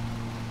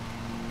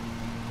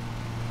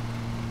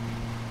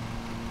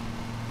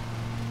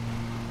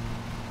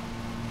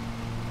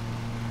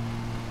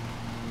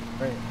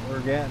 Right,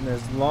 we're getting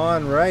this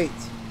lawn right.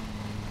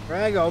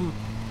 Drag 'em.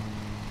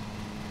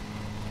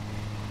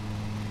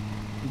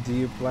 Do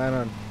you plan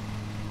on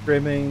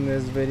trimming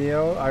this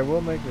video? I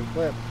will make a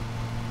clip.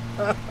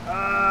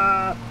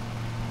 Ah!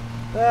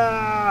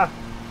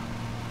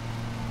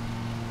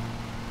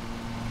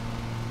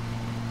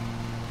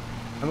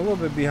 I'm a little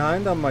bit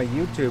behind on my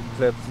YouTube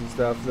clips and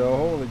stuff though.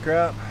 Holy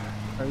crap.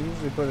 I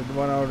usually put it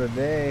 1 out a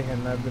day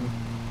and I've been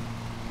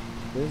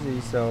busy,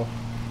 so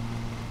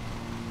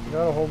I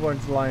got a whole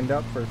bunch lined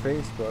up for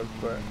Facebook,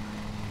 but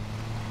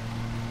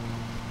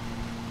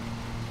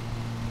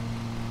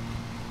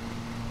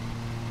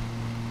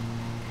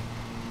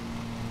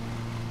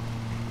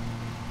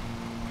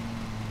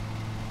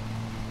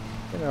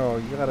you know,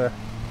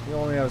 you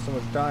only have so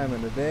much time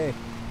in a day.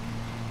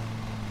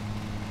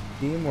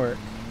 Teamwork.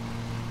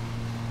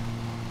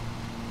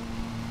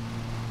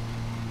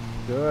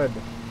 Good.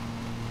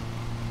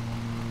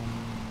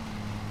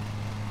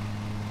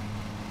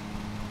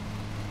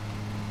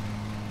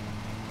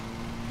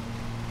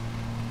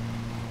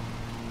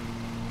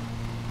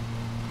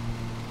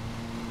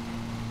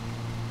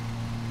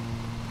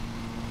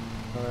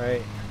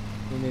 Alright.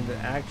 We need an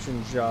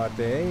action shot,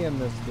 in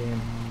this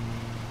game.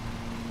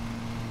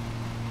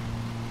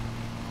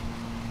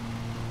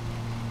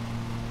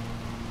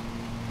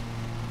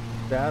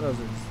 Shadows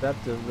are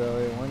deceptive though,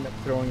 they wind up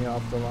throwing you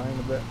off the line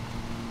a bit.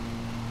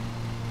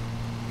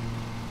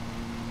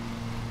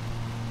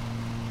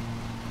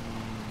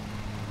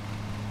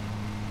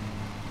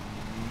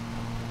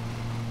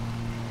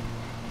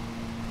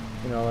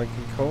 You know, like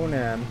in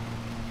Conan,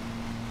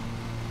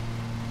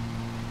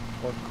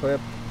 or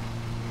Clip,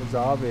 is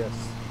obvious.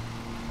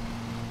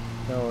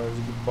 You know, there's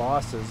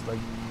bosses like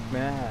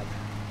mad.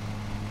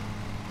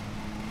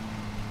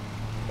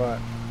 But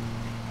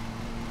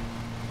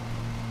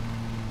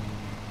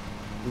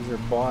these are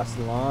boss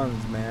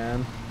lawns,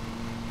 man.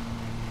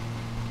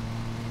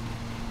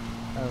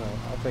 I don't know,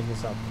 I'll think of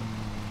something.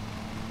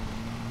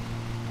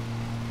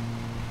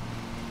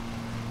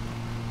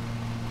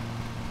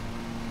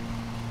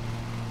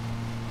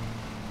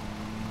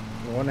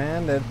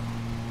 One-handed.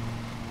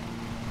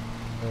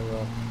 There we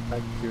go. Back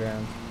to 2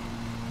 hands.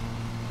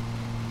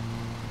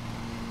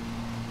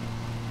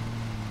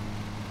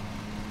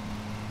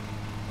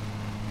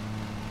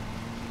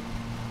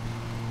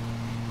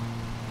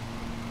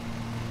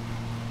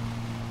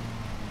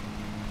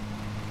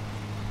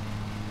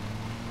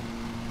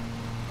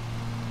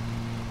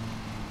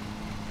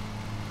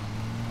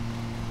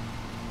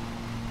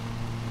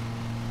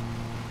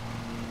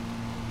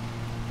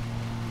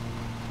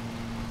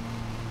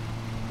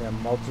 Yeah,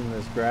 I'm mulching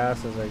this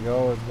grass as I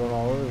go. It's going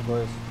all over the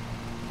place.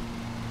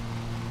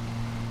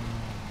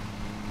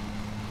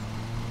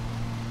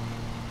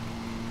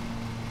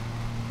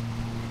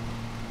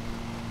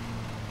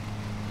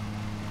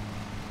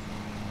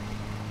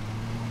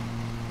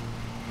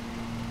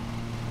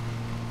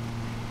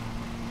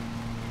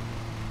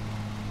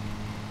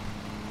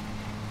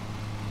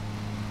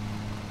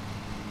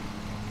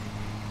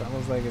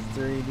 Sounds like it's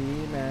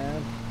 3D,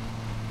 man.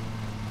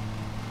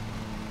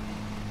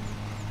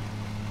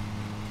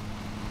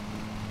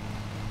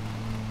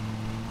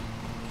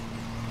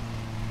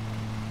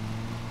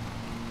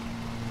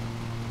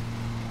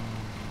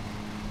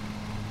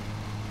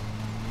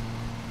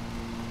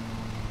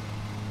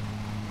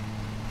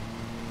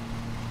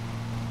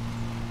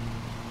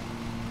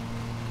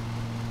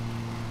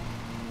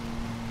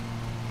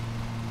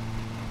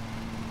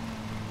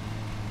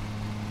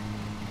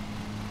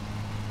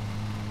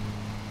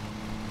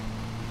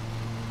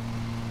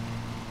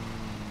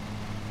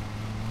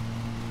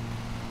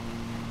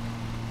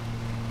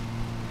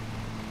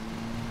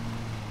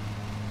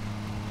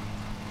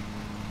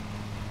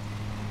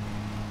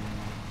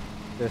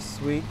 The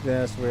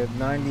sweetness, we're at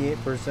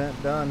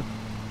 98% done.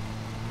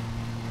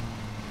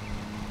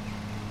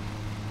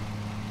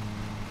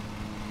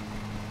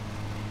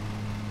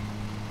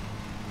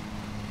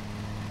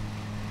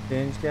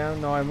 Change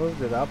cam? No, I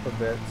moved it up a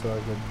bit so I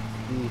could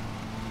see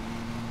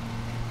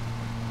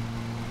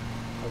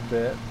a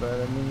bit, but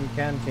I mean you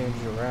can change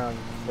it around,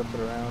 flip it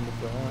around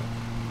if you want.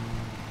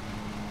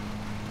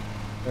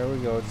 There we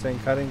go, it's saying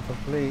cutting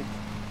complete.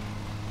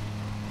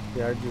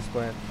 Yeah, I just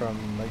went from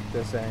like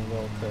this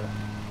angle to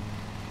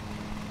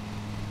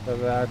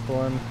that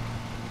one.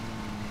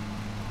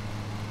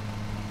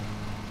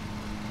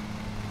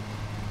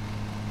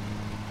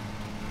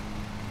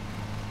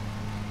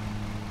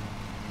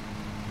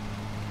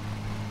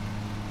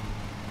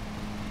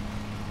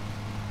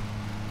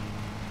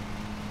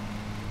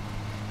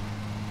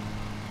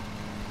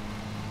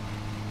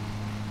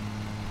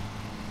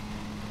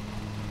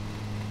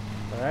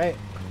 right.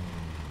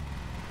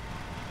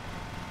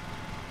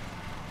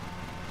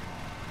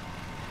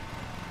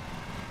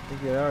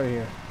 Let's get out of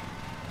here.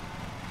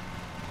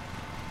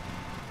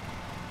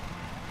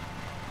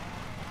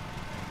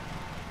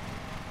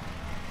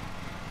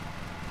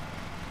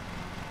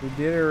 We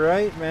did it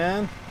right,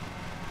 man.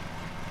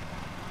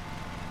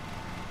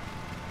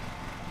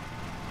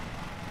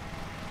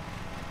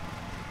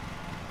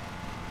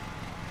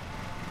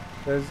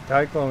 This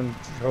Cyclone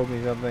showed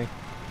me something.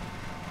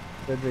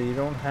 Said that you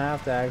don't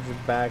have to actually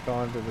back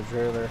onto the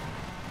trailer.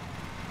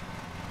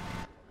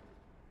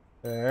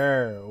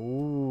 There.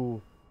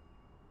 Ooh.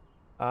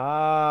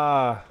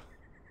 Ah.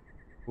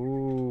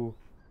 Ooh.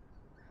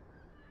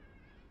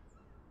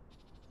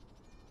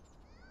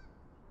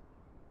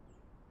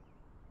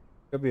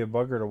 Could be a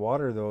bugger to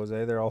water those,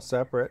 eh? They're all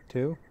separate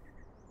too.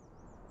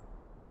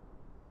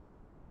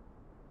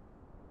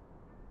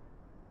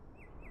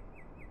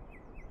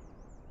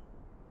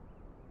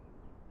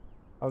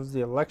 How's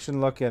the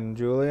election looking,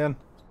 Julian?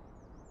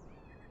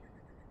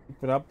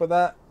 Keeping up with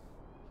that?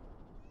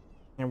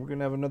 And we're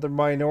gonna have another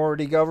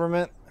minority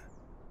government.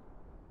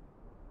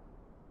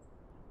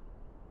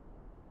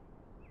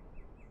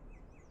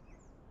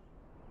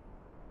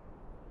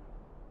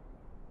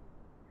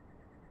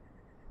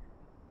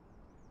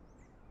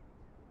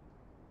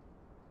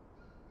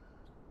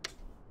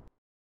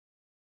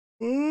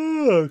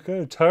 Ooh, I'm kind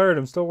of tired.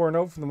 I'm still worn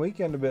out from the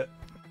weekend a bit.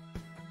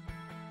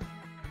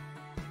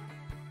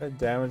 I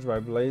damaged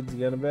my blades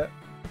again a bit.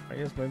 I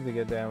guess maybe they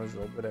get damaged a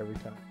little bit every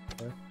time.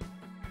 Okay.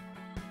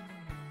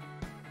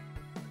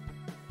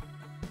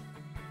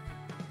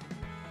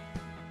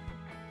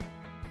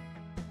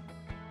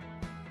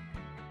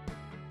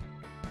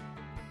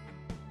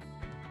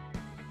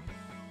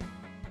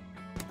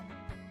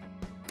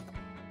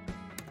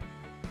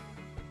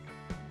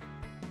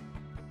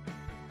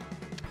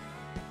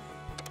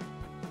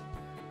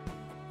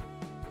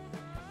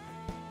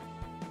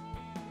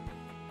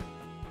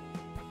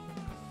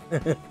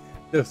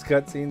 Those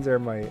cutscenes are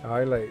my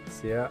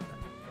highlights, yeah.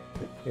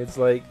 It's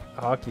like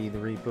hockey, the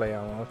replay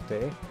almost,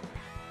 eh?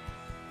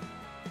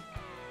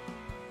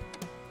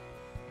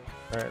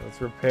 Alright, let's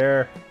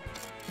repair.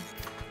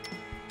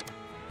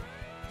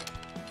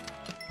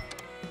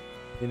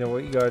 You know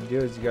what you gotta do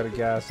is you gotta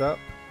gas up.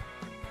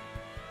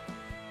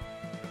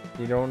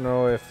 You don't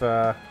know if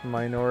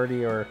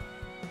minority or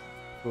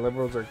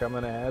liberals are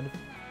coming ahead.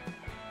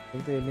 I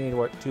think they need,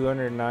 what,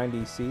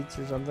 290 seats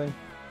or something?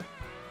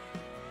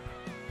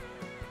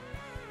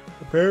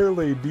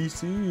 Apparently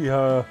BC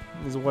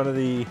is one of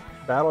the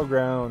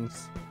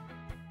battlegrounds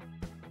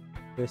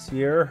this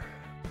year.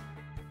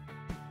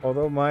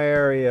 Although my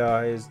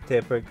area is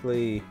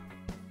typically,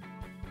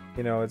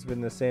 you know, it's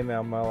been the same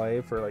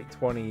MLA for like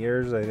 20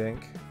 years, I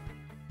think.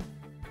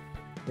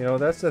 You know,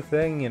 that's the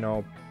thing, you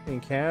know,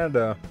 in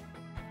Canada,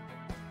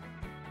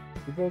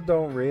 people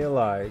don't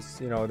realize,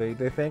 you know, they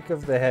think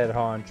of the head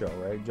honcho,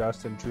 right?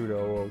 Justin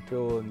Trudeau,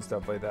 O'Toole and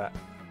stuff like that.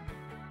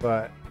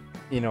 But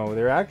you know,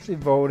 they're actually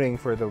voting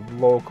for the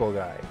local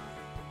guy.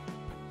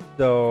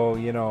 So,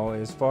 you know,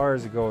 as far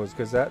as it goes,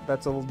 because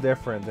that's a little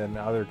different than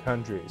other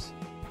countries.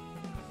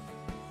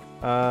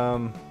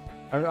 I'm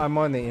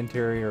on the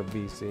interior of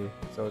BC,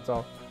 so it's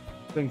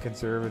been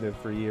conservative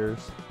for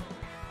years.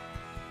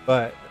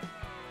 But,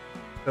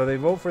 so they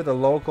vote for the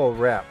local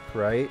rep,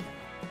 right?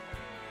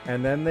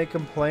 And then they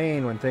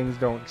complain when things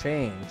don't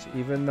change,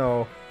 even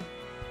though,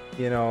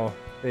 you know,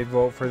 they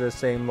vote for the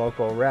same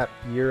local rep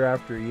year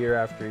after year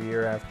after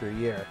year after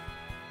year.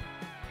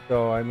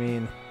 So, I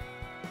mean,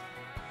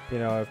 you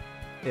know,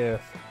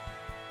 if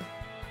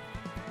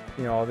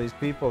you know, all these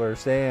people are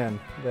saying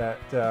that,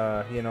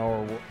 you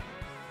know,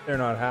 they're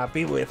not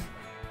happy with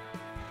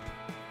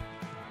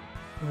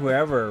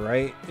whoever,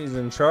 right, is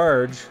in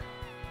charge,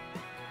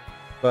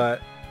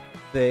 but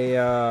they,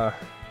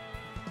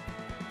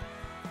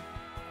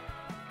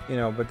 you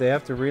know, but they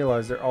have to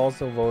realize they're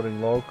also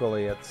voting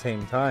locally at the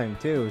same time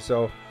too.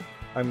 So,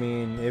 I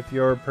mean, if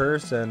you're a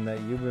person that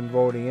you've been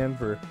voting in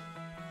for,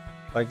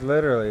 like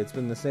literally, it's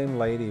been the same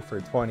lady for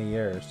 20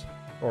 years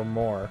or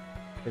more.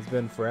 It's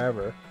been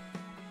forever.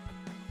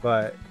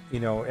 But, you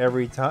know,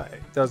 every time,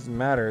 it doesn't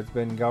matter. It's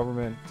been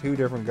two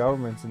different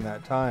governments in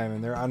that time,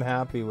 and they're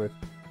unhappy with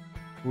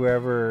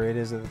whoever it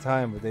is at the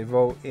time, but they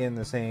vote in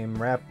the same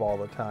rep all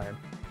the time.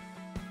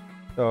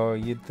 So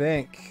you'd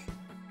think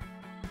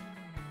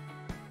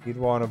you'd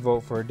want to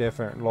vote for a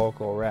different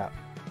local rep.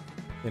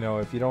 You know,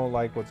 if you don't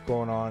like what's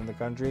going on in the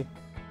country,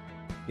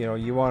 you know,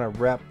 you want a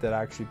rep that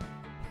actually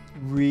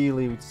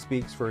really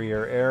speaks for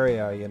your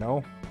area, you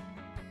know?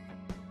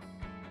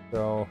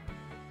 So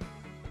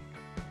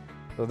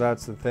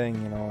that's the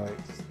thing, you know,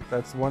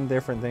 that's one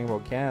different thing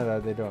about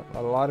Canada.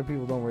 A lot of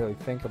people don't really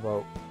think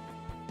about.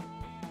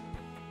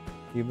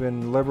 You've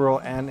been Liberal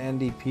and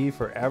NDP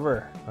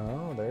forever.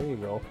 Oh, there you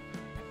go.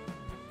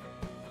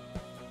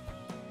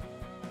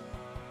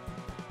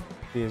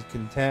 She is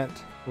content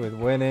with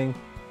winning,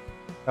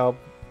 help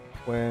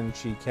when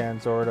she can,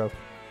 sort of.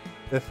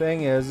 The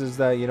thing is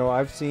that, you know,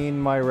 I've seen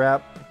my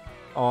rep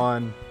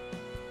on,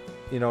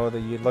 you know,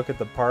 you look at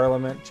the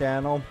Parliament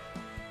channel,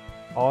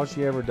 all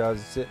she ever does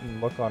is sit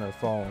and look on her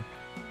phone.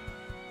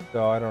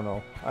 So I don't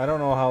know. I don't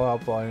know how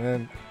helpful. And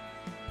then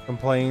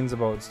complains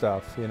about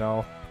stuff, you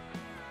know,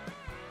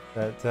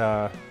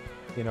 that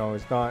you know,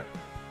 it's not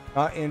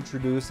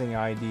introducing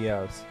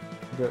ideas.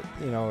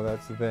 You know,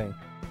 that's the thing.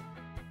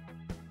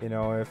 You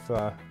know, if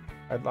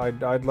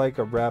I'd like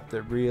a rep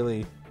that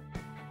really,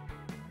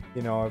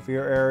 you know, if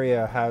your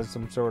area has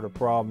some sort of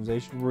problems, they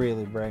should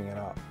really bring it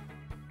up.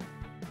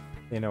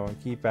 You know,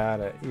 and keep at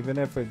it, even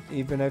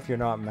if you're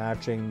not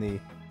matching the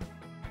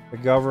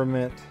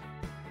government,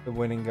 the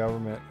winning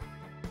government.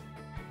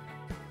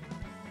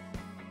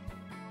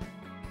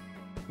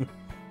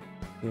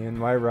 And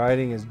my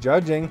riding is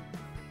judging.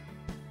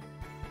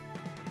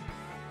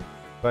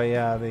 But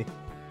yeah,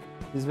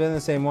 he's been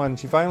the same one.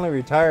 She finally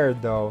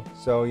retired though,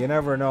 so you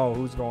never know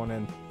who's going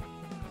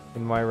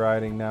in my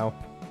riding now.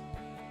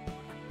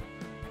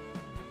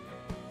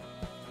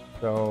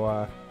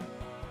 So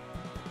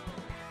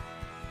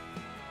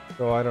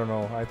I don't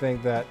know. I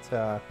think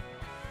that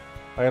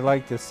I'd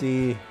like to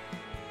see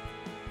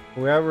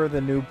whoever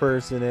the new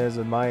person is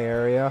in my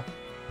area.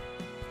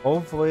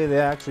 Hopefully they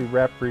actually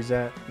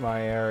represent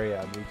my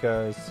area,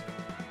 because,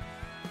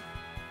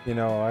 you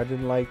know, I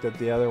didn't like that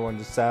the other one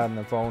just sat on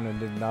the phone and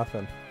did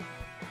nothing.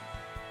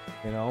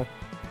 You know?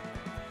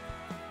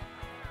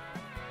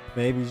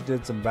 Maybe she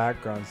did some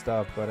background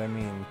stuff, but I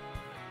mean,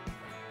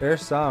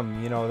 there's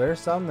some, you know, there's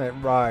some that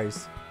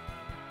rise.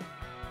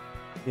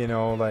 You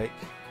know, like,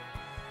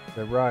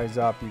 that rise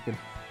up. You can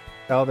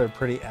tell they're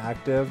pretty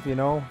active, you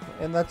know,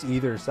 and that's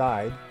either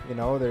side. You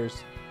know,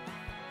 there's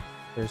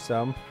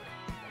some.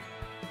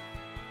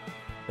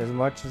 As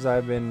much as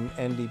I've been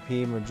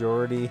NDP,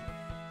 majority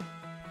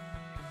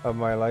of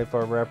my life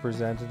our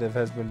representative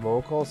has been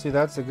vocal. See,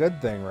 that's a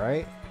good thing,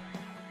 right?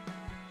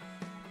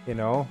 You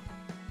know,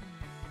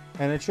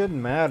 and it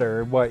shouldn't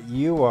matter what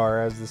you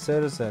are as the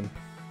citizen.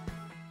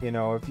 You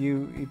know, if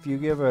you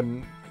give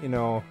you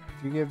know,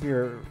 if you give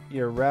your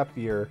rep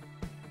your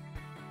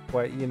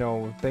what, you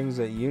know, things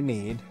that you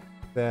need,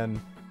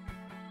 then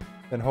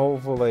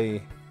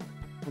hopefully,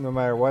 no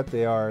matter what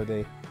they are,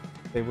 they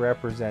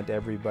represent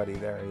everybody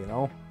there, you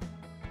know.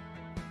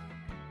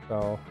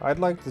 So I'd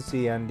like to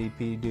see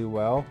NDP do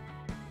well.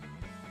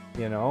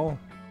 You know,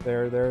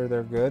 they're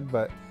good,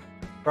 but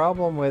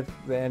problem with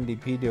the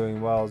NDP doing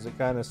well is it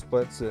kind of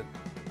splits it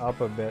up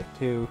a bit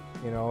too,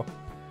 you know.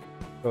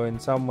 So in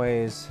some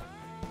ways,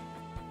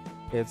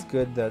 it's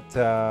good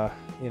that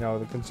you know,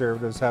 the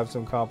Conservatives have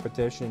some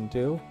competition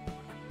too,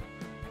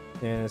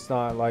 and it's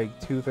not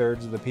like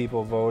 2/3 of the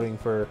people voting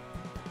for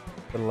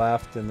the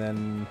left and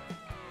then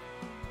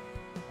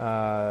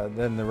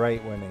the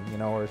right winning, you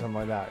know, or something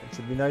like that. It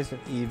should be nice and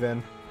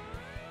even.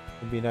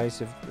 It'd be nice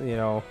if, you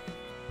know,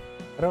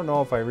 I don't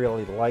know if I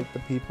really like the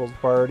People's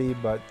Party,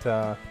 but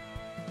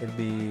it'd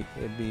be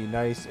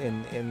nice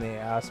in the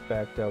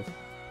aspect of,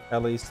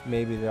 at least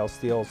maybe they'll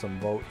steal some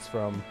votes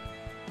from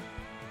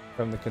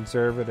the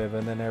Conservative,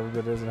 and then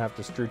everybody doesn't have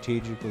to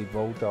strategically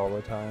vote all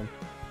the time.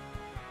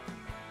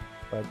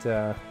 But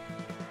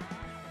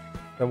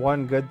the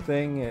one good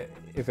thing,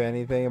 if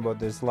anything, about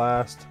this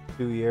last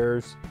 2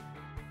 years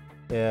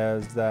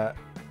is that,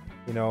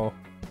 you know,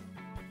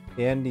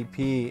 the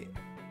NDP,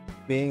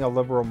 being a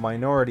Liberal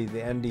minority, the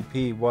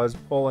NDP was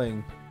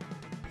pulling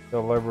the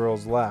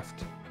Liberals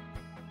left.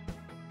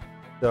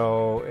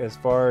 So as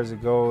far as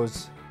it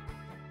goes,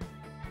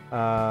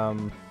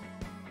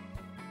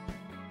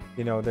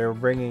 you know, they're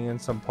bringing in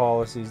some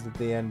policies that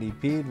the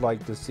NDP'd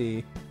like to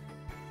see,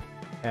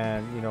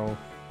 and, you know,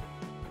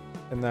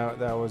 and that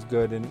was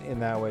good in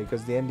that way,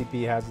 because the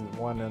NDP hasn't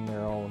won on their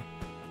own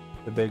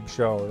the big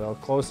show. The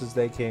closest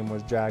they came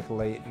was Jack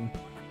Layton.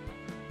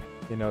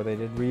 You know, they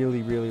did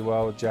really, really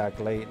well with Jack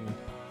Layton,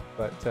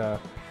 but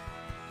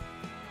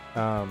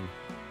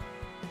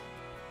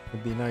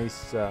it'd be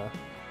nice to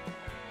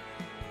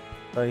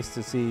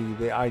see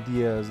the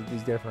ideas that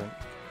these different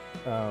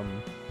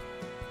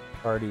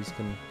parties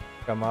can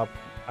come up.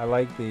 I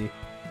like the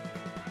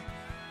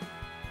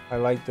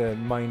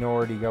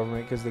minority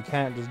government, because they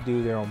can't just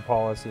do their own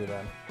policy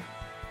then.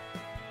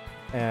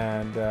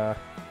 And as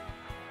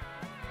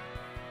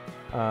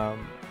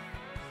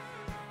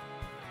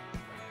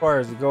far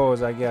as it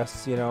goes, I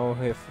guess, you know,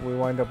 if we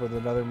wind up with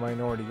another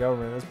minority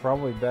government, that's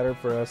probably better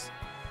for us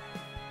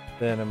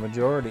than a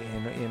majority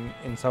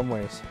in some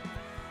ways.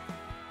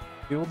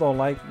 People don't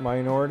like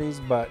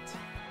minorities, but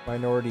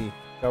minority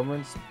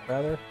governments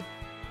rather,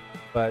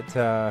 but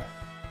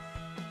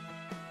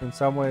in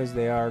some ways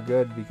they are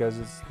good,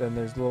 because then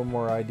there's a little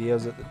more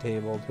ideas at the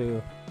table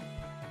too.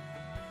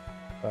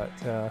 But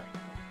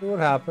see what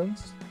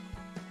happens.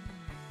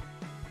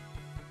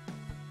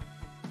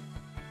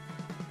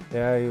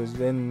 Yeah, he was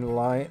in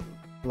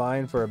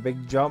line for a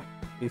big jump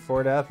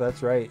before death.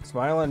 That's right,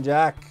 Smiling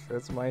Jack.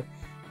 That's my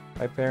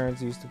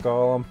parents used to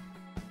call him.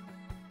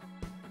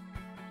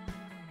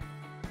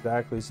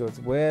 Exactly. So it's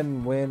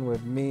win-win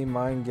with me.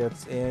 Mine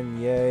gets in,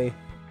 yay.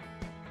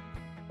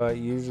 But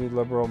usually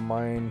Liberal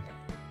mine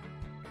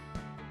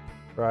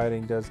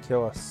riding does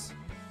kill us.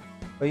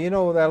 But you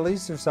know, at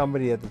least there's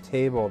somebody at the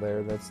table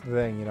there. That's the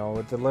thing, you know.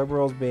 With the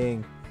Liberals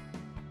being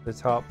the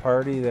top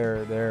party,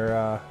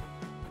 they're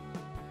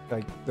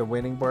like the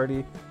winning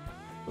party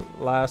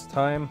last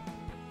time,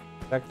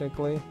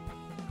 technically.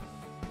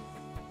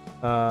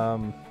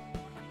 The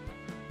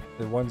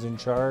ones in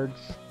charge.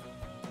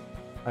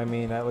 I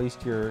mean, at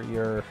least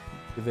your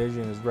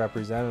division is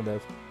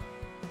representative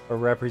or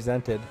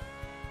represented.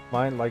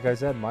 Mine, like I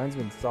said, mine's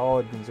been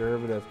solid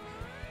conservative.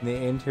 In the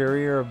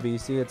interior of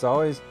BC, it's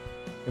always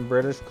in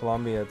British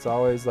Columbia. It's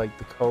always like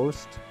the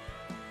coast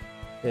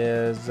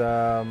is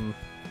either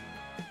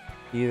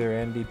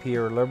NDP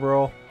or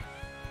Liberal,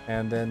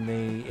 and then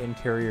the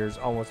interior is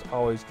almost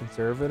always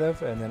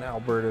conservative, and then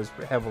Alberta is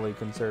heavily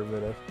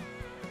conservative.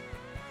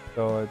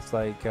 So it's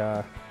like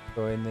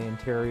so in the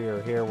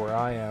interior here where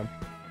I am,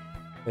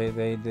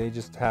 they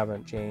just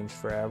haven't changed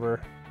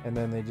forever, and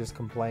then they just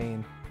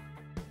complain,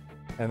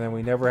 and then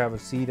we never have a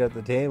seat at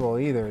the table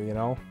either. You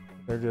know,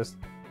 they're just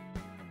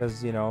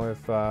because you know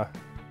if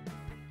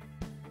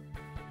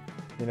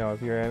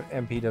your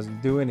MP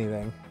doesn't do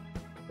anything,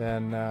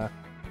 then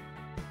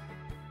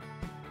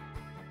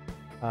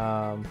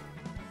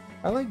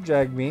I like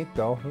Jagmeet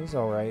though. He's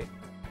all right.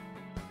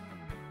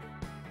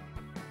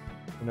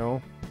 You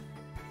know,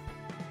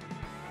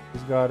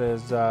 he's got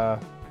his. I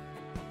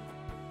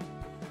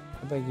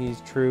think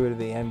he's true to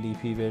the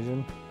NDP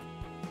vision.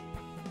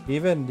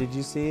 Even, did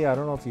you see? I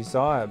don't know if you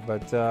saw it,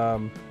 but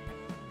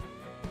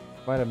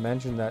might have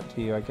mentioned that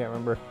to you. I can't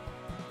remember.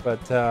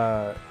 But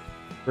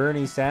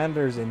Bernie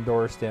Sanders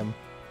endorsed him.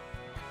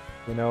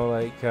 You know,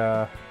 like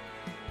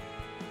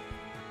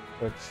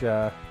which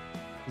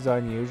is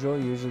unusual.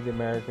 Usually the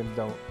Americans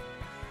don't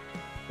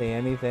say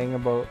anything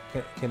about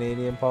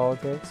Canadian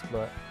politics,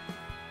 but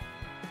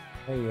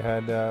hey, you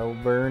had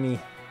Bernie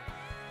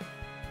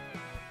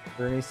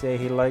say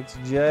he likes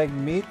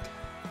Jagmeet.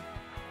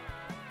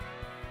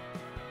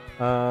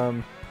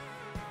 And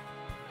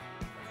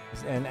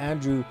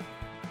Andrew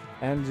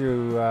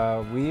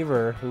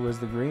Weaver, who was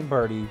the Green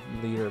Party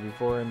leader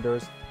before,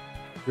 endorsed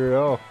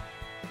Trudeau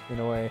in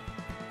a way,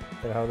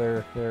 how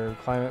their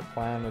climate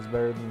plan was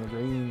better than the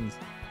Greens.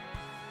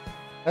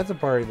 That's a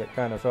party that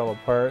kind of fell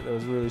apart. That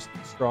was really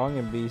strong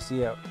in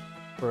BC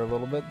for a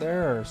little bit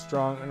there, or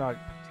strong, not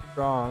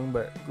strong,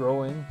 but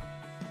growing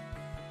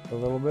a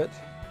little bit.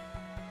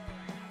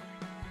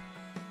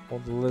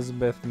 Old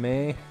Elizabeth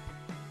May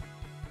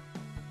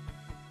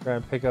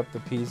trying to pick up the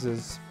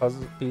pieces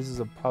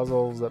of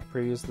puzzles that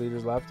previous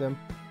leaders left him.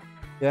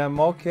 Yeah,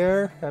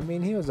 Mulcair, I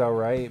mean, he was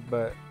alright,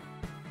 but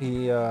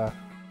he I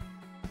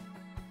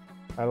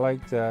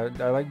like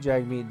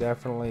Jagmeet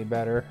definitely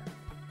better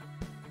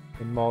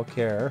than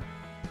Mulcair.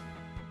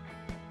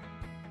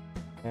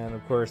 And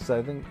of course,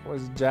 I think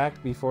was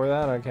Jack before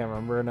that, I can't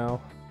remember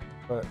now,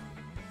 but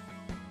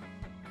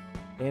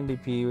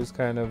NDP was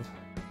kind of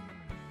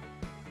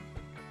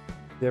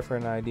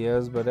different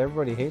ideas, but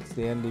everybody hates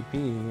the NDP.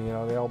 You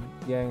know, they all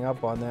gang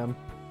up on them.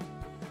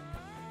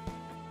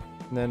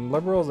 And then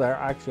Liberals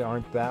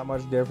aren't that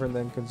much different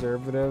than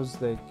Conservatives.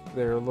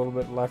 They're a little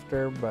bit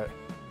lefter, but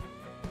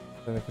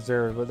than the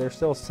Conservatives, but they're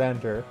still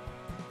center.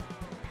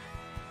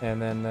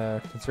 And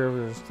then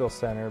Conservatives are still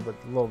center, but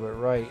a little bit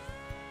right.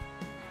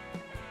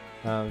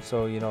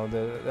 So you know,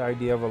 the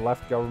idea of a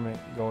left government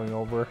going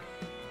over.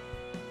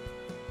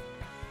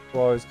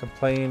 We'll always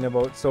complain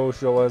about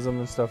socialism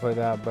and stuff like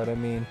that, but I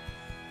mean,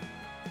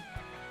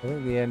 I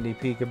think the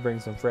NDP could bring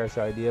some fresh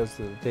ideas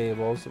to the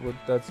table. So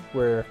that's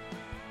where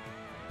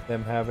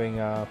them having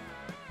a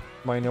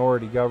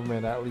minority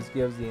government at least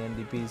gives the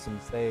NDP some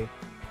say,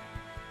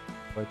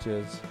 which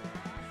is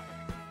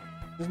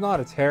not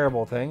a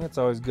terrible thing. It's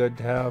always good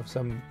to have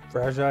some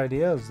fresh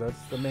ideas.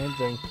 That's the main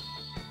thing.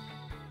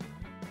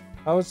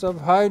 House of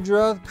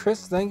Hydra,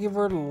 Chris, thank you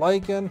for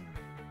liking.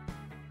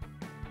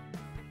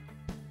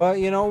 But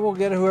you know, we'll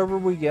get whoever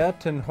we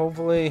get, and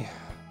hopefully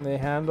they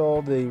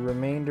handle the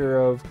remainder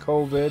of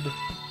COVID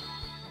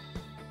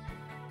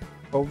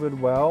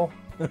well.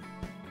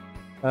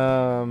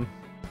 Oh,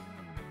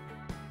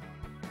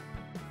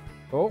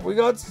 we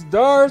got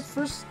stars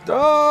for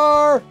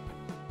Star!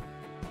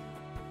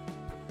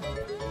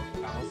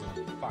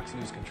 Fox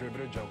News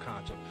contributor Joe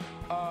Concha.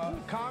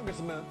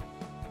 Congressman,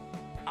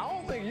 I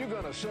don't think you're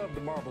gonna shove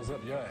the marbles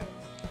up your ass.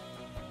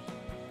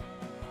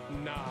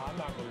 Nah, I'm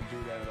not gonna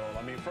do that at all.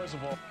 I mean, first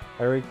of all,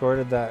 I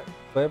recorded that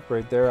clip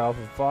right there off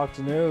of Fox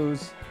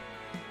News.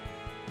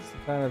 It's the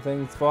kind of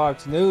things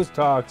Fox News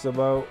talks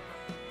about.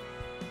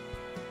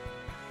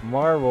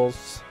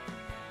 Marbles.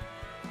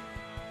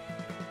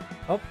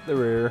 Up the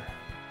rear.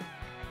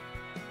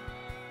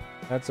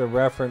 That's a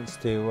reference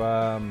to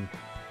a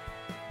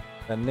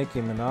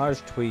Nicki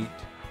Minaj tweet,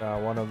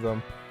 one of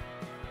them.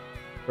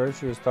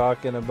 First she was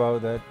talking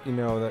about that, you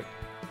know, that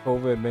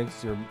COVID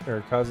makes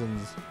her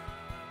cousin's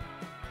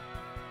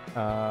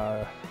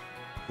her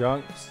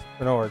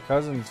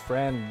cousin's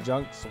friend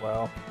junk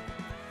swell.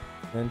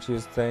 Then she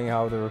was saying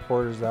how the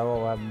reporters that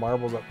will have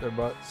marbles up their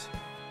butts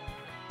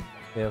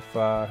if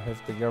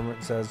the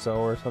government says so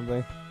or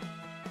something.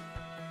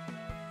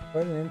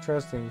 Quite an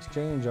interesting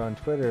exchange on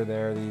Twitter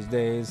there these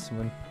days.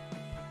 When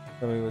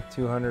somebody with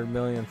 200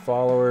 million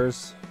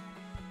followers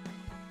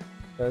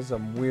does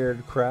some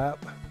weird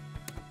crap.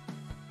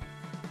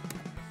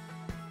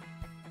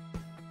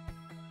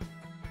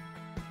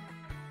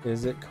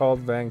 Is it called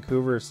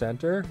Vancouver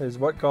Center? Is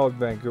what called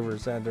Vancouver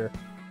Center?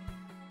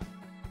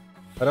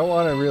 I don't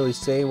want to really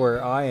say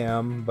where I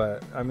am,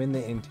 but I'm in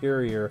the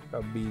interior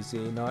of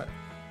BC.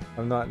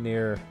 I'm not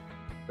near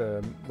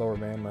the Lower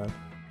Mainland.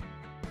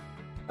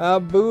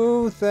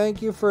 Boo,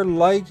 thank you for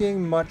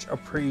liking, much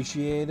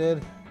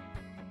appreciated.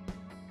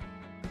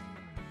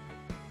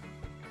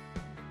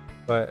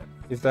 But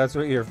if that's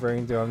what you're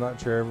referring to, I'm not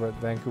sure what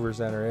Vancouver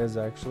Center is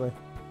actually.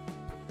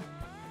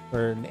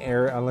 Or an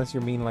area, unless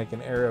you mean like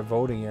an area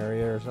voting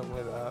area or something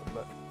like that.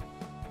 But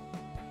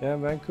yeah,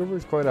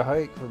 Vancouver's quite a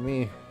hike for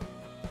me.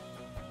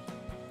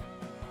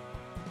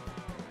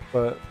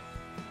 But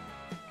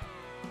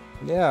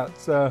yeah,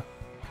 it's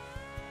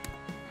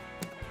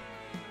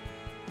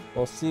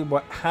we'll see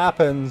what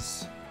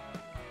happens.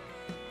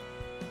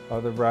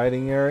 Oh, the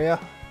riding area.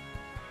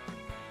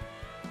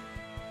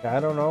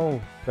 I don't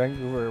know,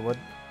 Vancouver. What?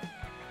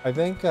 I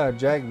think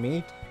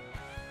Jagmeet.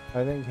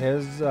 I think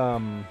his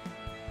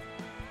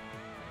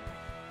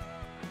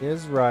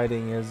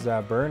riding is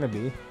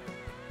Burnaby.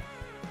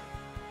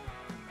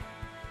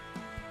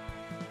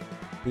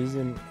 He's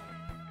in.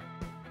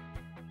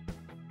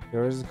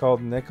 Yours is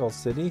called Nickel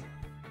City.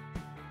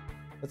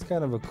 That's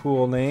kind of a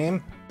cool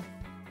name.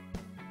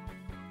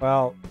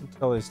 Well,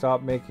 until they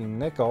stop making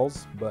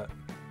nickels, but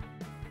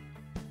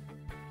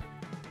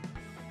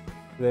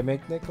do they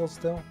make nickels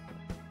still?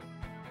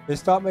 They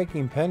stopped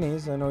making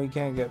pennies. I know you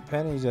can't get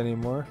pennies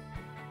anymore.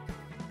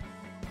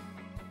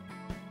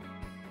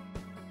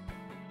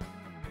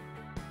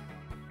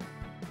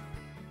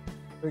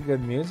 Pretty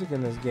good music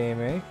in this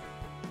game, eh?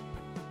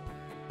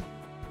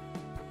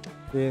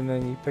 And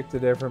then you pick the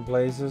different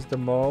places to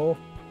mow.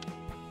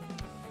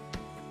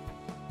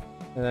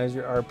 And as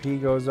your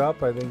RP goes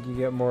up, I think you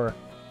get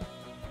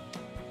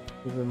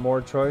even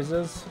more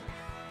choices.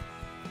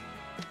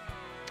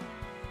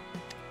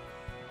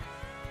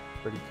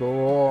 Pretty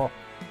cool.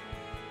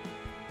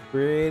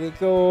 Pretty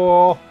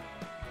cool.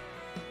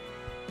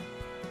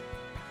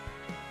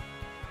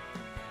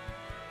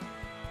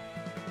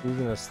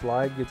 Using a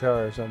slide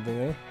guitar or something,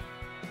 eh?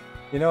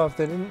 You know, if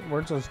they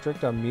weren't so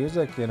strict on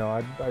music, you know,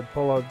 I'd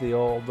pull out the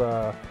old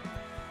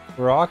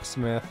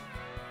Rocksmith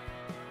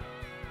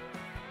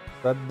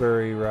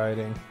Sudbury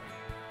riding.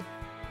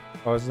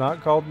 Oh, it's not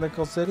called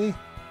Nickel City?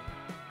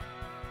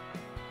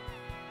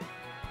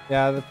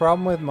 Yeah, the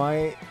problem with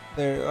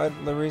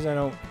the reason I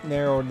don't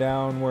narrow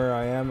down where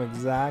I am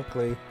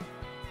exactly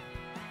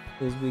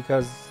is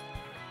because,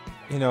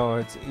 you know,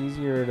 it's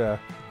easier to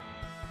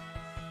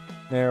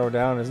narrow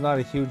down. It's not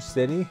a huge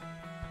city.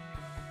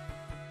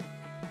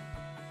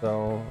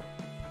 So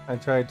I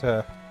try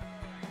to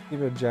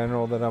keep it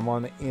general that I'm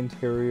on the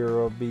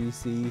interior of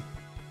BC.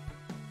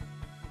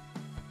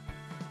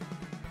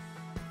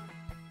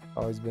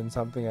 Always been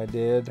something I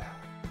did.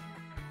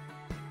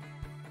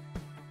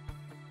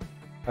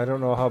 I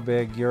don't know how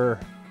big your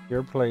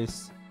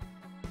place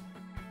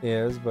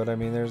is, but I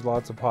mean there's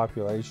lots of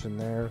population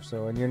there,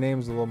 so, and your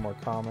name's a little more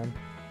common.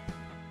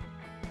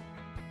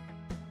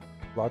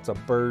 Lots of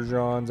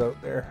Bergeons out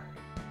there.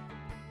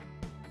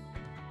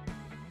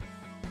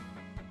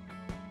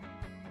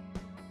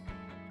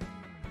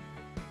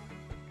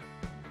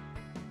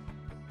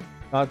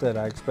 Not that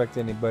I expect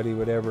anybody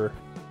would ever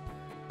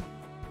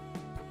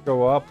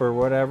go up or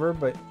whatever,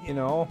 but you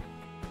know.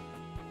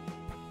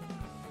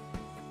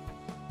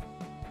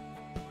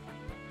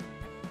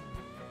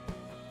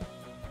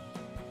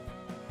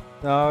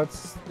 No,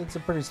 it's a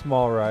pretty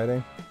small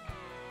riding.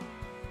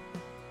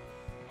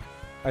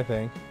 I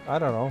think. I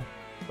don't know.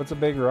 What's a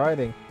big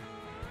riding?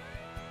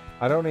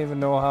 I don't even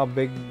know how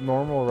big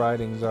normal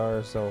ridings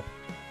are, so.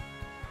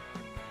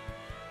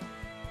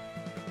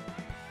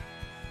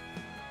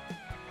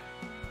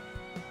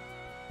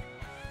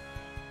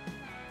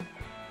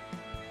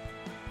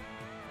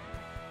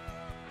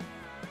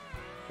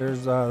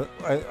 There's I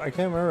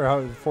can't remember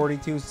how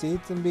 42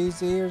 seats in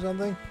BC or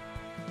something.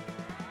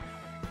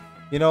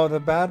 You know, the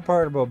bad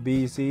part about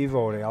BC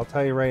voting, I'll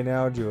tell you right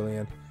now,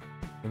 Julian,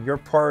 and you're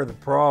part of the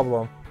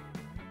problem,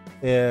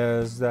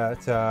 is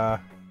that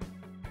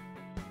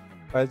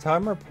by the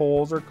time our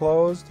polls are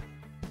closed,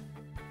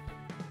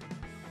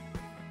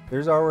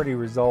 there's already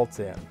results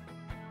in.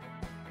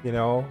 You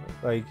know,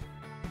 like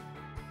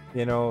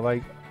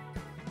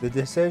the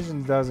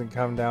decision doesn't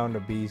come down to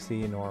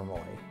BC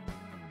normally.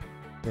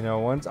 You know,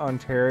 once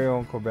Ontario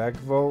and Quebec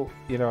vote,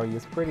 you know,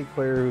 it's pretty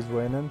clear who's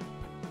winning.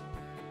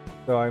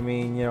 So, I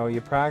mean, you know,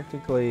 it's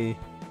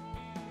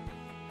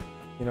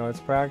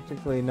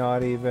practically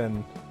not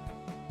even,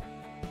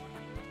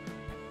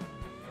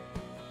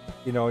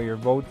 you know, your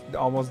vote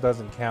almost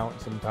doesn't count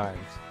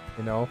sometimes,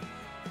 you know,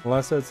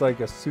 unless it's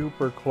like a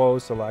super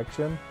close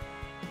election,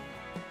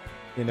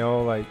 you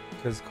know, like,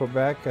 because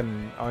Quebec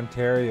and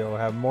Ontario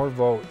have more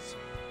votes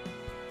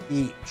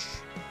each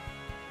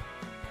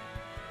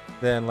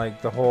than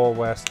like the whole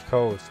West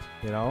Coast,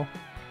 you know.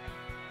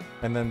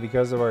 And then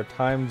because of our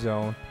time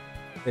zone,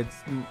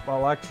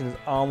 election is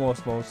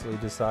almost mostly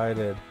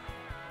decided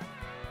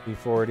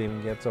before it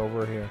even gets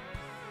over here.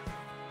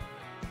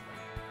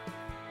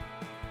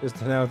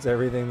 Just announce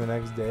everything the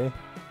next day.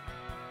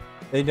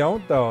 They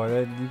don't though.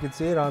 You can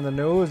see it on the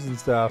news and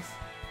stuff.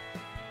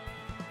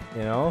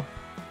 You know.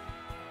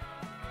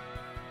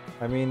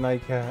 I mean,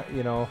 like,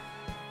 you know,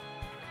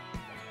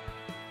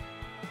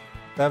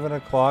 7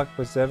 o'clock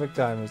Pacific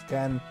time is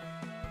 10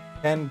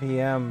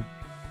 p.m.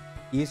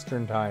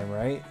 Eastern time,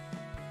 right?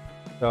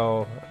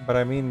 So, but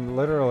I mean,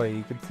 literally,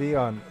 you could see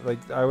on,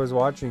 like, I was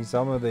watching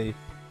some of the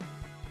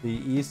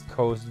East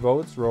Coast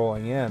votes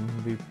rolling in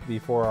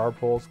before our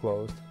polls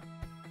closed.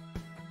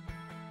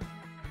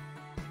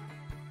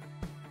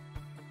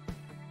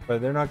 But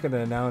they're not going to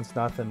announce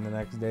nothing the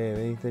next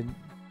day.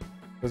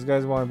 Those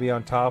guys want to be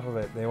on top of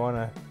it. They want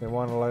to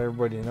let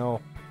everybody know.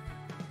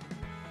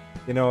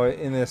 You know,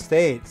 in the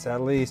States,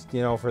 at least,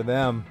 you know, for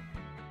them,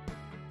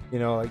 you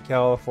know, like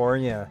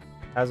California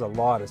has a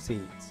lot of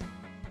seats.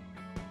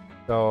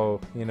 So,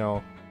 you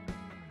know,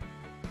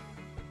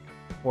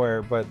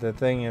 but the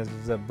thing is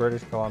that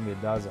British Columbia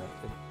doesn't.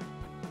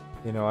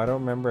 You know, I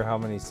don't remember how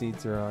many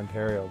seats are in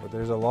Ontario, but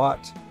there's a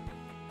lot.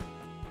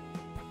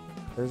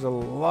 There's a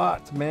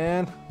lot,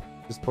 man.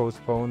 Just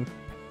postpone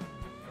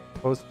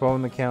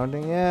the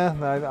counting. Yeah,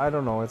 I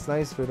don't know. It's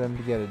nice for them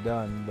to get it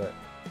done,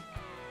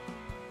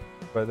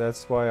 but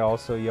that's why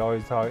also you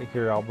always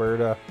hear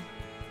Alberta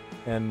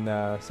and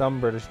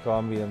some British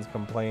Columbians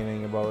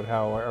complaining about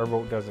how our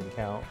vote doesn't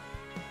count.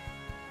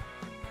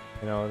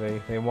 You know,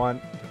 they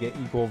want to get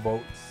equal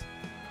votes.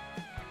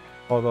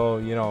 Although,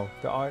 you know,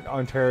 the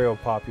Ontario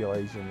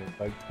population is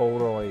like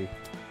totally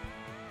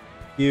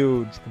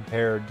huge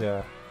compared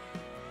to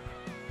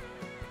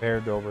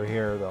over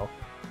here, though.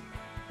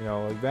 You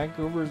know, like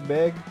Vancouver's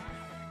big.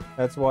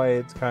 That's why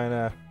it's kind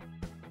of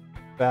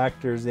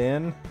factors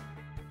in.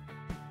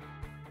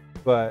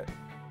 But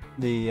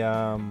the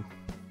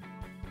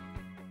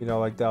you know,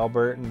 like the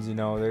Albertans, you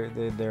know,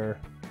 they're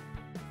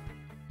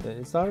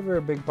it's not a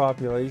very big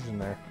population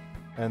there.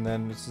 And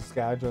then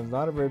Saskatchewan's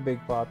not a very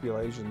big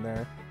population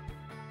there.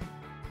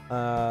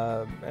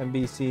 And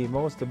BC,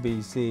 most of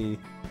BC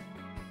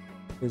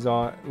is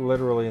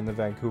literally in the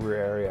Vancouver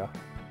area.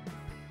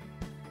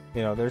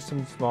 You know, there's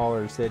some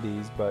smaller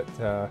cities, but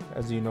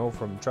as you know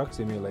from Truck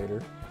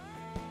Simulator,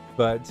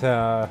 but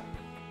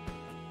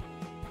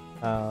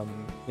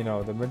you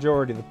know, the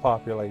majority of the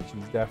population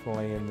is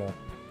definitely in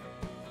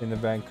the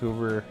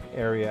Vancouver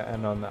area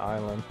and on the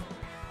island.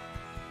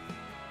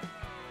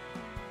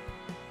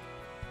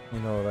 You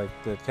know, like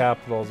the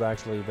capital is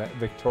actually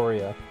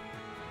Victoria,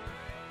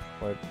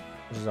 which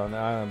is on the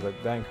island, but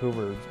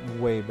Vancouver is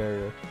way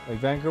bigger. Like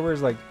Vancouver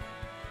is like,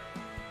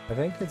 I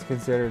think it's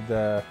considered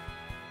the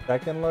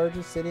second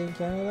largest city in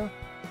Canada.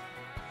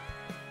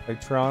 Like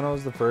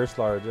Toronto's the first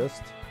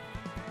largest,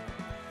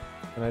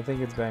 and I think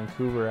it's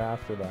Vancouver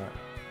after that.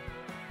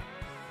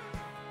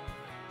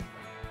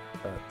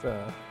 But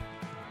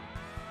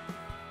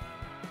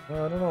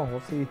well, I don't know. We'll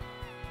see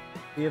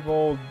if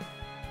old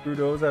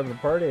Trudeau's having a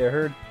party. I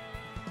heard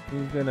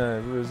he's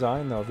gonna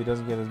resign though if he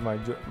doesn't get his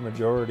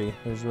majority.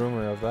 There's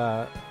rumor of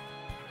that.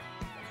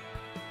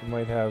 He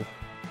might have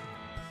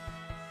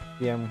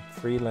PM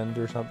Freeland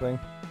or something.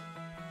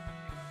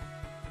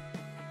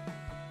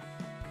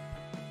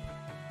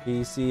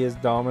 BC is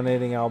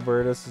dominating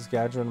Alberta,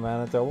 Saskatchewan,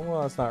 Manitoba.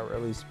 Well, that's not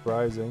really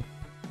surprising.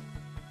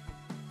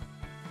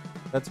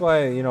 That's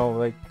why, you know,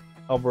 like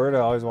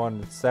Alberta always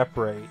wanted to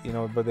separate, you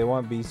know, but they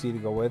want BC to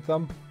go with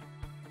them.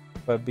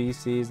 But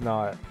BC is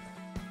not.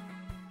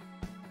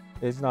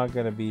 It's not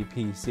going to be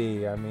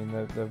PC. I mean,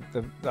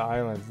 the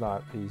island's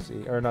not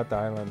PC, or not the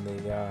island.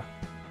 The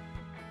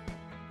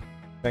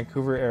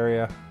Vancouver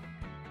area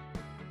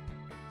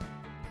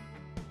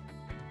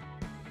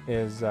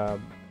is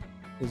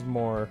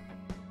more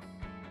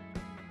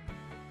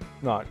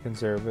not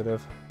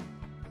conservative.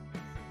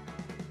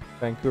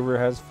 Vancouver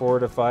has 4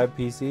 to 5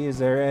 PC. Is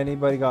there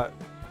anybody got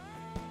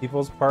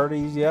people's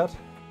parties yet?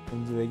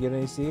 And do they get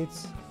any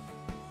seats?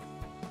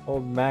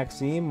 Old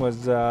Maxime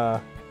was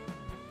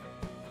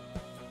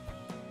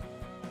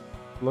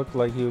looked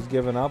like he was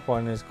giving up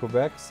on his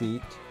Quebec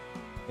seat.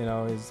 You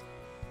know, his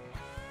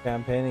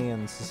campaigning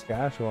in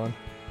Saskatchewan.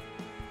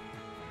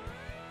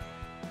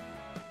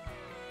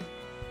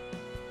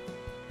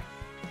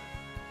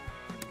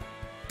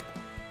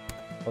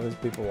 All these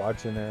people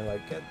watching there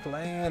like, get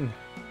playing.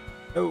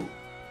 No.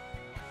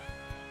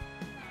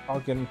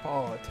 Talking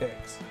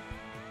politics.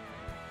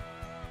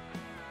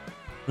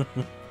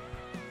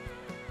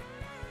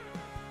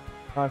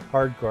 Not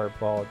hardcore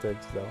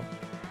politics though.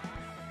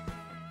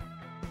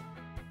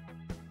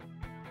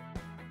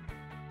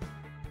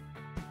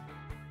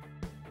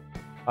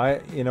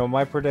 You know,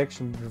 my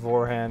prediction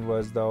beforehand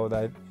was though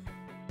that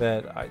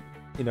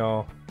you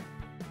know,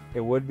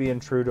 it would be in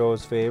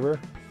Trudeau's favor.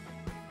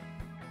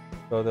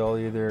 So there'll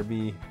either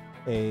be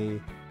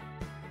a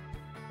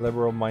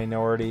liberal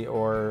minority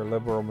or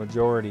liberal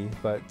majority,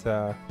 but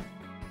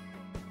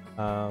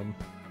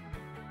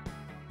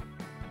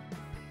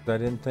I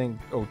didn't think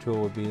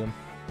O'Toole would beat him.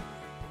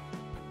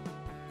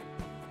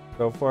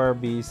 So far,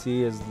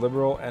 BC is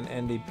Liberal and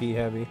NDP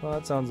heavy. Well,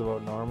 that sounds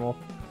about normal.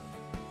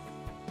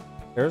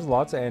 There's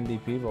lots of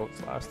NDP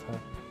votes last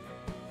time.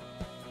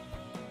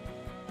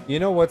 You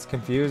know what's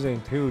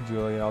confusing too,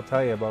 Julian? I'll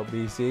tell you about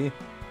BC.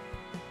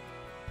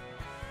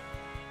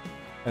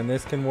 And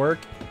this can work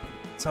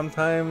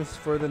sometimes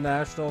for the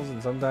Nationals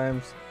and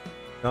sometimes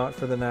not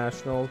for the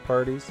National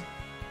parties.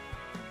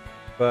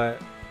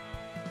 But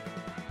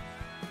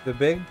the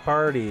big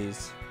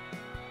parties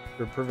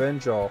for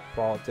provincial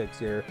politics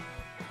here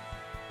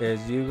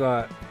is you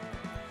got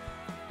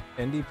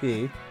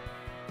NDP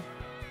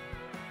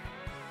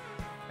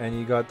and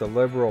you got the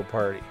Liberal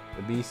Party,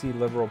 the BC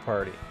Liberal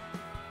Party.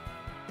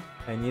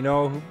 And you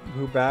know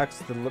who backs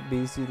the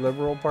BC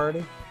Liberal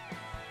Party?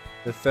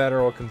 The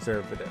federal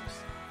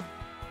Conservatives.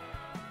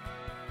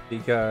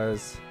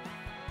 Because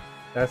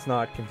that's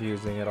not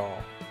confusing at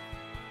all.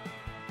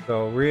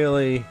 So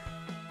really,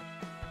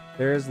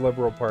 there is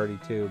Liberal Party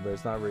too, but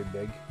it's not very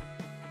big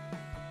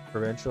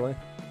provincially.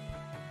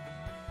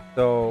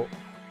 So,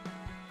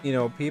 you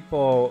know,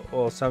 people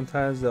will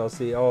sometimes they'll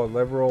see, oh,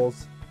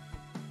 Liberals,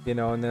 you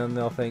know, and then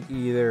they'll think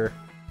either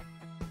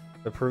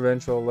the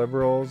provincial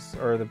Liberals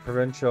or the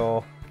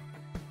provincial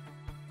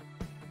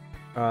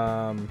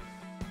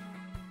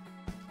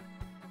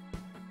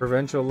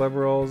provincial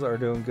Liberals are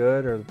doing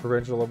good or the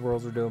provincial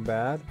Liberals are doing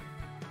bad,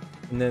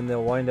 and then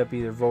they'll wind up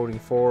either voting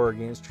for or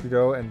against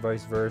Trudeau and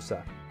vice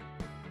versa.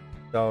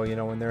 So, you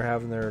know, when they're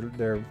having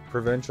their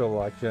provincial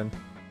election,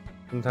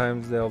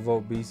 sometimes they'll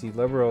vote BC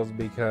Liberals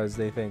because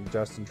they think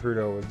Justin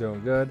Trudeau is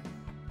doing good,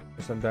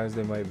 or sometimes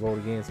they might vote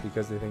against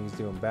because they think he's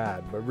doing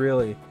bad. But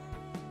really,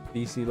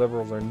 BC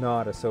Liberals are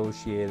not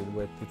associated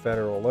with the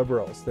federal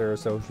Liberals. They're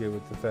associated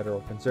with the federal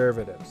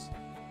Conservatives.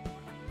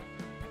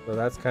 So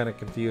that's kind of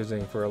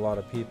confusing for a lot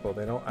of people.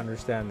 They don't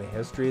understand the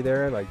history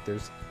there. Like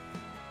there's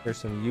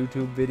some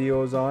YouTube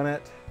videos on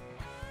it,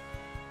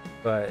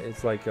 but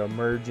it's like a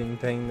merging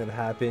thing that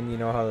happened. You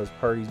know how those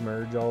parties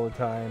merge all the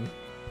time?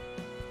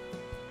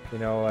 You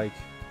know, like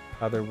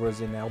how there was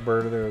in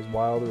Alberta, there was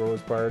Wild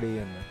Rose Party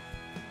and the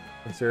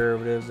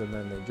Conservatives, and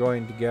then they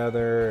joined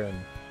together and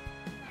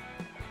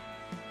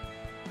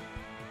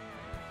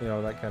you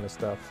know, that kind of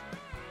stuff.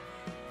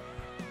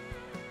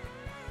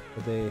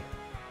 But they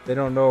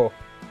don't know.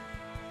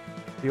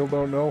 People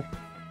don't know.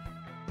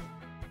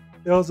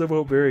 They also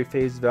vote very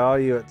face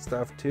value at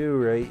stuff too,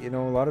 right? You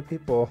know, a lot of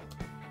people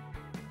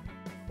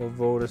will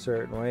vote a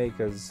certain way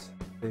because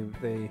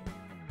they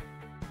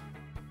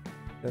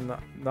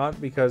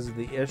not because of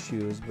the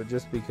issues, but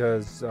just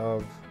because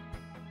of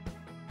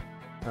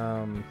you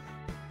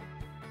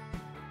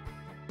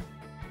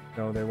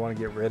know, they want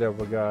to get rid of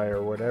a guy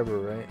or whatever,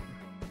 right?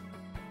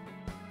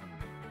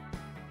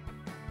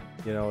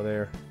 You know,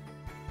 they're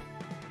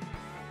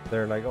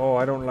like, oh,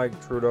 I don't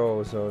like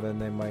Trudeau, so then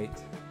they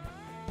might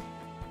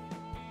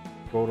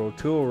vote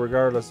O'Toole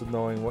regardless of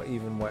knowing what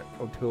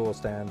O'Toole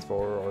stands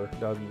for or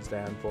doesn't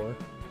stand for.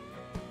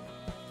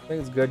 I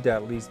think it's good to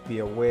at least be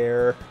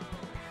aware,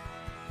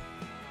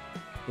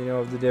 you know,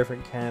 of the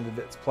different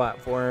candidates'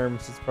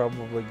 platforms. It's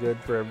probably good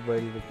for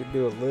everybody to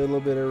do a little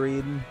bit of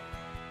reading,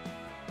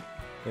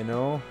 you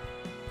know,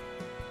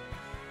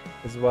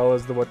 as well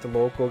as what the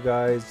local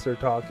guys are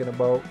talking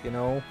about, you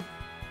know.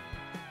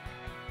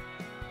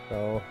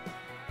 So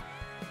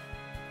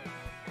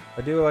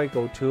I do like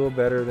O'Toole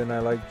better than I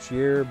like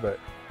Cheer, but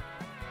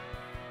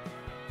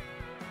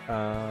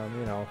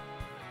you know,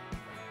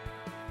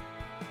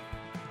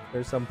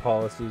 there's some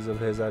policies of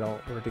his I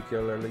don't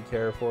particularly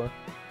care for.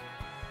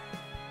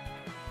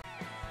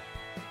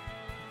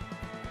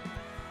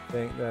 I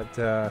think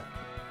that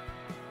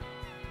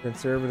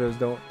Conservatives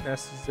don't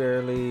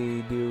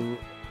necessarily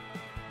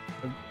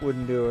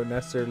wouldn't do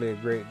necessarily a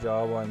great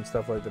job on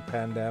stuff like the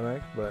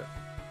pandemic, but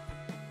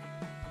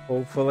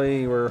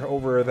hopefully we're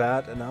over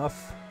that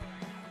enough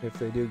if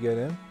they do get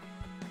in.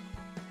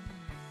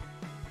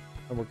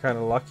 And we're kind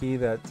of lucky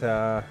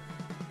that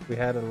we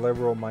had a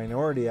Liberal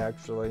minority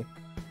actually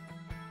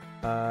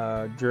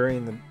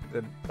during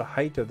the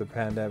height of the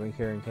pandemic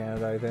here in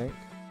Canada, I think,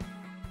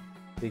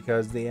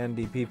 because the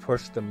NDP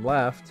pushed them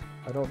left.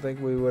 I don't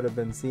think we would have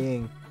been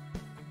seeing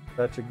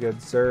such a good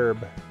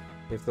CERB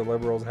if the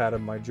Liberals had a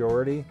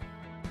majority,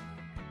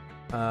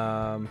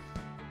 or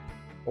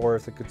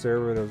if the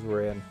Conservatives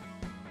were in.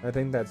 I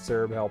think that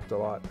CERB helped a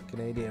lot. The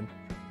Canadian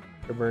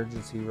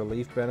Emergency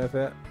Relief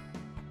Benefit.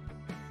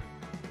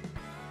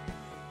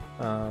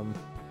 I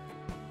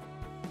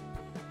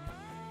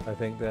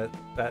think that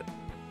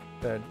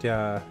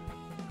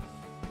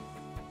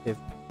if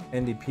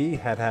NDP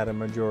had a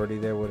majority,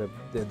 they would have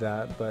did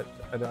that. But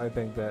I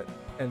think that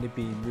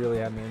NDP really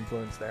had an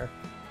influence there.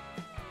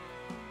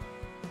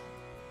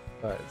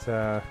 But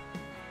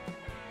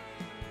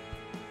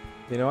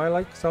you know, I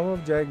like some of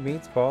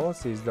Jagmeet's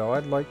policies, though.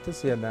 I'd like to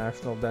see a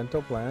national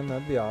dental plan.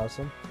 That'd be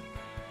awesome.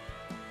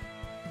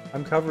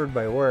 I'm covered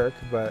by work,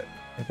 but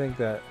I think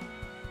that,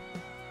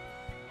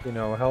 you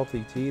know,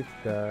 healthy teeth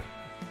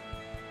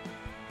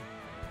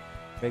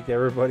make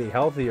everybody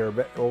healthier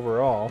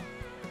overall.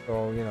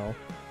 So, you know,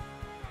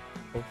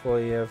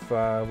 hopefully if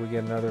we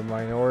get another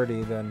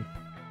minority, then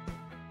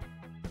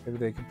maybe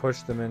they can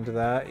push them into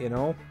that, you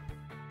know.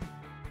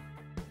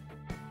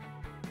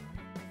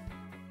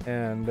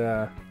 And,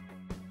 you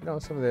know,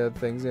 some of the other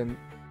things, and you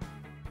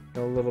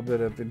know, a little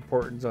bit of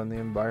importance on the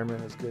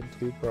environment is good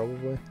too,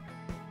 probably.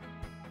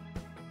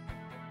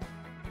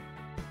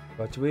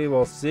 But we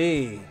will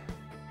see.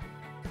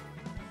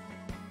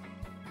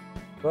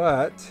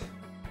 But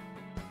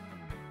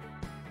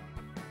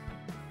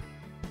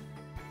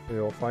we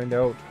will find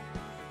out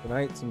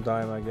tonight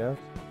sometime, I guess.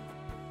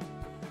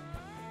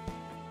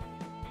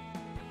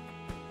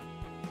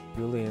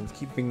 Julian's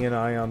keeping an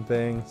eye on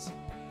things.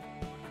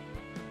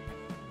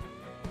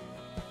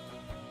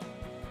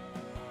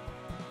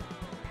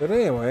 But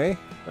anyway,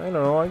 I don't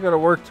know, I gotta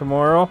work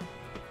tomorrow.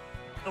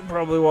 I'll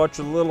probably watch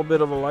a little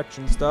bit of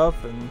election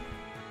stuff and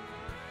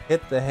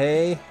hit the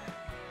hay. If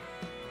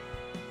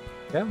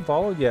you haven't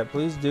followed yet,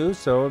 please do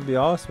so. It'd be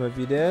awesome if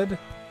you did.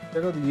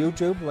 Check out the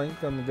YouTube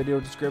link on the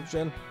video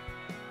description.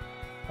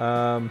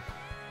 Follow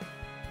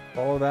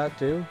that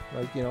too.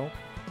 Like, you know,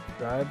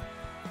 subscribe.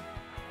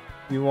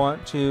 If you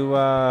want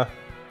to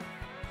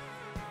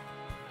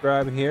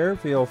subscribe here,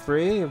 feel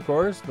free, of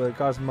course, but it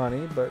costs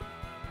money. But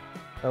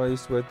at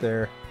least with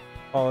their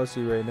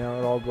policy right now,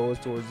 it all goes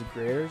towards the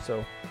creator,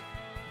 so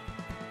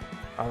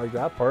I like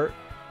that part.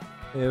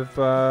 If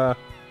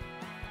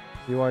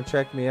you want to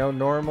check me out,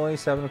 normally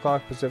 7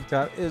 o'clock Pacific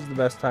time is the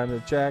best time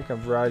to check. I'm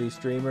a variety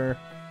streamer.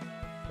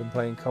 Been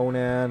playing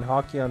Conan,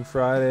 hockey on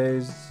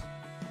Fridays.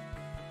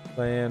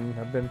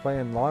 I've been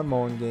playing lawn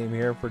mowing game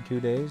here for 2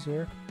 days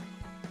here.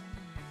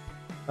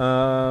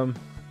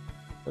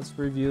 Let's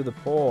review the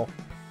poll.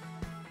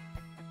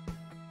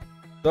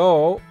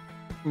 So,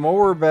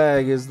 mower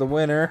bag is the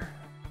winner.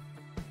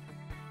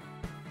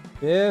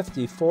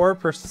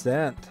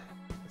 54%.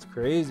 That's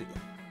crazy.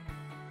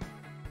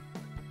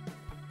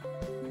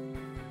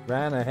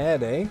 Ran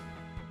ahead, eh?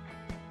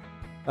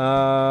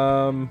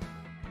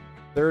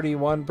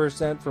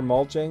 31% for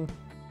mulching.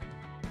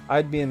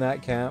 I'd be in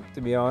that camp,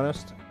 to be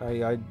honest.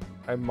 I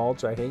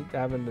mulch. I hate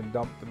having to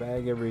dump the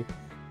bag every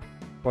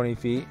 20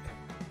 feet.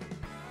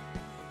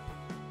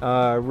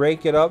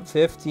 Rake it up,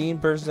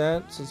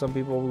 15%. So some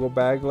people will go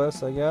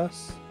bagless, I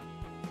guess.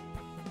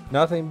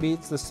 Nothing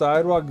beats the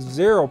sidewalk,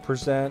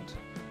 0%.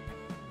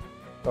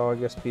 So I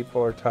guess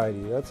people are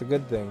tidy. That's a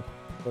good thing.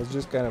 It was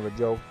just kind of a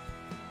joke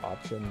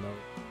option,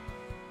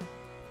 though.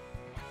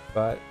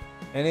 But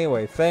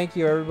anyway, thank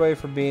you everybody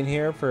for being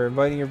here, for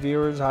inviting your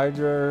viewers.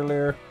 Hydra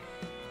earlier.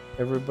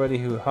 Everybody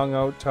who hung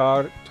out,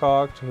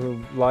 talked, who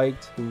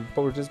liked, who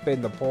participated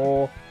in the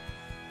poll.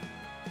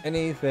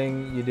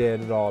 Anything you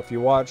did at all. If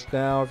you watched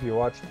now, if you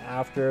watched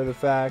after the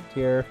fact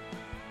here.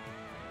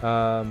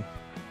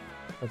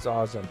 That's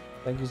awesome.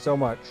 Thank you so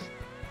much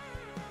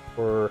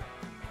for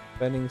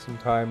spending some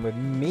time with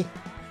me.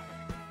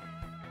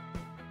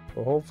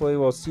 Well, hopefully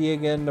we'll see you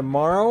again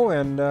tomorrow,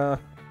 and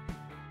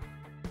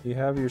you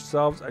have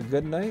yourselves a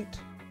good night.